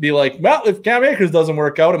and be like, well, if Cam Akers doesn't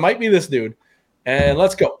work out, it might be this dude. And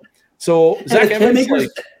let's go. So Zach Evans,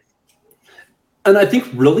 and I think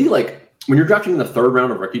really, like, when you're drafting in the third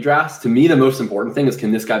round of rookie drafts, to me, the most important thing is,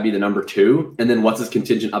 can this guy be the number 2? And then what's his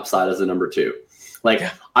contingent upside as a number 2? Like,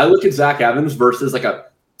 I look at Zach Evans versus like a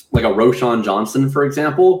Roschon Johnson, for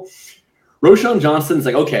example. Roschon Johnson's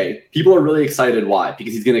like, okay, people are really excited. Why?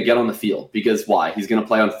 Because he's going to get on the field. Because why? He's going to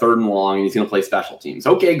play on 3rd and long, and he's going to play special teams.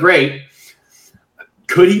 Okay, great.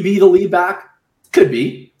 Could he be the lead back? Could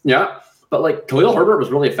be, yeah. But like, Khalil Herbert was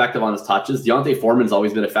really effective on his touches. Deontay Foreman's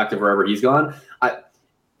always been effective wherever he's gone.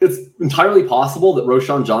 It's entirely possible that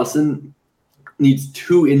Roschon Johnson needs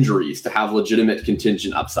 2 injuries to have legitimate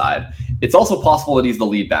contingent upside. It's also possible that he's the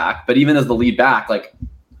lead back, but even as the lead back, like,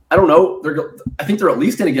 I don't know. I think they're at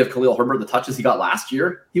least going to give Khalil Herbert the touches he got last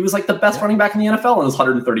year. He was like the best running back in the NFL in his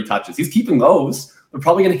 130 touches. He's keeping those. They're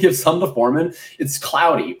probably going to give some to Foreman. It's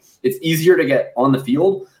cloudy. It's easier to get on the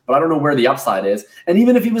field, but I don't know where the upside is. And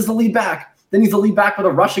even if he was the lead back, then he's the lead back with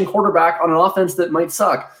a rushing quarterback on an offense that might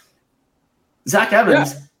suck. Zach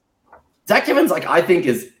Evans, like, I think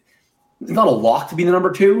is not a lock to be the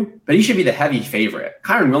number 2, but he should be the heavy favorite.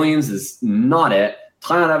 Kyron Williams is not it.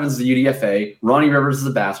 Tyon Evans is a UDFA. Ronnie Rivers is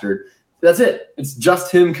a bastard. That's it. It's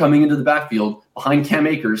just him coming into the backfield behind Cam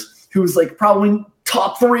Akers, who's like probably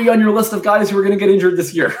top 3 on your list of guys who are going to get injured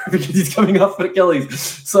this year because he's coming off an Achilles.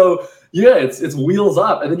 So yeah, it's wheels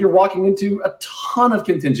up, and then you're walking into a ton of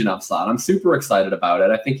contingent upside. I'm super excited about it.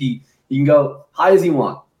 I think he can go high as he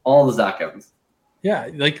want. All the Zach Evans. Yeah,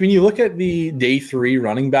 like when you look at the day 3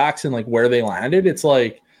 running backs and like where they landed, it's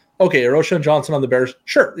like, okay, Roschon Johnson on the Bears,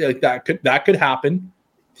 sure, like that could happen.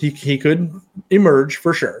 He could emerge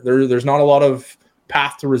for sure. There's not a lot of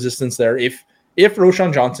path to resistance there if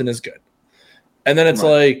Roschon Johnson is good. And then it's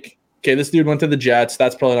like, okay, this dude went to the Jets,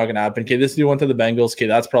 that's probably not going to happen. Okay, this dude went to the Bengals, okay,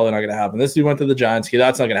 that's probably not going to happen. This dude went to the Giants, okay,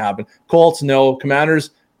 that's not going to happen. Colts, no.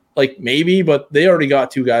 Commanders, like maybe, but they already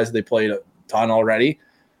got 2 guys they played a ton already.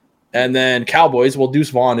 And then Cowboys, well,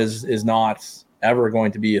 Deuce Vaughn is not ever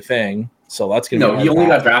going to be a thing. So that's going to be. No, he only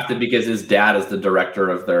got drafted because his dad is the director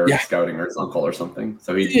of their scouting, or his uncle or something.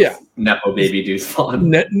 So he's Nepo baby Deuce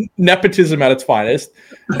Vaughn. Nepotism at its finest.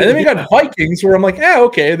 And then we got Vikings where I'm like,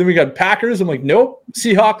 okay. And then we got Packers. I'm like, nope.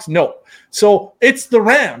 Seahawks, nope. So it's the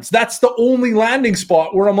Rams. That's the only landing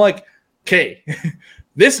spot where I'm like, okay,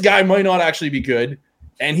 this guy might not actually be good.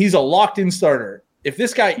 And he's a locked-in starter. If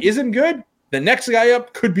this guy isn't good, the next guy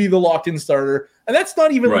up could be the locked-in starter. And that's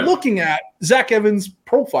not even looking at Zach Evans'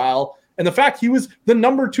 profile and the fact he was the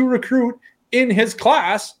number 2 recruit in his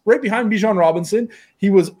class, right behind Bijan Robinson. He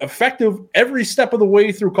was effective every step of the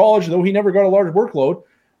way through college, though he never got a large workload.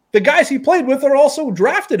 The guys he played with are also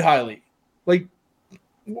drafted highly. Like,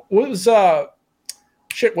 what was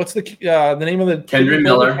what's the name of the Kendrick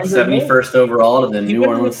Miller, 71st overall to the New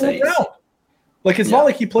Orleans Saints. Like, it's not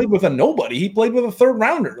like he played with a nobody. He played with a 3rd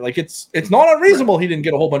rounder. Like, it's not unreasonable he didn't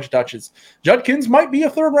get a whole bunch of touches. Judkins might be a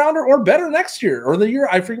 3rd rounder or better next year or the year.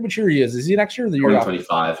 I forget which year he is. Is he next year or the year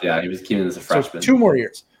 2025? Yeah, he was came in as a freshman. So 2 more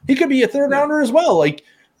years. He could be a 3rd rounder as well. Like,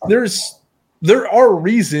 there are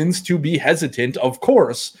reasons to be hesitant, of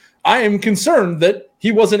course. I am concerned that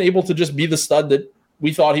he wasn't able to just be the stud that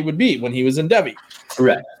we thought he would be when he was in Devi.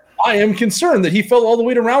 Correct. I am concerned that he fell all the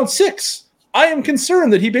way to round 6. I am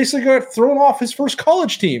concerned that he basically got thrown off his first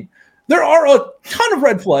college team. There are a ton of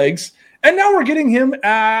red flags, and now we're getting him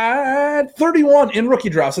at 31 in rookie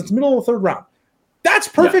drafts. It's middle of the 3rd round. That's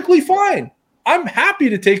perfectly fine. I'm happy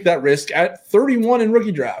to take that risk at 31 in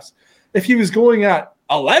rookie drafts. If he was going at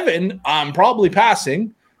 11, I'm probably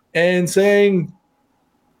passing and saying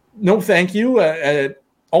no thank you at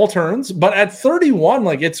all turns. But at 31,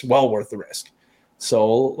 like, it's well worth the risk.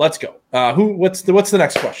 So let's go. What's the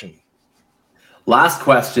next question? Last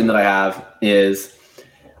question that I have is,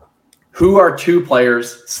 who are 2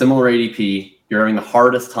 players, similar ADP, you're having the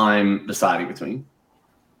hardest time deciding between?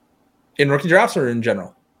 In rookie drafts or in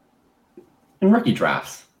general? In rookie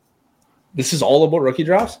drafts. This is all about rookie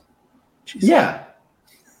drafts? Jeez. Yeah.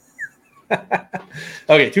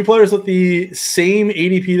 Okay, 2 players with the same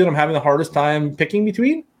ADP that I'm having the hardest time picking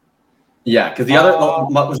between? Yeah, because the other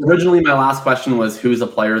was originally my last question was, who's a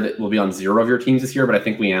player that will be on 0 of your teams this year? But I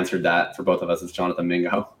think we answered that for both of us. It's Jonathan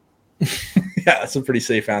Mingo. Yeah, that's a pretty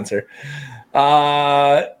safe answer.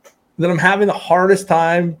 Then I'm having the hardest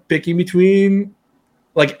time picking between,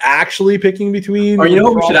 like, actually picking between. Or, you know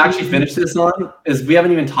what we should actually finish this on? Is we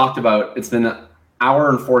haven't even talked about, it's been an hour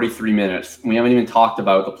and 43 minutes. We haven't even talked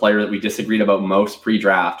about the player that we disagreed about most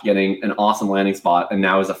pre-draft, getting an awesome landing spot, and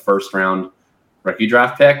now is a 1st round rookie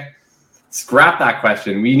draft pick. Scrap that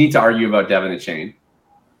question. We need to argue about Devin Achane.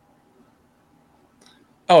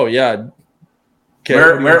 Oh, yeah. Okay,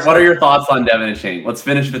 what are your thoughts on Devin Achane? Let's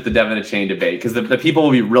finish with the Devin Achane debate, because the people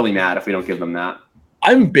will be really mad if we don't give them that.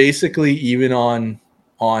 I'm basically even on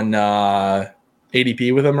on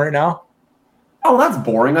ADP with him right now. Oh, that's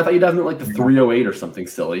boring. I thought you'd have him at like the 308 or something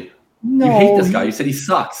silly. No, you hate this guy. You said he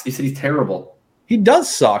sucks. You said he's terrible. He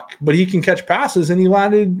does suck, but he can catch passes, and he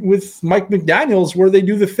landed with Mike McDaniels where they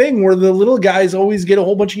do the thing where the little guys always get a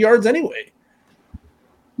whole bunch of yards anyway.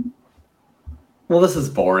 Well, this is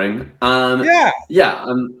boring.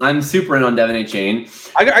 I'm super in on Devin A. Chain.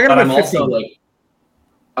 I got but him I'm at 15. also like,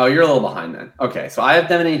 oh, you're a little behind then. Okay, so I have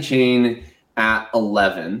Devin A. Chain at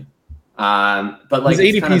 11. But like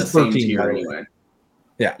his it's kind of the ADP's same 13 tier anyway.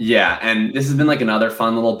 Yeah. Yeah, and this has been like another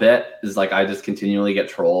fun little bit is like I just continually get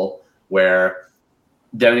troll where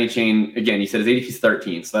Devin A. Chain, again, you said his ADP's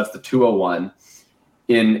 13, so that's the 201.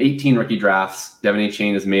 In 18 rookie drafts, Devin A.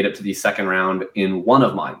 Chain has made it to the second round in one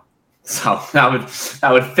of mine. So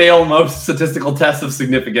that would fail most statistical tests of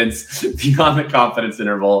significance beyond the confidence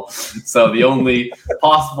interval. So the only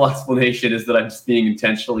possible explanation is that I'm just being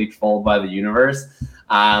intentionally trolled by the universe.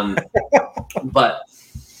 But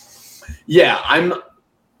yeah, I'm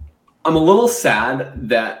a little sad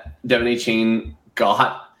that Devin A. Chain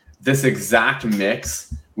got this exact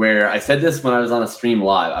mix where I said this when I was on a stream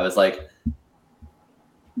live. I was like,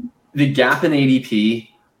 the gap in ADP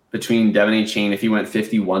between Devin A. Chain, if he went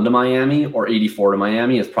 51 to Miami or 84 to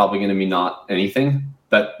Miami, is probably going to be not anything.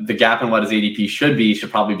 But the gap in what his ADP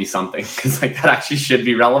should probably be something, because like that actually should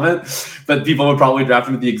be relevant. But people would probably draft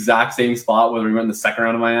him at the exact same spot, whether he went in the second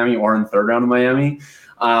round of Miami or in the third round of Miami.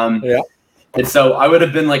 And so I would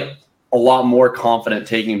have been like a lot more confident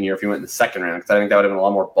taking him here if he went in the second round, because I think that would have been a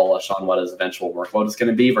lot more bullish on what his eventual workload is going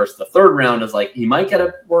to be versus the third round is like he might get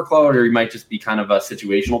a workload or he might just be kind of a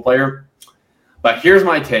situational player. But here's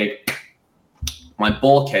my take, my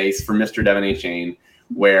bull case for Mr. Devin A. Chain,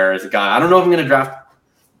 where as a guy, I don't know if I'm going to draft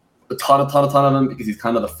a ton of him because he's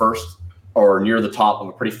kind of the first or near the top of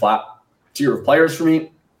a pretty flat tier of players for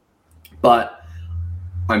me. But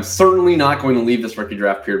I'm certainly not going to leave this rookie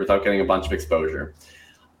draft period without getting a bunch of exposure.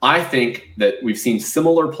 I think that we've seen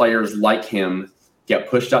similar players like him get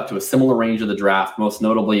pushed up to a similar range of the draft, most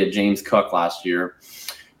notably a James Cook last year,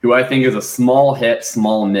 who I think is a small hit,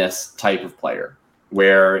 small miss type of player,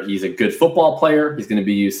 where he's a good football player. He's going to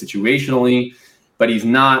be used situationally, but he's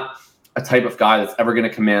not a type of guy that's ever going to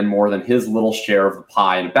command more than his little share of the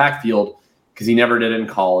pie in the backfield because he never did it in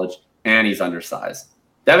college, and he's undersized.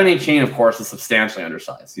 Devin A. Chain, of course, is substantially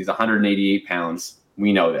undersized. He's 188 pounds.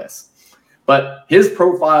 We know this. But his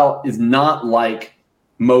profile is not like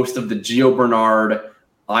most of the Gio Bernard,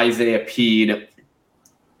 Isaiah Peed,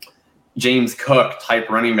 James Cook type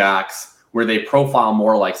running backs where they profile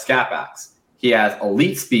more like scat backs. He has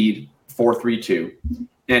elite speed, 4.32,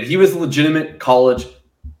 and he was a legitimate college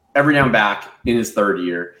every down back in his third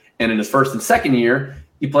year. And in his first and second year,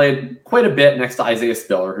 he played quite a bit next to Isaiah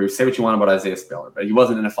Spiller, who say what you want about Isaiah Spiller, but he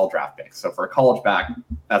wasn't an NFL draft pick. So for a college back,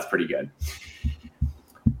 that's pretty good.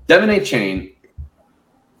 Devin A. Chain,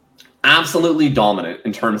 absolutely dominant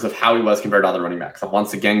in terms of how he was compared to other running backs. I'm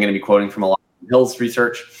once again going to be quoting from a lot of Hill's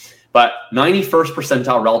research, but 91st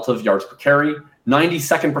percentile relative yards per carry,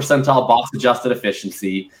 92nd percentile box adjusted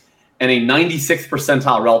efficiency, and a 96th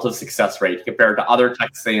percentile relative success rate compared to other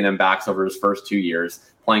Texas A&M backs over his first 2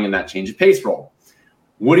 years playing in that change of pace role.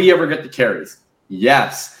 Would he ever get the carries?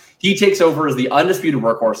 Yes. He takes over as the undisputed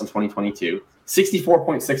workhorse in 2022,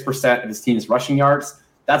 64.6% of his team's rushing yards.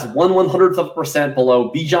 That's 1/100th of a percent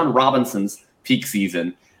below Bijan Robinson's peak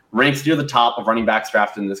season. Ranks near the top of running backs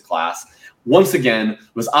drafted in this class. Once again,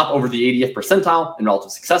 was up over the 80th percentile in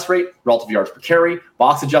relative success rate, relative yards per carry,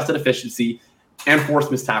 box adjusted efficiency, and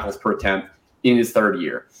forced missed tackles per attempt in his third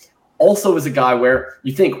year. Also is a guy where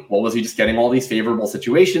you think, well, was he just getting all these favorable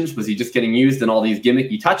situations? Was he just getting used in all these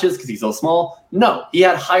gimmicky touches because he's so small? No, he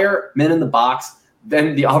had higher men in the box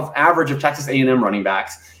than the average of Texas A&M running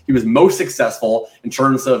backs. He was most successful in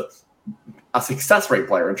terms of a success rate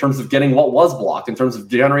player, in terms of getting what was blocked, in terms of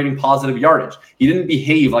generating positive yardage. He didn't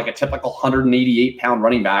behave like a typical 188-pound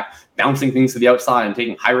running back, bouncing things to the outside and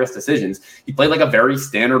taking high-risk decisions. He played like a very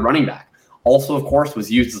standard running back. Also, of course,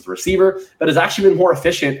 was used as a receiver, but has actually been more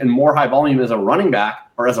efficient and more high volume as a running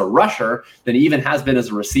back or as a rusher than he even has been as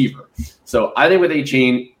a receiver. So I think with A.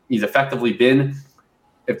 Chain, he's effectively been,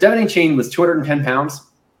 if Devin A. Chain was 210 pounds,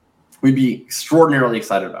 we'd be extraordinarily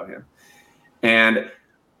excited about him. And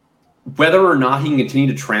whether or not he can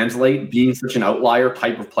continue to translate being such an outlier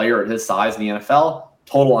type of player at his size in the NFL,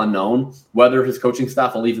 total unknown. Whether his coaching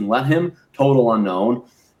staff will even let him, total unknown.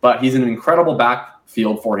 But he's in an incredible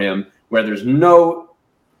backfield for him where there's no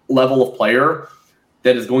level of player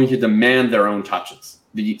that is going to demand their own touches.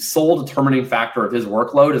 The sole determining factor of his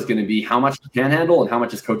workload is going to be how much he can handle and how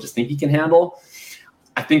much his coaches think he can handle.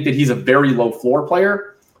 I think that he's a very low floor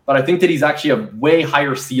player, but but I think that he's actually a way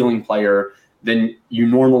higher ceiling player than you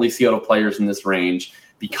normally see out of players in this range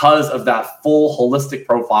because of that full holistic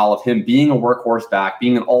profile of him being a workhorse back,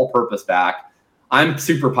 being an all-purpose back. I'm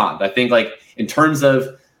super pumped. I think like in terms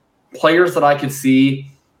of players that I could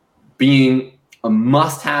see being a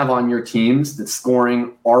must-have on your teams that's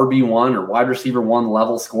scoring RB1 or wide receiver 1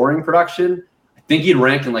 level scoring production, I think he'd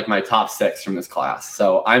rank in like my top 6 from this class.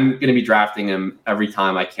 So I'm going to be drafting him every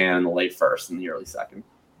time I can in the late first and the early second.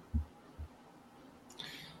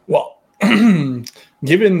 Well,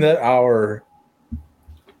 given that our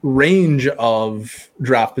range of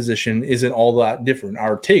draft position isn't all that different,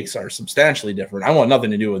 our takes are substantially different. I want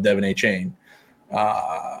nothing to do with Devin A. Chain.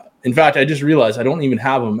 In fact, I just realized I don't even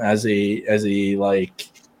have him as a like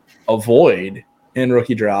a void in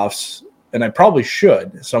rookie drafts, and I probably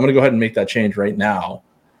should. So I'm going to go ahead and make that change right now.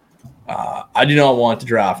 I do not want to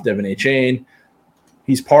draft Devin A. Chain.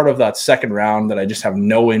 He's part of that second round that I just have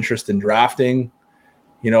no interest in drafting.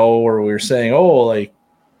 You know, where we were saying, oh, like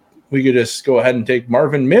we could just go ahead and take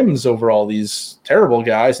Marvin Mims over all these terrible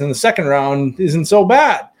guys, and the second round isn't so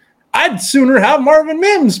bad. I'd sooner have Marvin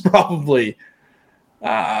Mims probably.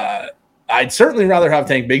 I'd certainly rather have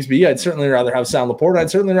Tank Bigsby. I'd certainly rather have Sam Laporte.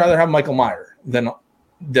 I'd certainly rather have Michael Meyer than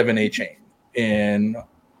Devin A. Chain in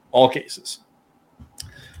all cases.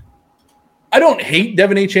 I don't hate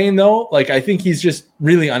Devin A. Chain, though. Like, I think he's just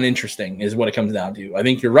really uninteresting is what it comes down to. I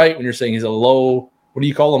think you're right when you're saying he's a low, what do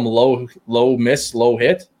you call him? Low miss, low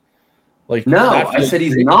hit? Like, no, I said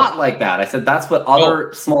he's not like that. I said that's what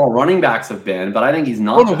other small running backs have been, but I think he's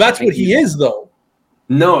not. Oh, no, that's what he is, though.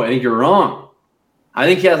 No, I think you're wrong. I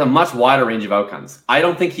think he has a much wider range of outcomes. I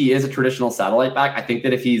don't think he is a traditional satellite back. I think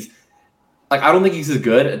that if he's like, I don't think he's as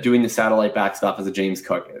good at doing the satellite back stuff as a James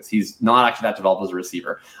Cook is. He's not actually that developed as a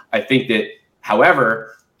receiver. I think that,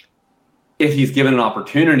 however, if he's given an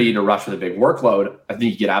opportunity to rush with a big workload, I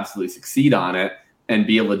think he could absolutely succeed on it and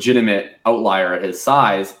be a legitimate outlier at his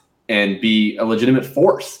size and be a legitimate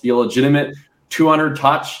force, be a legitimate 200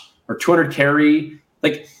 touch or 200 carry.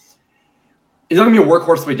 Like, he's not going to be a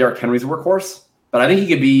workhorse the way Derrick Henry's a workhorse. But I think he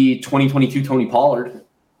could be 2022 Tony Pollard.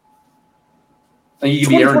 I think he could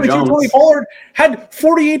be Aaron Jones. Tony Pollard had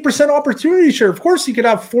 48% opportunity share. Of course, he could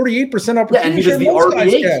have 48% opportunity share. Yeah, and he was the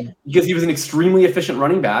RB8 because he was an extremely efficient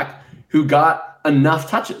running back who got enough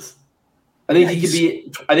touches. I think he could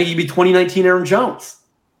be. I think he'd be 2019 Aaron Jones.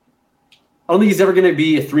 I don't think he's ever going to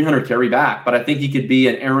be a 300 carry back, but I think he could be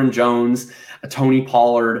an Aaron Jones, a Tony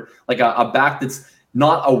Pollard, like a back that's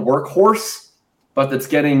not a workhorse, but that's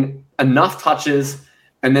getting enough touches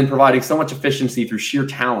and then providing so much efficiency through sheer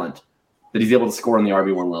talent that he's able to score in the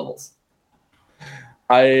RB1 levels.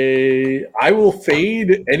 I will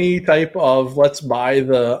fade any type of let's buy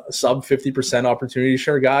the sub 50% opportunity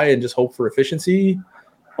share guy and just hope for efficiency.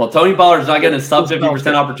 Well, Tony Pollard's not getting a sub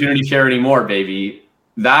 50% opportunity share anymore, baby.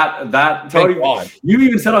 That Tony, you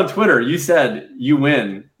even said on Twitter, you said you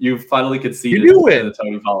win. You finally conceded. You do win.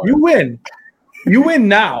 Tony Pollard. You win. You win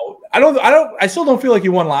now. I still don't feel like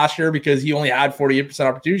you won last year because he only had 48%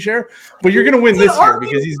 opportunity share, but you're going to win this year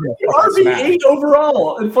because he's going to RB8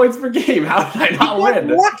 overall in points per game. How did I not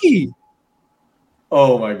win? Lucky.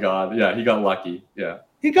 Oh my God. Yeah, he got lucky. Yeah.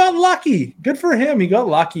 He got lucky. Good for him. He got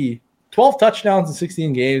lucky. 12 touchdowns in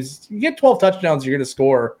 16 games. You get 12 touchdowns, you're going to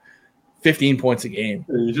score 15 points a game.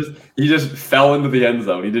 He just fell into the end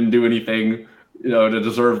zone. He didn't do anything, to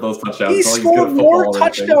deserve those touchdowns. He scored more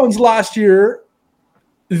touchdowns last year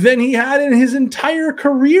than he had in his entire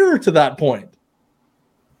career to that point.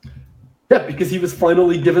 Yeah, because he was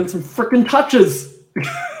finally given some freaking touches.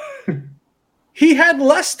 He had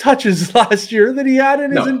less touches last year than he had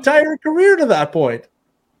in his entire career to that point.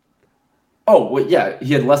 Oh, well, yeah,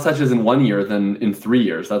 he had less touches in 1 year than in 3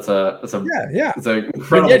 years. That's a yeah. It's an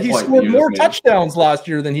incredible but yet he point scored more touchdowns last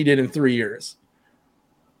year than he did in 3 years.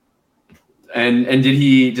 And did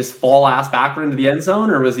he just fall ass backward into the end zone,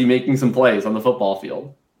 or was he making some plays on the football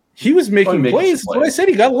field? He was making plays. That's what I said.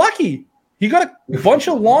 He got lucky. He got a bunch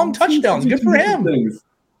of long touchdowns. Good for him.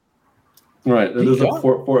 Right. That is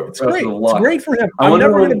it's great. It's great for him. I'm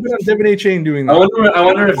never going to bet on Devin A. Chain doing that. I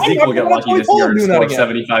wonder if Zeke will get lucky this year and score a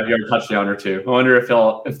 75-yard touchdown or two. I wonder if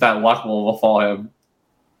that luck will fall him.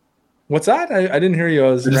 What's that? I didn't hear you.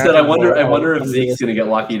 I said I wonder if Zeke's going to get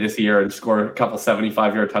lucky this year and score a couple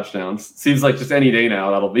 75-yard touchdowns. Seems like just any day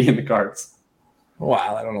now that'll be in the cards.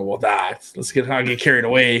 Wow, I don't know about that. Let's not get carried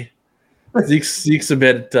away. Zeke's a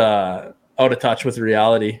bit out of touch with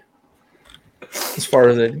reality as far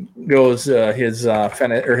as it goes. His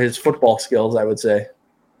football skills, I would say.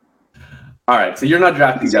 All right, so you're not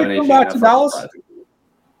drafting Devin A. Back to Dallas.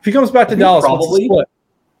 If he comes back to Dallas, probably.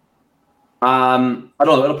 I don't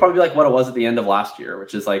know. It'll probably be like what it was at the end of last year,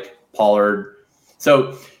 which is like Pollard.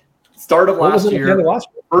 So start of last year,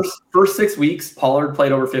 first 6 weeks, Pollard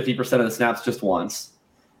played over 50% of the snaps just once.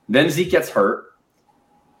 Then Zeke gets hurt,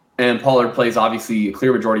 and Pollard plays obviously a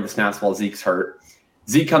clear majority of the snaps while Zeke's hurt.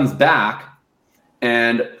 Zeke comes back,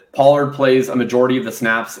 and Pollard plays a majority of the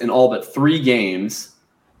snaps in all but 3 games,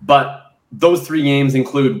 but those 3 games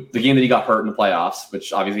include the game that he got hurt in the playoffs,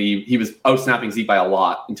 which obviously he was out-snapping Zeke by a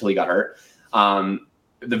lot until he got hurt.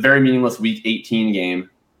 The very meaningless Week 18 game,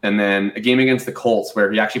 and then a game against the Colts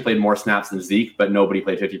where he actually played more snaps than Zeke, but nobody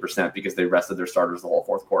played 50% because they rested their starters the whole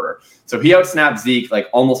fourth quarter. So he out-snapped Zeke like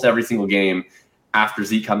almost every single game after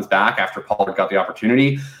Zeke comes back, after Pollard got the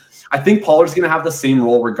opportunity. I think Pollard's going to have the same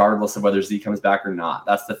role regardless of whether Zeke comes back or not.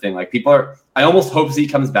 That's the thing. Like I almost hope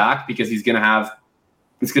Zeke comes back because it's going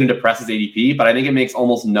to depress his ADP, but I think it makes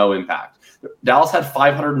almost no impact. Dallas had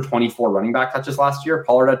 524 running back touches last year.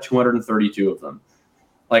 Pollard had 232 of them.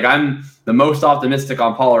 Like, I'm the most optimistic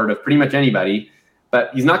on Pollard of pretty much anybody,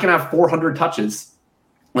 but he's not going to have 400 touches.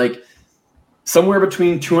 Like, somewhere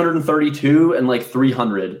between 232 and like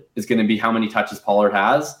 300 is going to be how many touches Pollard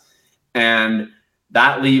has. And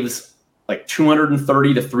that leaves like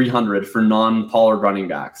 230 to 300 for non-Pollard running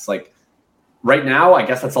backs. Like, right now, I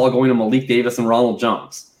guess that's all going to Malik Davis and Ronald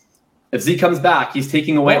Jones. If Zeke comes back, he's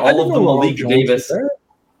taking away all of the Malik Davis.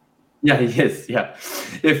 Yeah, he is. Yeah.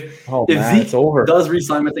 If Zeke does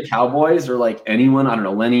re-sign with the Cowboys or like anyone, I don't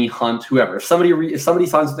know, Lenny, Hunt, whoever, if somebody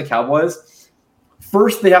signs with the Cowboys,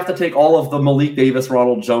 first they have to take all of the Malik Davis,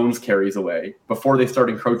 Ronald Jones carries away before they start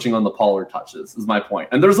encroaching on the Pollard touches, is my point.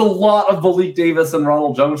 And there's a lot of Malik Davis and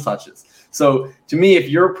Ronald Jones touches. So to me, if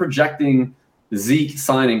you're projecting Zeke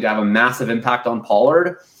signing to have a massive impact on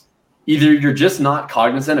Pollard, either you're just not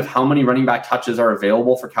cognizant of how many running back touches are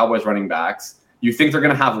available for Cowboys running backs, you think they're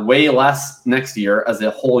going to have way less next year as a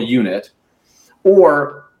whole unit,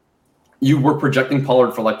 or you were projecting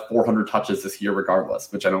Pollard for like 400 touches this year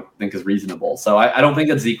regardless, which I don't think is reasonable. So I don't think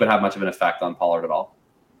that Zeke would have much of an effect on Pollard at all.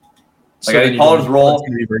 Like, I think Pollard's role is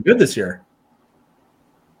going to be very good this year.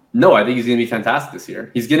 No, I think he's going to be fantastic this year.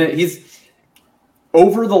 He's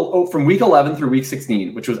over from week 11 through week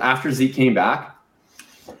 16, which was after Zeke came back.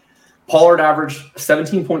 Pollard averaged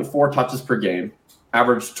 17.4 touches per game,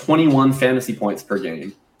 averaged 21 fantasy points per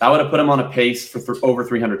game. That would have put him on a pace for over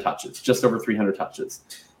 300 touches, just over 300 touches.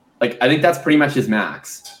 Like, I think that's pretty much his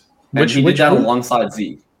max. And he did that alongside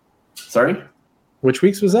Zeke. Sorry? Which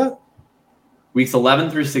weeks was that? Weeks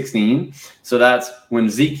 11 through 16. So that's when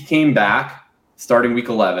Zeke came back, starting week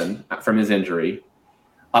 11 from his injury,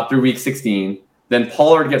 up through week 16. Then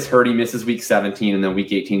Pollard gets hurt. He misses week 17, and then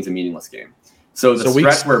week 18 is a meaningless game. So the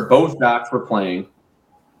stretch where both backs were playing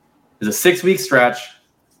is a 6-week stretch,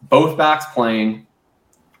 both backs playing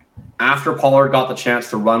after Pollard got the chance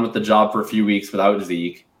to run with the job for a few weeks without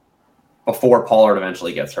Zeke before Pollard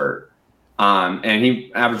eventually gets hurt. And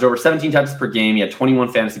he averaged over 17 touches per game. He had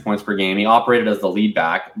 21 fantasy points per game. He operated as the lead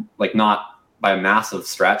back, like not by a massive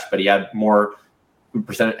stretch, but he had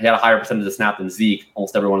he had a higher percentage of snap than Zeke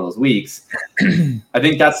almost every one of those weeks. I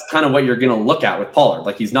think that's kind of what you're going to look at with Pollard.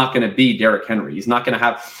 Like, he's not going to be Derrick Henry. He's not going to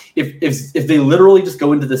have if they literally just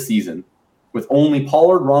go into the season with only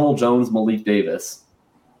Pollard, Ronald Jones, Malik Davis,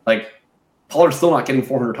 like, Pollard's still not getting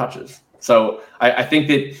 400 touches. So I think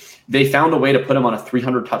that they found a way to put him on a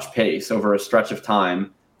 300 touch pace over a stretch of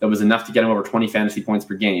time that was enough to get him over 20 fantasy points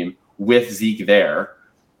per game with Zeke there.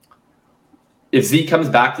 If Zeke comes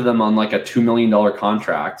back to them on like a $2 million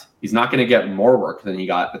contract, he's not going to get more work than he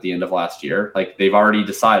got at the end of last year. Like, they've already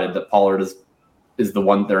decided that Pollard is the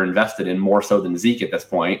one they're invested in more so than Zeke at this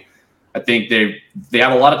point. I think they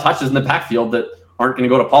have a lot of touches in the backfield that aren't going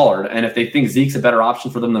to go to Pollard. And if they think Zeke's a better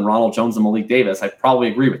option for them than Ronald Jones and Malik Davis, I probably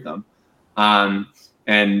agree with them.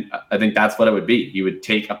 And I think that's what it would be. You would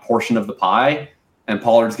take a portion of the pie, and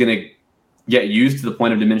Pollard's going to get used to the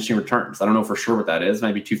point of diminishing returns. I don't know for sure what that is. It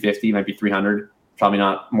might be 250, might be 300, probably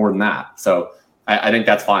not more than that. So I think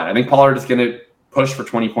that's fine. I think Pollard is going to push for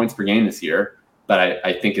 20 points per game this year, but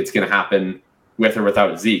I think it's going to happen with or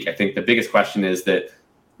without Zeke. I think the biggest question is that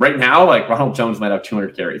right now, like, Ronald Jones might have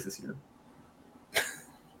 200 carries this year.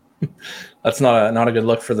 That's not a good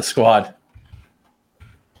look for the squad.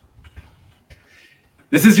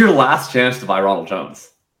 This is your last chance to buy Ronald Jones.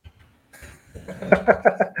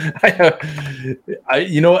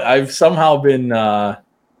 I've somehow been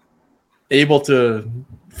able to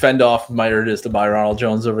fend off my urges to buy Ronald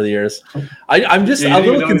Jones over the years. I'm just a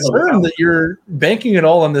little concerned that you're banking it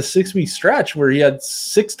all on this 6-week stretch where he had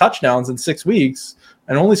 6 touchdowns in 6 weeks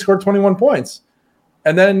and only scored 21 points.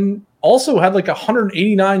 And then also had like a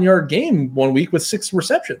 189-yard game one week with 6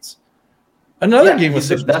 receptions. Another game with he's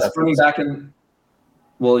the 6 best running back in.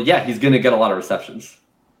 Well, yeah, he's going to get a lot of receptions.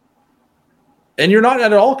 And you're not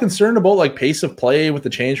at all concerned about like pace of play with the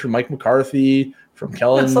change from Mike McCarthy, from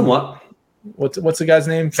Kellen. Yeah, somewhat. What's the guy's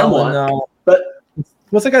name? Somewhat. Kellen, but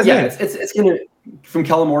what's the guy's name? It's going to from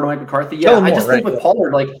Kellen Moore to Mike McCarthy. Yeah, Kellen I Moore, just think with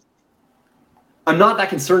Pollard, like, I'm not that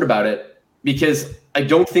concerned about it because I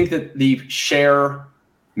don't think that the share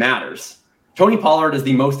matters. Tony Pollard is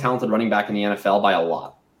the most talented running back in the NFL by a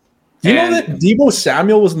lot. Do you know that Deebo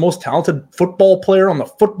Samuel was the most talented football player on the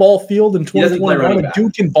football field in 2021? A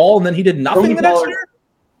dude can ball, and then he did nothing the next year?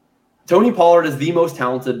 Tony Pollard is the most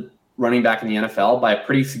talented running back in the NFL by a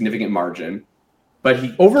pretty significant margin, but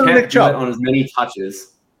he over can't Nick do Chubb it on as many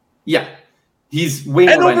touches. Yeah, he's way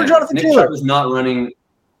and more over dynamic. Jonathan Nick Taylor. Chubb is not running.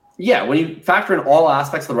 Yeah, when you factor in all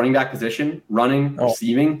aspects of the running back position, running,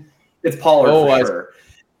 receiving, it's Pollard for sure.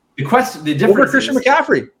 The difference over Christian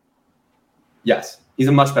McCaffrey. Yes, he's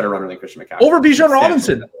a much better runner than Christian McCaffrey. Over Bijan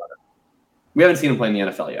Robinson. We haven't seen him play in the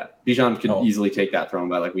NFL yet. Bijan could easily take that throne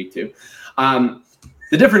by like week 2.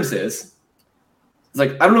 The difference is, it's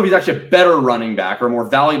like, I don't know if he's actually a better running back or a more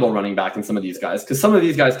valuable running back than some of these guys, because some of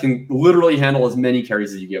these guys can literally handle as many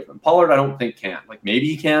carries as you give them. Pollard, I don't think can. Like, maybe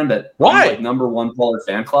he can, but why? I'm like #1 Pollard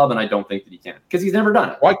fan club, and I don't think that he can because he's never done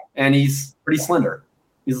it. Why? And he's pretty slender.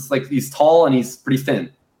 He's tall and he's pretty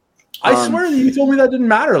thin. I swear that you told me that didn't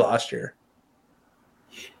matter last year.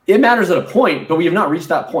 It matters at a point, but we have not reached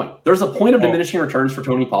that point. There's a point of diminishing returns for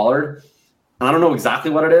Tony Pollard, and I don't know exactly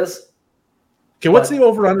what it is. Okay, what's the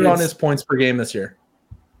over-under on his points per game this year?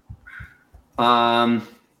 Like,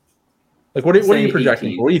 what are you projecting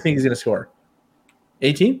 18. For? What do you think he's going to score?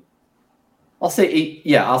 18? I'll say 8.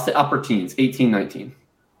 Yeah, I'll say upper teens, 18, 19.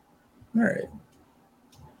 All right.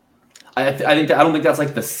 I don't think that's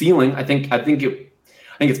like the ceiling. I think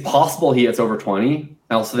it's possible he hits over 20.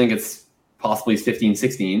 I also think it's possibly 15,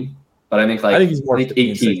 16. But I think he's more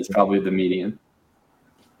 18 16. Is probably the median.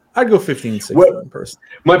 I'd go 15, 16 person.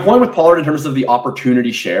 My point with Pollard in terms of the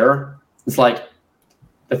opportunity share is like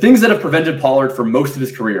the things that have prevented Pollard for most of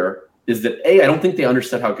his career is that A, I don't think they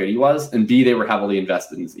understood how good he was, and B, they were heavily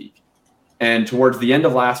invested in Zeke. And towards the end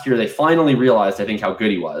of last year, they finally realized, I think, how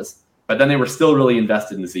good he was. But then they were still really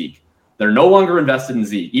invested in Zeke. They're no longer invested in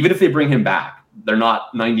Zeke. Even if they bring him back, they're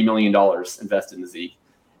not $90 million invested in Zeke.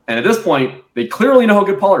 And at this point, they clearly know how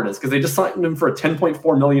good Pollard is because they just signed him for a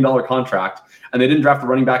 $10.4 million contract, and they didn't draft a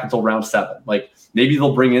running back until round 7. Like, maybe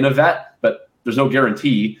they'll bring in a vet, but there's no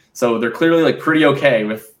guarantee. So they're clearly like pretty okay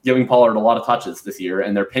with giving Pollard a lot of touches this year,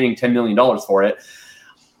 and they're paying $10 million for it.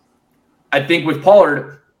 I think with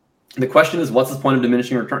Pollard, the question is, what's his point of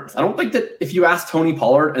diminishing returns? I don't think that if you ask Tony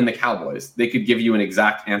Pollard and the Cowboys, they could give you an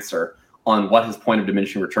exact answer on what his point of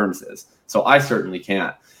diminishing returns is. So I certainly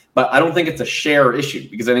can't. But I don't think it's a share issue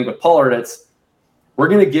because I think with Pollard, we're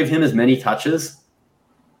going to give him as many touches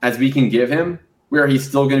as we can give him where he's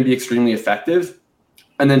still going to be extremely effective.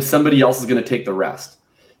 And then somebody else is going to take the rest.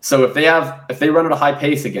 So if they run at a high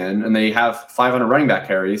pace again and they have 500 running back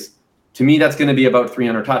carries, to me, that's going to be about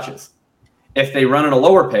 300 touches. If they run at a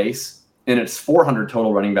lower pace and it's 400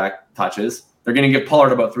 total running back touches, they're going to give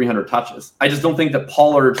Pollard about 300 touches. I just don't think that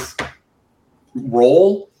Pollard's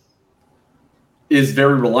role is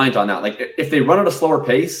very reliant on that. Like, if they run at a slower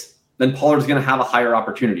pace, then Pollard's going to have a higher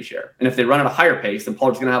opportunity share. And if they run at a higher pace, then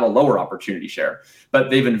Pollard's going to have a lower opportunity share. But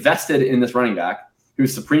they've invested in this running back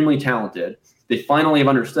who's supremely talented. They finally have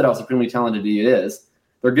understood how supremely talented he is.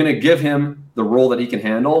 They're going to give him the role that he can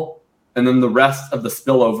handle. And then the rest of the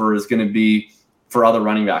spillover is going to be for other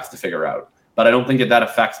running backs to figure out. But I don't think that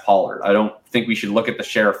affects Pollard. I don't think we should look at the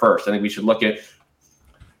share first. I think we should look at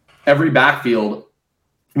every backfield.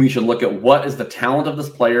 We should look at what is the talent of this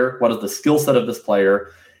player, what is the skill set of this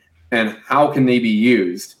player, and how can they be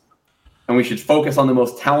used. And we should focus on the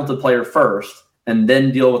most talented player first and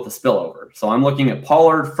then deal with the spillover. So I'm looking at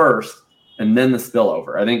Pollard first and then the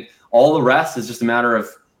spillover. I think all the rest is just a matter of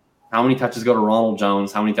how many touches go to Ronald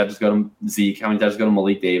Jones, how many touches go to Zeke, how many touches go to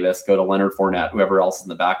Malik Davis, go to Leonard Fournette, whoever else is in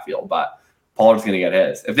the backfield. But Pollard's going to get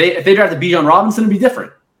his. If they drafted Bijan Robinson, it'd be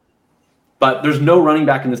different. But there's no running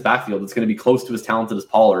back in this backfield that's going to be close to as talented as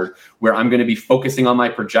Pollard, where I'm going to be focusing on my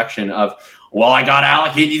projection of, well, I got to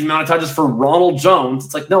allocate these amount of touches for Ronald Jones.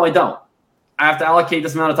 It's like, no, I don't. I have to allocate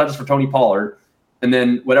this amount of touches for Tony Pollard, and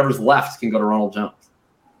then whatever's left can go to Ronald Jones.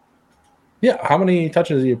 Yeah, how many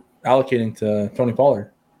touches are you allocating to Tony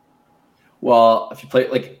Pollard? Well, if you play,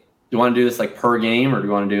 like, do you want to do this like per game, or do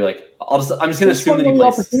you want to do like, I'm just going to assume that he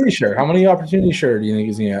plays. Opportunity share. How many opportunity share do you think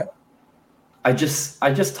he's going to get? I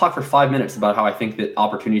just talked for 5 minutes about how I think that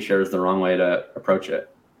opportunity share is the wrong way to approach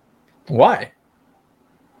it. Why?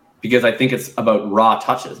 Because I think it's about raw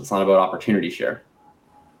touches. It's not about opportunity share.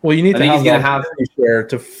 Well, you need I to think have he's the going to have opportunity share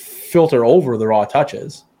to filter over the raw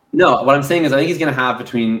touches. No, what I'm saying is I think he's going to have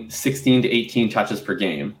between 16 to 18 touches per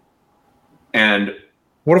game. And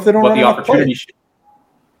what if they don't what run the enough opportunity plays?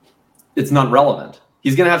 It's not relevant.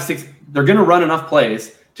 He's going to have they're going to run enough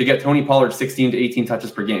plays to get Tony Pollard 16 to 18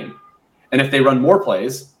 touches per game. And if they run more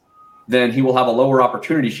plays, then he will have a lower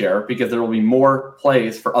opportunity share because there will be more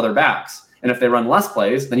plays for other backs. And if they run less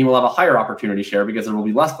plays, then he will have a higher opportunity share because there will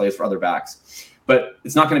be less plays for other backs. But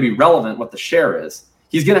it's not going to be relevant what the share is.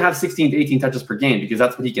 He's going to have 16 to 18 touches per game because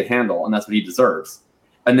that's what he can handle and that's what he deserves.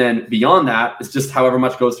 And then beyond that, it's just however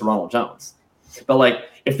much goes to Ronald Jones. But like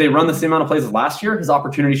if they run the same amount of plays as last year, his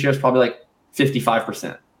opportunity share is probably like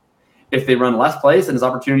 55%. If they run less plays, then his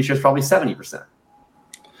opportunity share is probably 70%.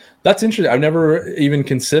 That's interesting. I've never even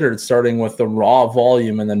considered starting with the raw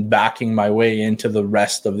volume and then backing my way into the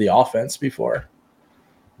rest of the offense before.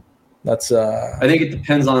 That's I think it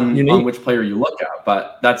depends on which player you look at,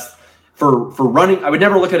 but that's for running. I would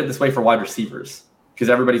never look at it this way for wide receivers because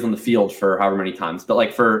everybody's on the field for however many times. But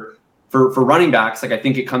like for running backs, like I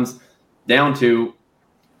think it comes down to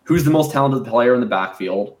who's the most talented player in the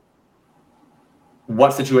backfield,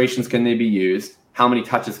 what situations can they be used, how many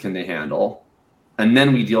touches can they handle, and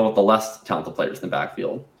then we deal with the less talented players in the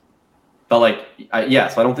backfield. But like, so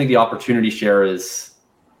I don't think the opportunity share is.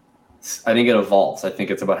 I think it evolves. I think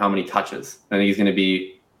it's about how many touches. I think he's going to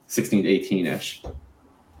be 16 to 18-ish.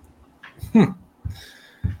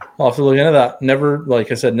 I'll have to look into that. Never,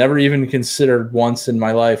 like I said, never even considered once in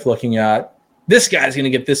my life looking at this guy's going to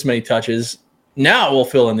get this many touches. Now we'll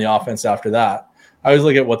fill in the offense after that. I always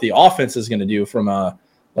look at what the offense is going to do from a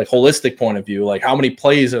like holistic point of view. Like how many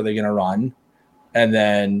plays are they going to run? And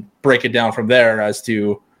then break it down from there as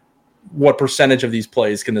to what percentage of these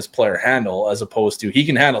plays can this player handle, as opposed to he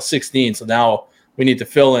can handle 16. So now we need to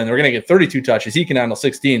fill in. We're going to get 32 touches. He can handle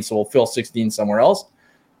 16. So we'll fill 16 somewhere else.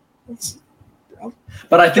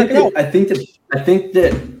 But I think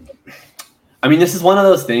that, I mean, this is one of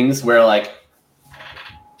those things where like,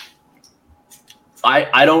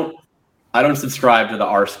 I don't subscribe to the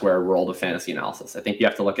R-square world of fantasy analysis. I think you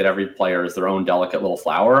have to look at every player as their own delicate little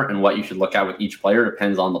flower, and what you should look at with each player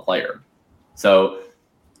depends on the player. So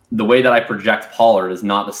the way that I project Pollard is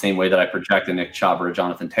not the same way that I project a Nick Chubb or a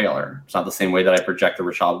Jonathan Taylor. It's not the same way that I project a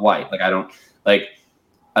Rachaad White. Like I don't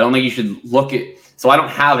think you should look at. So I don't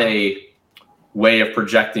have a way of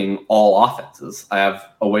projecting all offenses. I have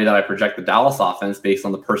a way that I project the Dallas offense based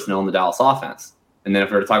on the personnel in the Dallas offense. And then if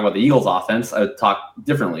we were to talk about the Eagles offense, I would talk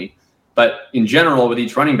differently. But in general, with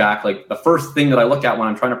each running back, like the first thing that I look at when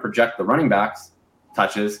I'm trying to project the running backs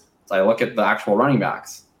touches, is I look at the actual running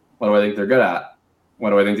backs. What do I think they're good at? What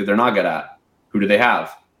do I think that they're not good at? Who do they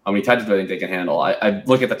have? How many touches do I think they can handle? I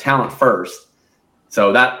look at the talent first.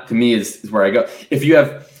 So that to me is where I go. If you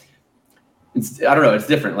have, I don't know, it's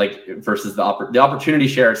different. Like versus the opportunity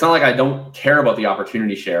share. It's not like I don't care about the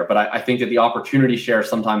opportunity share, but I think that the opportunity share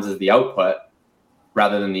sometimes is the output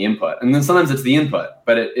rather than the input, and then sometimes it's the input.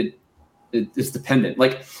 But it's dependent.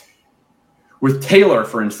 Like with Taylor,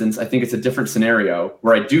 for instance, I think it's a different scenario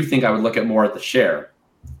where I do think I would look at more at the share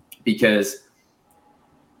because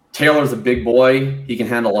Taylor's a big boy. He can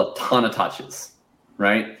handle a ton of touches,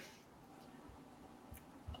 right?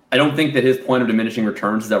 I don't think that his point of diminishing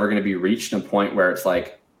returns is ever going to be reached, a point where it's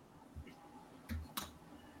like,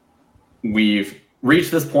 we've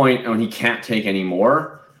reached this point and he can't take any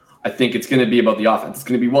more. I think it's going to be about the offense. It's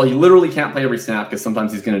going to be, well, he literally can't play every snap because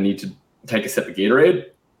sometimes he's going to need to take a sip of Gatorade.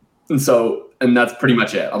 And that's pretty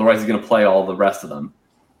much it. Otherwise, he's going to play all the rest of them.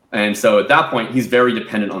 And so at that point, he's very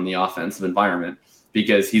dependent on the offensive environment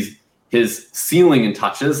because his ceiling in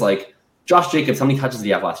touches, like Josh Jacobs, how many touches did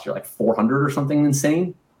he have last year? Like 400 or something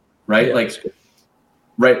insane, right? Yeah,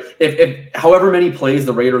 right. If however many plays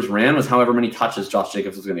the Raiders ran was however many touches Josh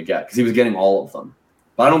Jacobs was going to get because he was getting all of them.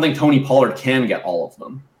 But I don't think Tony Pollard can get all of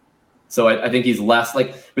them. So I think he's less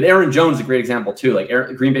like, but Aaron Jones is a great example too. Like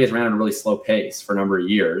Green Bay's ran at a really slow pace for a number of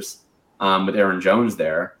years with Aaron Jones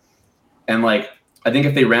there. And like, I think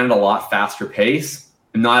if they ran at a lot faster pace,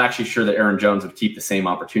 I'm not actually sure that Aaron Jones would keep the same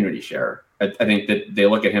opportunity share. I think that they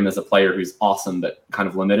look at him as a player who's awesome, but kind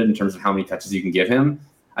of limited in terms of how many touches you can give him.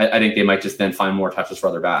 I think they might just then find more touches for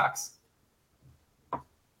other backs.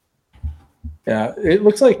 Yeah, it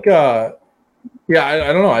looks like, I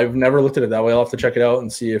don't know. I've never looked at it that way. I'll have to check it out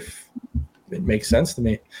and see if it makes sense to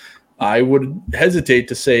me. I would hesitate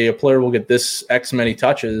to say a player will get this X many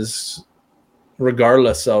touches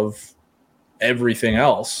regardless of everything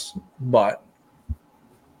else, but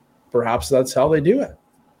perhaps that's how they do it.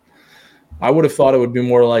 I would have thought it would be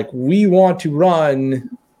more like, we want to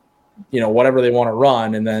run whatever they want to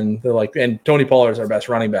run. And then they're like, and Tony Pollard is our best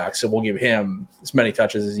running back, so we'll give him as many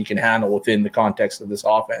touches as he can handle within the context of this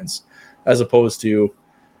offense, as opposed to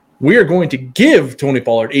we are going to give Tony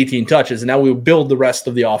Pollard 18 touches, and now we'll build the rest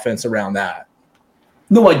of the offense around that.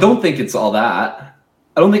 No, I don't think it's all that.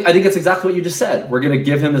 I think it's exactly what you just said. We're going to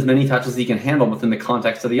give him as many touches as he can handle within the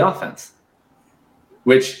context of the offense,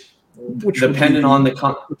 which depending on the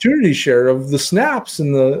opportunity share of the snaps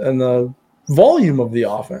and the volume of the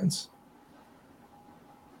offense.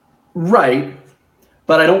 Right.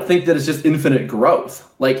 But I don't think that it's just infinite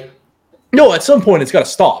growth. Like, no, at some point it's got to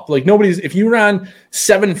stop. Like if you ran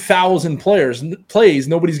 7,000 plays,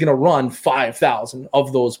 nobody's going to run 5,000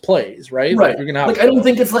 of those plays, right? Right. Like you're going to have I don't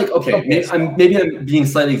think it's like, okay, maybe I'm being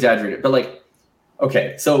slightly exaggerated, but like,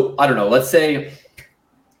 okay, so I don't know. Let's say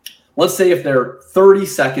if they're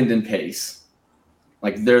 32nd in pace,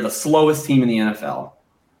 like they're the slowest team in the NFL.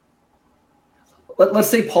 Let's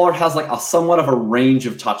say Pollard has like a somewhat of a range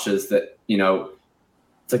of touches that,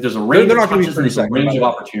 it's like there's a range of touches and there's a range of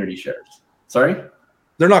opportunity shares. Sorry?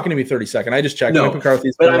 They're not going to be 32nd. I just checked. No, Mike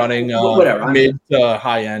McCarthy's been running mid to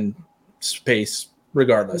high end pace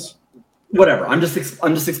regardless. Whatever. I'm just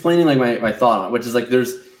explaining like my thought on it, which is like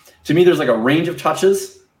there's like a range of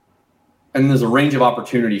touches and there's a range of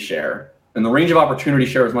opportunity share. And the range of opportunity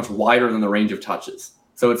share is much wider than the range of touches.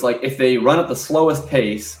 So it's like if they run at the slowest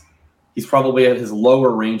pace, he's probably at his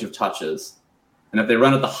lower range of touches. And if they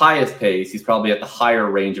run at the highest pace, he's probably at the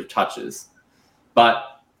higher range of touches.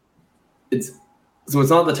 But it's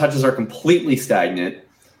not the touches are completely stagnant,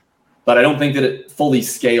 but I don't think that it fully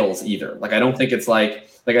scales either. Like I don't think it's like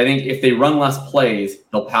I think if they run less plays,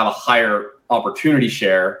 they'll have a higher opportunity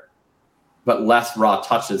share, but less raw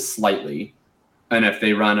touches slightly. And if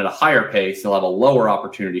they run at a higher pace, they'll have a lower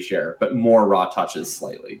opportunity share, but more raw touches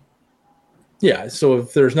slightly. Yeah, so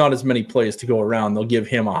if there's not as many plays to go around, they'll give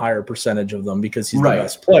him a higher percentage of them because he's the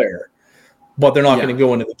best player. But they're not going to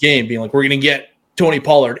go into the game being like, we're going to get Tony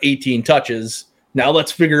Pollard 18 touches. Now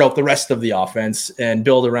let's figure out the rest of the offense and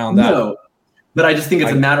build around that. No, but I just think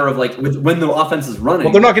it's a matter of like when the offense is running.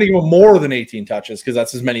 Well, they're not going to give him more than 18 touches because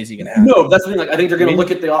that's as many as he can have. No, that's the thing. Like I think they're going to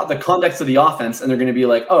look at the context of the offense and they're going to be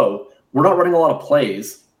like, oh, we're not running a lot of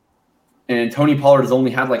plays, and Tony Pollard has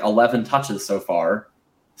only had like 11 touches so far.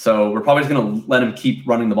 So we're probably just going to let him keep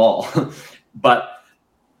running the ball. But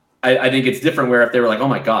I think it's different where if they were like, oh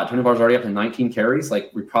my God, Tony Pollard's already up to 19 carries, like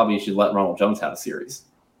we probably should let Ronald Jones have a series.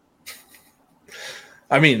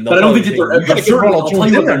 I mean, but I don't think they're certainly, I'll tell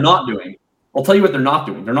you what they're not doing. I'll tell you what they're not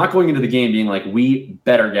doing. They're not going into the game being like, we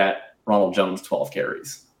better get Ronald Jones 12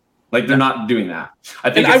 carries. Like they're not doing that. I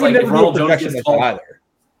think it's like if Ronald Jones gets 12,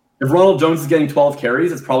 if Ronald Jones is getting 12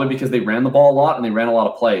 carries, it's probably because they ran the ball a lot and they ran a lot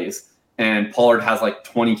of plays. And Pollard has like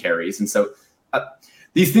 20 carries. And so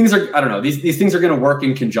these things are, I don't know, these things are going to work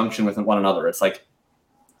in conjunction with one another. It's like,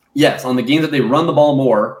 yes, on the games that they run the ball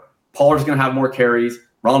more, Pollard's going to have more carries,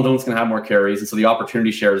 Ronald Jones is going to have more carries. And so the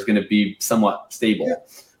opportunity share is going to be somewhat stable. Yeah.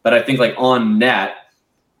 But I think like on net,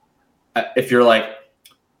 if you're like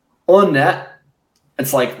on net,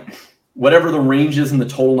 it's like whatever the range is in the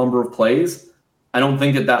total number of plays, I don't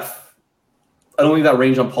think that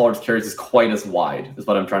range on Pollard's carries is quite as wide, is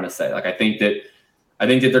what I'm trying to say. Like I think that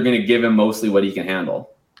they're going to give him mostly what he can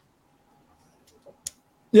handle.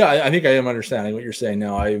 Yeah, I think I am understanding what you're saying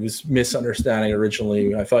now. I was misunderstanding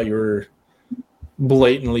originally. I thought you were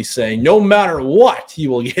blatantly saying no matter what, he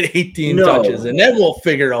will get 18 touches, and then we'll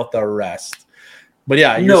figure out the rest. But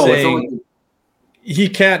yeah, you're saying he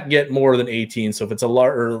can't get more than 18. So if it's a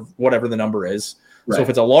or whatever the number is. Right. So if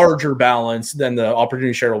it's a larger balance, then the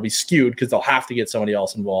opportunity share will be skewed because they'll have to get somebody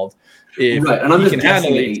else involved. If and I'm he just can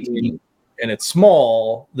handle 18 and it's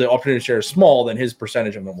small, the opportunity share is small, then his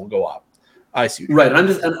percentage of them will go up. I see. Right. And I'm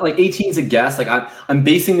just like 18 is a guess. Like I'm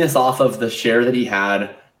basing this off of the share that he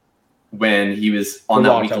had when he was on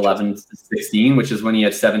that week 11 to 16, which is when he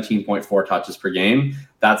had 17.4 touches per game.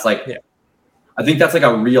 That's like, I think that's like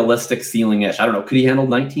a realistic ceiling-ish. I don't know. Could he handle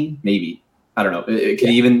 19? Maybe. I don't know. It could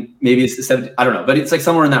even maybe it's 70. I don't know, but it's like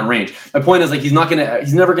somewhere in that range. My point is like he's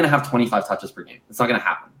never gonna have 25 touches per game. It's not gonna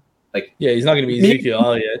happen. Like he's not gonna be Ezekiel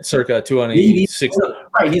Elliott circa 260.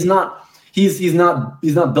 Right. He's not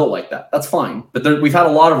built like that. That's fine. But we've had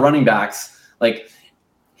a lot of running backs. Like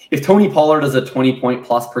if Tony Pollard is a 20-point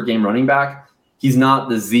plus per game running back, he's not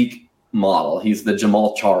the Zeke model. He's the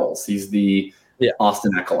Jamal Charles. He's the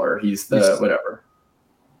Austin Eckler. He's the whatever.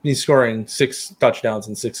 He's scoring 6 touchdowns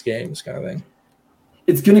in 6 games kind of thing.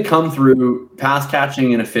 It's going to come through pass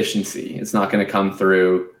catching and efficiency. It's not going to come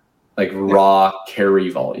through like raw carry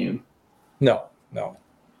volume. No.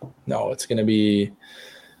 It's going to be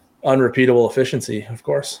unrepeatable efficiency, of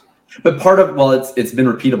course. But it's been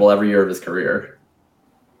repeatable every year of his career.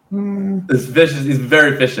 He's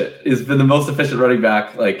very efficient. He's been the most efficient running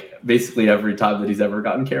back, like basically every time that he's ever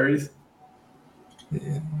gotten carries.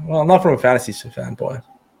 Yeah. Well, not from a fantasy standpoint.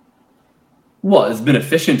 Well, it's been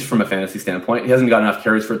efficient from a fantasy standpoint. He hasn't got enough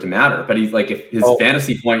carries for it to matter. But he's like, if his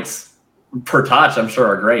fantasy points per touch, I'm sure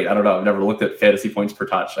are great. I don't know. I've never looked at fantasy points per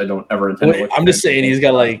touch. I don't ever intend to look. I'm just saying he's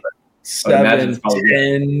got like 7,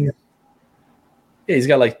 10. Yeah, he's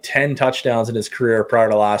got like 10 touchdowns in his career prior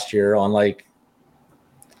to last year on like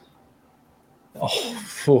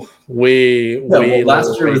way.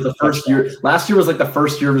 Last year was the first year. Last year was like the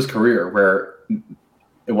first year of his career where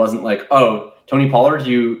it wasn't like, oh, Tony Pollard,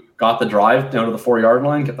 you got the drive down to the 4-yard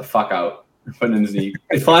line, get the fuck out. Put in Zeke.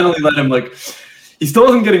 They finally let him he still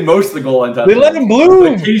wasn't getting most of the goal line touchdowns. They let him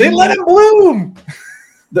bloom.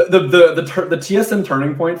 The TSN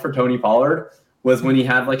turning point for Tony Pollard was when he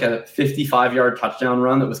had like a 55-yard touchdown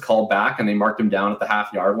run that was called back and they marked him down at the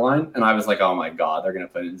half-yard line. And I was like, oh my God, they're going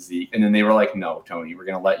to put in Zeke. And then they were like, no, Tony, we're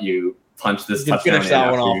going to let you punch this touchdown finish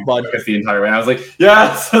that one off, bud. The entire way. And I was like,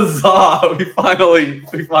 yes, huzzah! We finally.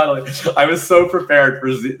 I was so prepared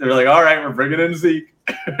for Zeke. They're like, all right, we're bringing in Zeke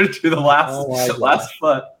to the last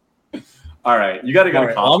foot. All right, you got to go.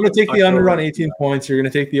 Right. I'm going to take the under on 18 points. You're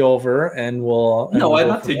going to take the over, and we'll. No, I'm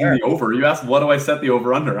not taking the over. You asked, what do I set the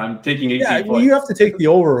over under? I'm taking 18 points. Well, you have to take the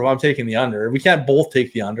over if I'm taking the under. We can't both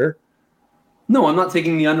take the under. No, I'm not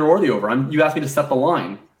taking the under or the over. You asked me to set the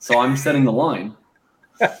line, so I'm setting the line.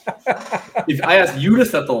 If I asked you to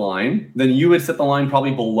set the line, then you would set the line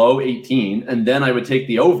probably below 18, and then I would take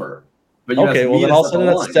the over. But okay, well then I'll set it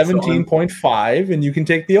at 17.5, and you can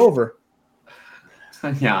take the over.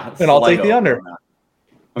 Yeah, and I'll take the under.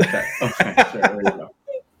 Okay, sure. There you go.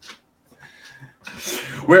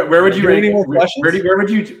 Where would you rank?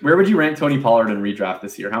 Where would you rank Tony Pollard in redraft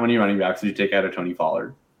this year? How many running backs did you take out of Tony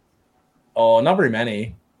Pollard? Oh, not very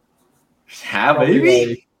many. Yeah,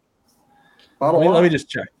 baby. Let me just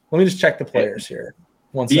check. Let me just check the players here.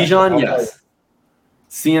 Bijan, yes.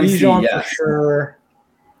 CMC, Bijan yes. for sure.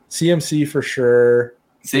 CMC for sure.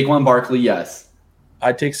 Saquon Barkley, yes.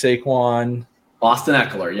 I'd take Saquon. Austin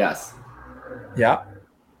Eckler, yes. Yeah.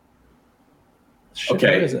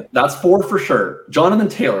 Okay, that's 4 for sure. Jonathan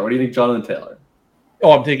Taylor, what do you think, Jonathan Taylor?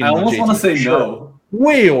 Oh, I'm taking. I almost want to say sure. no.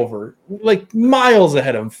 Way over, like miles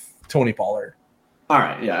ahead of Tony Pollard. All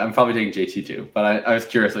right, yeah, I'm probably taking JT too, but I was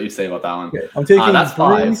curious what you'd say about that one. Okay, I'm taking that's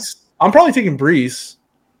Brees. 5. I'm probably taking Brees.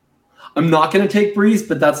 I'm not going to take Brees,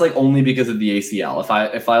 but that's like only because of the ACL.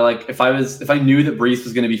 If I knew that Brees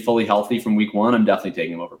was going to be fully healthy from week 1, I'm definitely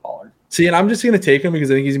taking him over Pollard. See, and I'm just going to take him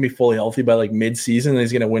because I think he's going to be fully healthy by like mid-season, and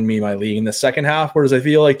he's going to win me my league in the second half. Whereas I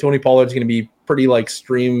feel like Tony Pollard's going to be pretty like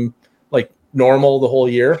normal the whole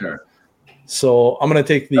year. Sure. So I'm going to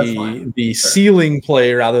take the ceiling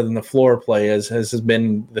play rather than the floor play, as has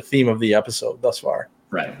been the theme of the episode thus far.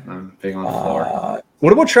 Right. I'm big on the floor.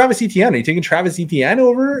 What about Travis Etienne? Are you taking Travis Etienne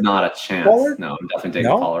over? Not a chance. Pollard? No, I'm definitely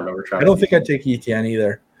taking Pollard over Travis. I don't think I'd take Etienne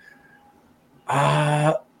either.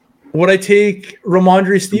 Would I take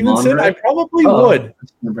Ramondre Stevenson? I probably would.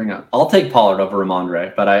 I'll take Pollard over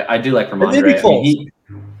Ramondre, but I do like Ramondre. Maybe close.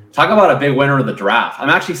 Talk about a big winner of the draft. I'm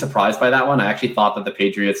actually surprised by that one. I actually thought that the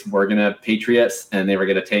Patriots were going to Patriots and they were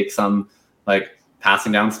going to take some like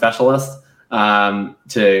passing down specialist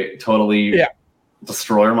to totally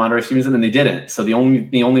destroy Ramondre Stevenson, and they didn't. So the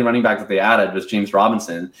only running back that they added was James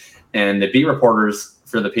Robinson, and the beat reporters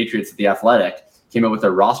for the Patriots at The Athletic came up with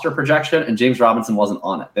their roster projection, and James Robinson wasn't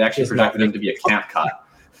on it. They actually projected him to be a camp cut.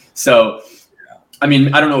 So, I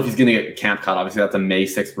mean, I don't know if he's going to get a camp cut. Obviously, that's a May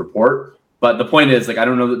 6th report. But the point is, like, I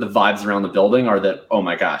don't know that the vibes around the building are that, oh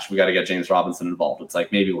my gosh, we got to get James Robinson involved. It's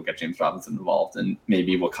like, maybe we'll get James Robinson involved and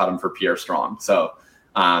maybe we'll cut him for Pierre Strong. So,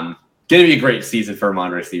 going to be a great season for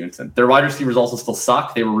Ramondre Stevenson. Their wide receivers also still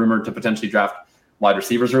suck. They were rumored to potentially draft wide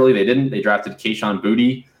receivers early. They didn't. They drafted Kayshon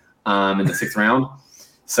Boutte in the 6th round.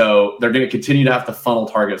 So they're going to continue to have to funnel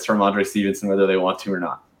targets for Ramondre Stevenson, whether they want to or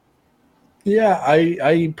not. Yeah,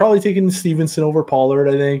 I probably taking Stevenson over Pollard,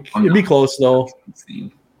 I think. It'd be close, though.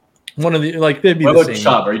 One of the they'd be what the about same.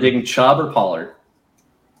 Chubb? Are you taking Chubb or Pollard?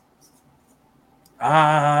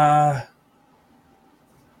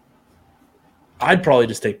 I'd probably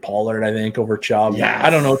just take Pollard, I think, over Chubb. Yeah, I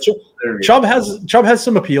don't know. Chubb has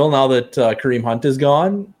some appeal now that Kareem Hunt is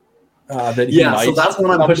gone. So that's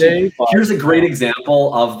what I'm pushing. Here's a great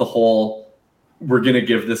example of the whole we're going to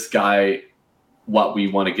give this guy what we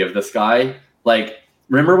want to give this guy. Like,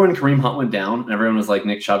 remember when Kareem Hunt went down and everyone was like,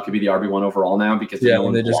 Nick Chubb could be the RB1 overall now because they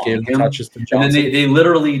just gave him touches to Johnson. And then they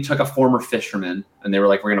literally took a former fisherman and they were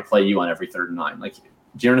like, we're going to play you on every 3rd and 9. Like,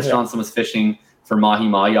 Dearness Johnson was fishing for Mahi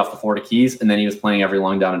Mahi off the Florida Keys, and then he was playing every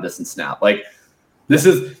long down and distance snap. Like this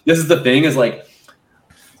is the thing is like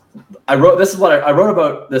I wrote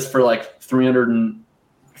about this for like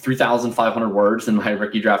 3,500 words in my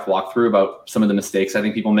rookie draft walkthrough about some of the mistakes I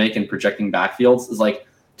think people make in projecting backfields. Is like,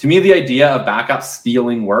 to me, the idea of backup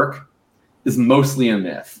stealing work is mostly a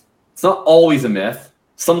myth. It's not always a myth.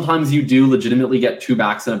 Sometimes you do legitimately get two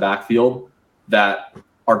backs in a backfield that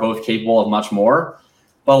are both capable of much more.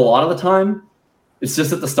 But a lot of the time, it's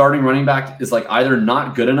just that the starting running back is like either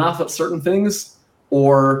not good enough at certain things,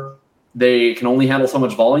 or they can only handle so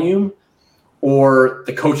much volume, or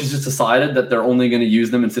the coach has just decided that they're only going to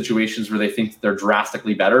use them in situations where they think they're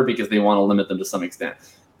drastically better because they want to limit them to some extent.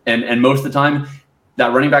 And most of the time,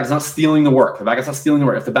 that running back is not stealing the work. The backup's not stealing the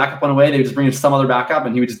work. If the backup went away, they would just bring in some other backup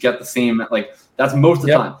and he would just get the same. Like, that's most of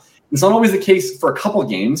the time. It's not always the case for a couple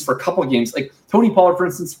games. Like Tony Pollard, for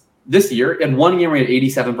instance, this year, in one game where he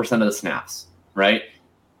had 87% of the snaps, right?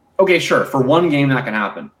 Okay, sure. For one game, that can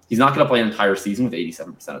happen. He's not going to play an entire season with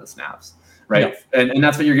 87% of the snaps, right? Yeah. And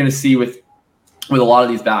that's what you're going to see with a lot of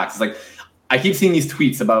these backs. It's like, I keep seeing these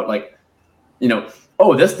tweets about like, you know,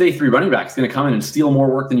 oh, this day 3 running back is going to come in and steal more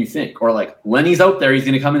work than you think. Or like, Lenny's out there, he's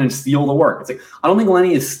going to come in and steal the work. It's like, I don't think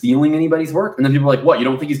Lenny is stealing anybody's work. And then people are like, what, you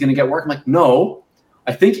don't think he's going to get work? I'm like, no,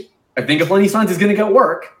 I think if Lenny signs, he's going to get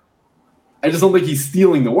work. I just don't think he's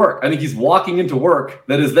stealing the work. I think he's walking into work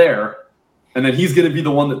that is there, and then he's going to be the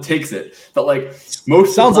one that takes it. But like,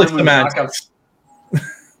 most sounds like semantics.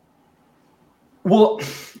 Well,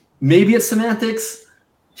 maybe it's semantics,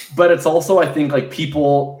 but it's also, I think, like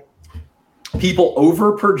people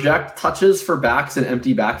over project touches for backs in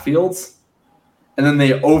empty backfields, and then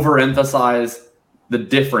they overemphasize the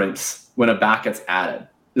difference when a back gets added.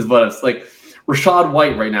 Is what it's like. Rachaad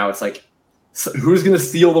White right now, it's like, so who's going to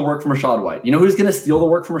steal the work from Rachaad White? You know who's going to steal the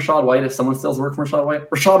work from Rachaad White if someone steals the work from Rachaad White?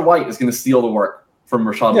 Rachaad White is going to steal the work from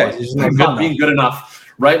Rachaad White. He's not being good enough,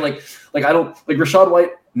 right? Like I don't like Rachaad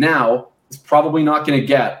White now is probably not going to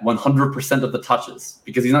get 100% of the touches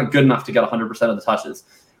because he's not good enough to get 100% of the touches.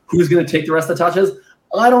 Who's going to take the rest of the touches?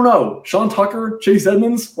 I don't know. Sean Tucker, Chase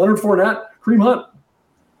Edmonds, Leonard Fournette, Kareem Hunt,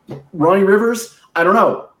 Ronnie Rivers. I don't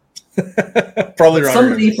know.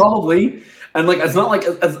 Somebody probably. And like, it's not like,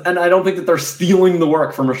 and I don't think that they're stealing the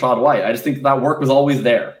work from Rachaad White. I just think that work was always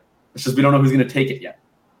there. It's just we don't know who's going to take it yet.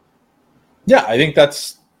 Yeah, I think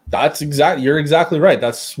that's exactly. You're exactly right.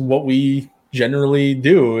 That's what we generally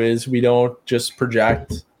do. Is we don't just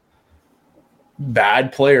project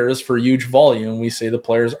bad players for huge volume. We say the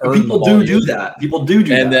players earn the volume. People do that. People do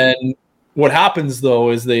that. And then what happens though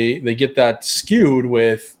is they get that skewed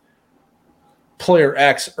with player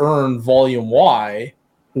X earn volume Y,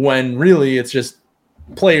 when really it's just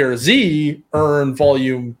player Z earn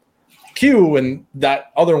volume Q, and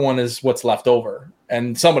that other one is what's left over,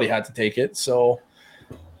 and somebody had to take it. So,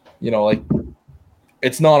 you know, like,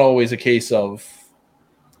 it's not always a case of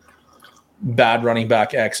bad running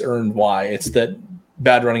back X earned Y. It's that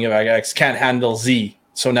bad running back X can't handle Z,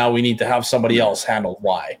 so now we need to have somebody else handle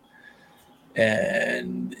Y.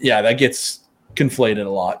 And yeah, that gets conflated a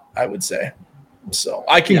lot, I would say. So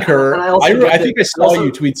I concur. Yeah, I think I saw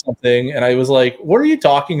you tweet something and I was like, what are you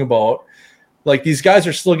talking about? Like, these guys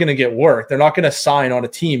are still going to get work. They're not going to sign on a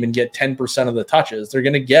team and get 10% of the touches. They're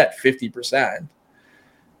going to get 50%.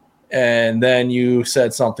 And then you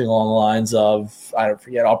said something along the lines of, I don't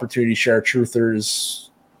forget, opportunity share truthers,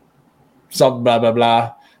 something, blah, blah,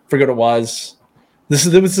 blah. Forget what it was. This,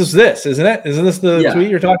 isn't it? Isn't this the tweet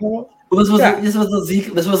you're talking about? Well, this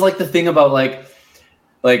was like the thing about like,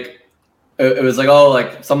 it was like, oh,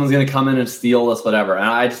 like someone's going to come in and steal this, whatever. And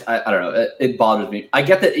I don't know. It bothers me. I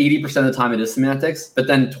get that 80% of the time it is semantics, but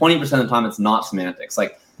then 20% of the time it's not semantics.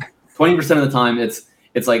 Like 20% of the time it's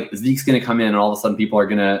like Zeke's going to come in and all of a sudden people are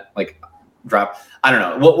going to like drop. I don't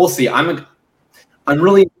know. We'll see. I'm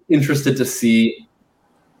really interested to see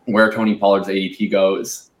where Tony Pollard's ADP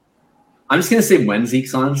goes. I'm just going to say when Zeke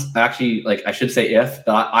signs. Actually, like I should say if,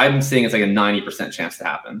 but I'm saying it's like a 90% chance to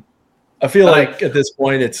happen. I feel like at this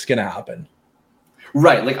point it's going to happen.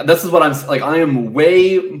 Right. Like, this is what I'm like. I am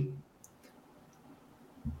way.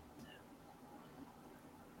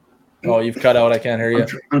 Oh, you've cut out. I can't hear you.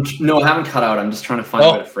 No, I haven't cut out. I'm just trying to find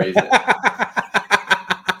a way to phrase it.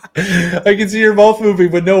 I can see you're both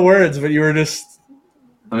moving, but no words, but you were just.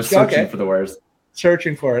 I'm searching for the words.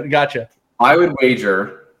 Searching for it. Gotcha. I would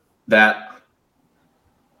wager that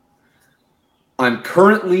I'm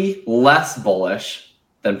currently less bullish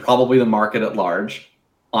than probably the market at large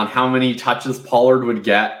on how many touches Pollard would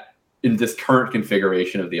get in this current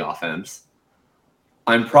configuration of the offense.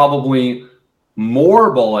 I'm probably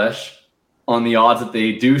more bullish on the odds that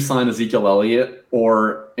they do sign Ezekiel Elliott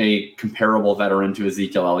or a comparable veteran to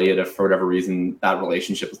Ezekiel Elliott if for whatever reason that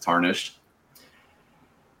relationship was tarnished.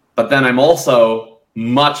 But then I'm also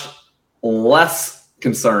much less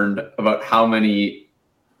concerned about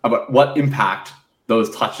what impact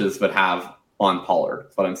those touches would have on Pollard.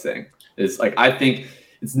 That's what I'm saying is like, I think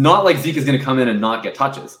it's not like Zeke is going to come in and not get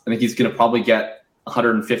touches. I think he's going to probably get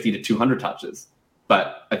 150 to 200 touches,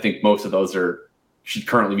 but I think most of those should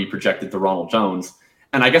currently be projected to Ronald Jones.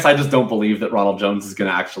 And I guess I just don't believe that Ronald Jones is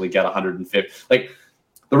going to actually get 150. Like,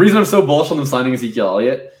 the reason I'm so bullish on them signing Ezekiel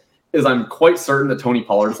Elliott is I'm quite certain that Tony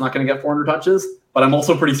Pollard is not going to get 400 touches, but I'm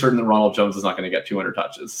also pretty certain that Ronald Jones is not going to get 200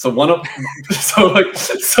 touches. So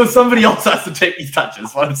so somebody else has to take these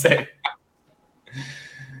touches. What I'm saying.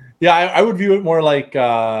 Yeah, I would view it more like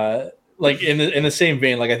in the same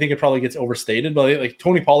vein. Like, I think it probably gets overstated, but like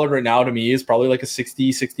Tony Pollard right now to me is probably like a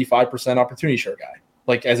 65% opportunity share guy,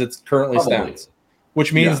 like as it's currently stands.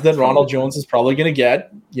 Which means that Ronald Jones is probably going to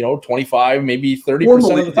get, 25, maybe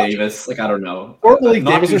 30% of the touches. Davis, like, I don't know. Or Malik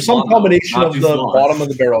Davis, or some combination of the bottom of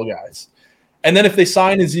the barrel guys. And then if they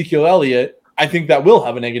sign Ezekiel Elliott, I think that will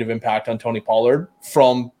have a negative impact on Tony Pollard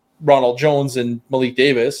from Ronald Jones and Malik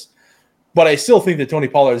Davis. But I still think that Tony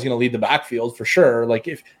Pollard is going to lead the backfield for sure. Like,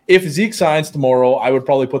 if Zeke signs tomorrow, I would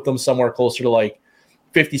probably put them somewhere closer to like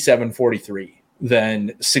 57-43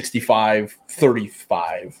 than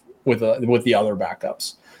 65-35 with the other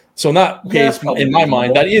backups. So in that case, in my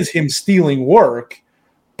mind, that is him stealing work,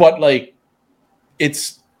 but like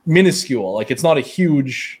it's minuscule. Like, it's not a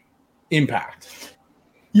huge impact.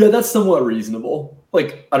 Yeah, that's somewhat reasonable.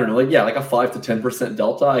 Like, I don't know, like a 5 to 10%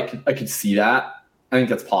 delta. I could see that. I think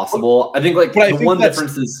that's possible. I think one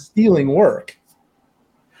difference is stealing work.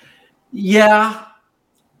 Yeah.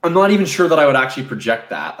 I'm not even sure that I would actually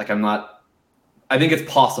project that. Like, I think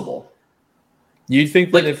it's possible. You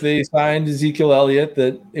think that if they signed Ezekiel Elliott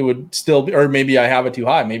that it would still be, or maybe I have it too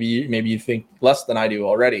high. Maybe you think less than I do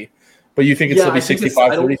already, but you think it'd still be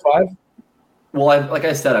 65-35? Well, like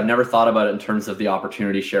I said, I've never thought about it in terms of the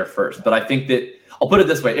opportunity share first, but I think that I'll put it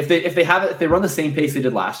this way: if they run the same pace they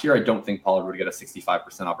did last year, I don't think Pollard would get a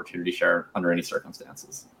 65% opportunity share under any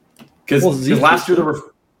circumstances. Because last year there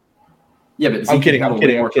were. Yeah, but I'm kidding. I'm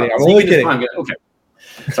only kidding. Okay.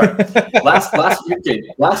 Sorry. Last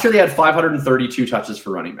year they had 532 touches for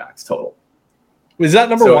running backs total. Was that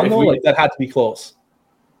number one though? Like, that had to be close.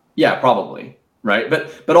 Yeah, probably. Right.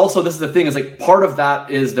 But also, this is the thing, is like part of that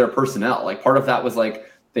is their personnel. Like, part of that was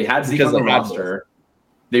like they had Zeke on the roster.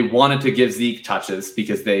 They wanted to give Zeke touches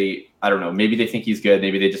because I don't know, maybe they think he's good,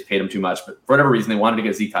 maybe they just paid him too much, but for whatever reason they wanted to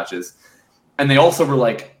get Zeke touches. And they also were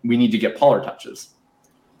like, we need to get Pollard touches.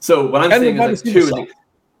 So what I'm saying is like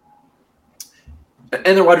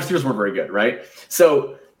and their wide receivers weren't very good, right?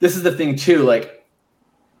 So this is the thing too. Like,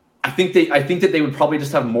 I think that they would probably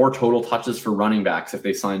just have more total touches for running backs if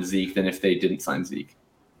they signed Zeke than if they didn't sign Zeke.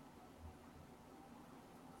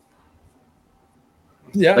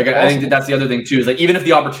 Yeah, like I think that's the other thing too. Is like, even if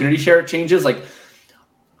the opportunity share changes, like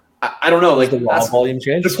I don't know, like the raw volume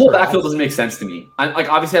change. This whole backfield doesn't make sense to me.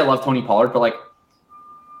 Obviously I love Tony Pollard, but like,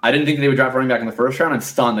 I didn't think they would draft a running back in the first round. I'm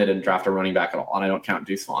stunned they didn't draft a running back at all. And I don't count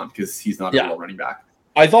Deuce Vaughn because he's not a real running back.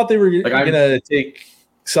 I thought they were going to take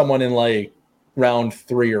someone in like round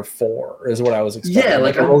 3 or 4 is what I was expecting. Yeah,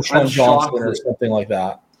 like Roschon Johnson or something like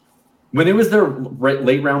that. When it was their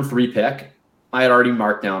late round 3 pick, I had already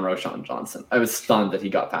marked down Roschon Johnson. I was stunned that he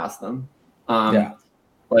got past them. And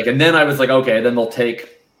then I was like, okay, then they'll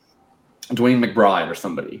take Dwayne McBride or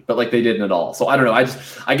somebody. But like, they didn't at all. So I don't know.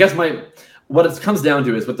 I guess what it comes down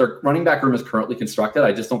to is with their running back room is currently constructed,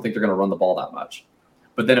 I just don't think they're going to run the ball that much.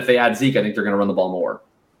 But then if they add Zeke, I think they're going to run the ball more.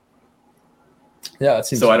 Yeah, it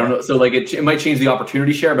seems so. I don't know. So like, it might change the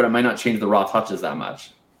opportunity share, but it might not change the raw touches that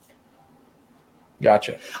much.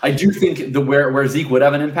 Gotcha. I do think where Zeke would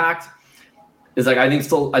have an impact is like, I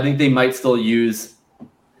think they might still use.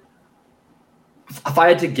 If I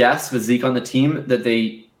had to guess with Zeke on the team, that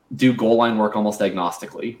they do goal line work almost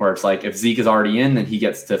agnostically, where it's like, if Zeke is already in, then he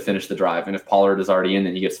gets to finish the drive, and if Pollard is already in,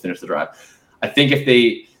 then he gets to finish the drive. I think if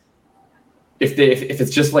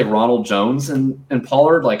it's just like Ronald Jones and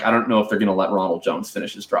Pollard, like, I don't know if they're going to let Ronald Jones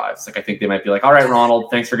finish his drives. Like, I think they might be like, all right,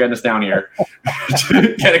 Ronald, thanks for getting us down here.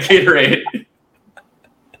 Get a Gatorade.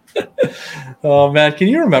 Oh man, can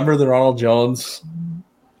you remember the Ronald Jones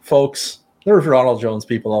folks? There were Ronald Jones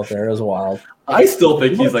people out there. It was wild. I still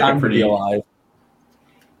think he's like a pretty alive.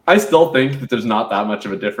 I still think that there's not that much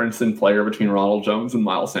of a difference in player between Ronald Jones and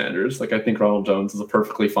Miles Sanders. Like, I think Ronald Jones is a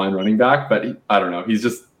perfectly fine running back, but I don't know. He's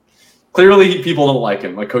just clearly people don't like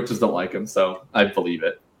him. Like, coaches don't like him, so I believe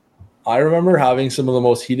it. I remember having some of the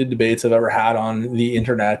most heated debates I've ever had on the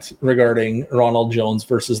internet regarding Ronald Jones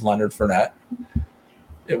versus Leonard Fournette.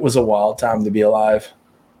 It was a wild time to be alive.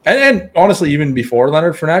 And honestly, even before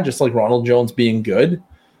Leonard Fournette, just like Ronald Jones being good,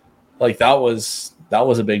 like that was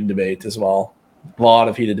a big debate as well. A lot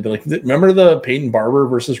of heated debate. Like, remember the Peyton Barber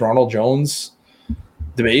versus Ronald Jones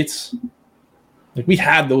debates? Like, we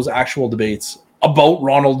had those actual debates about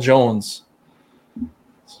Ronald Jones.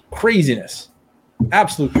 Craziness.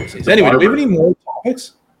 Absolute craziness. Anyway, do we have any more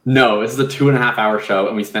topics? No, this is a 2.5 hour show,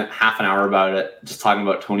 and we spent half an hour about it just talking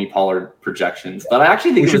about Tony Pollard projections. But I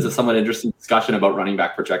actually think it was a somewhat interesting discussion about running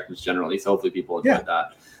back projections generally, so hopefully people enjoyed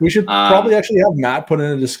that. We should probably actually have Matt put in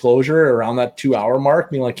a disclosure around that 2 hour mark,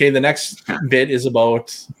 being like, hey, the next bit is about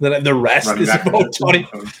the rest running is about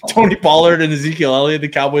Tony Pollard and Ezekiel Elliott, the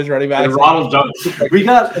Cowboys running back. And Ronald Jones. We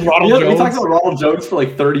talked about Ronald Jones for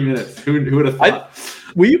like 30 minutes. Who would have thought?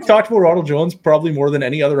 We've talked about Ronald Jones probably more than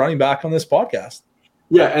any other running back on this podcast.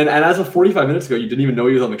 Yeah, and as of 45 minutes ago, you didn't even know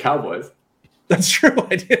he was on the Cowboys. That's true.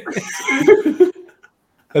 I did.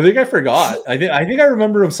 I think I forgot. I think I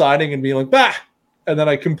remember him signing and being like, bah, and then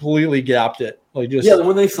I completely gapped it.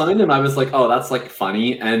 When they signed him, I was like, oh, that's like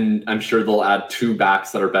funny, and I'm sure they'll add 2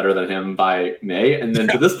 backs that are better than him by May. And then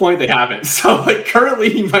to this point, they haven't. So like currently,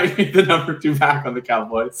 he might be the number 2 back on the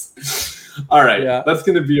Cowboys. All right, that's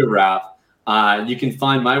going to be a wrap. You can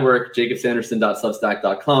find my work,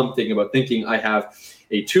 jacobsanderson.substack.com. Thinking about thinking. I have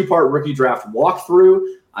a 2-part rookie draft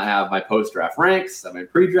walkthrough. I have my post-draft ranks. I have my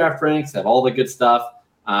pre-draft ranks. I have all the good stuff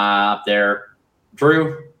up there.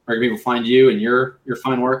 Drew, where can people find you and your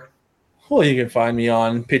fine work? Well, you can find me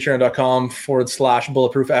on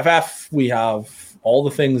patreon.com/bulletproofff. We have all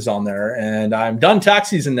the things on there, and I'm done tax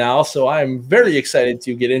season now, so I'm very excited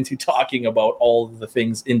to get into talking about all of the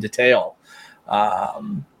things in detail.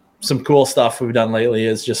 Some cool stuff we've done lately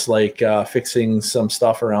is just like fixing some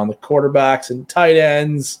stuff around the quarterbacks and tight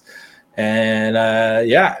ends. And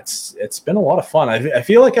it's been a lot of fun. I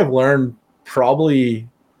feel like I've learned probably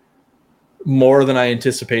more than I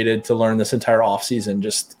anticipated to learn this entire offseason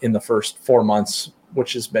just in the first 4 months,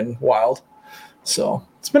 which has been wild. So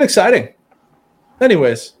it's been exciting.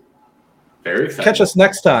 Anyways, very exciting. Catch us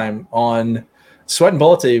next time on Sweatin'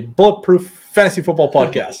 Bullets, a bulletproof fantasy football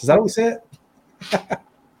podcast. Is that how we say it?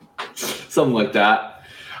 Something like that.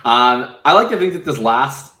 I like to think that this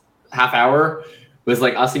last half hour was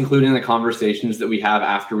like us including the conversations that we have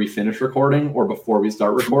after we finish recording or before we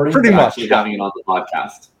start recording. Pretty much. Actually having it on the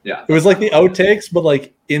podcast. Yeah. It was like the outtakes, but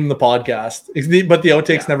like in the podcast. But the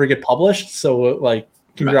outtakes never get published. So like,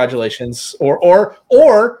 congratulations. Right.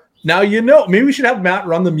 Or now you know. Maybe we should have Matt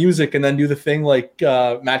run the music and then do the thing like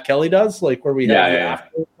Matt Kelly does, like where we have the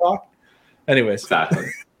after talk. Anyways. Exactly.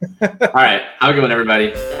 All right. Have a good one,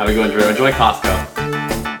 everybody. Have a good one, Drew. Enjoy Costco.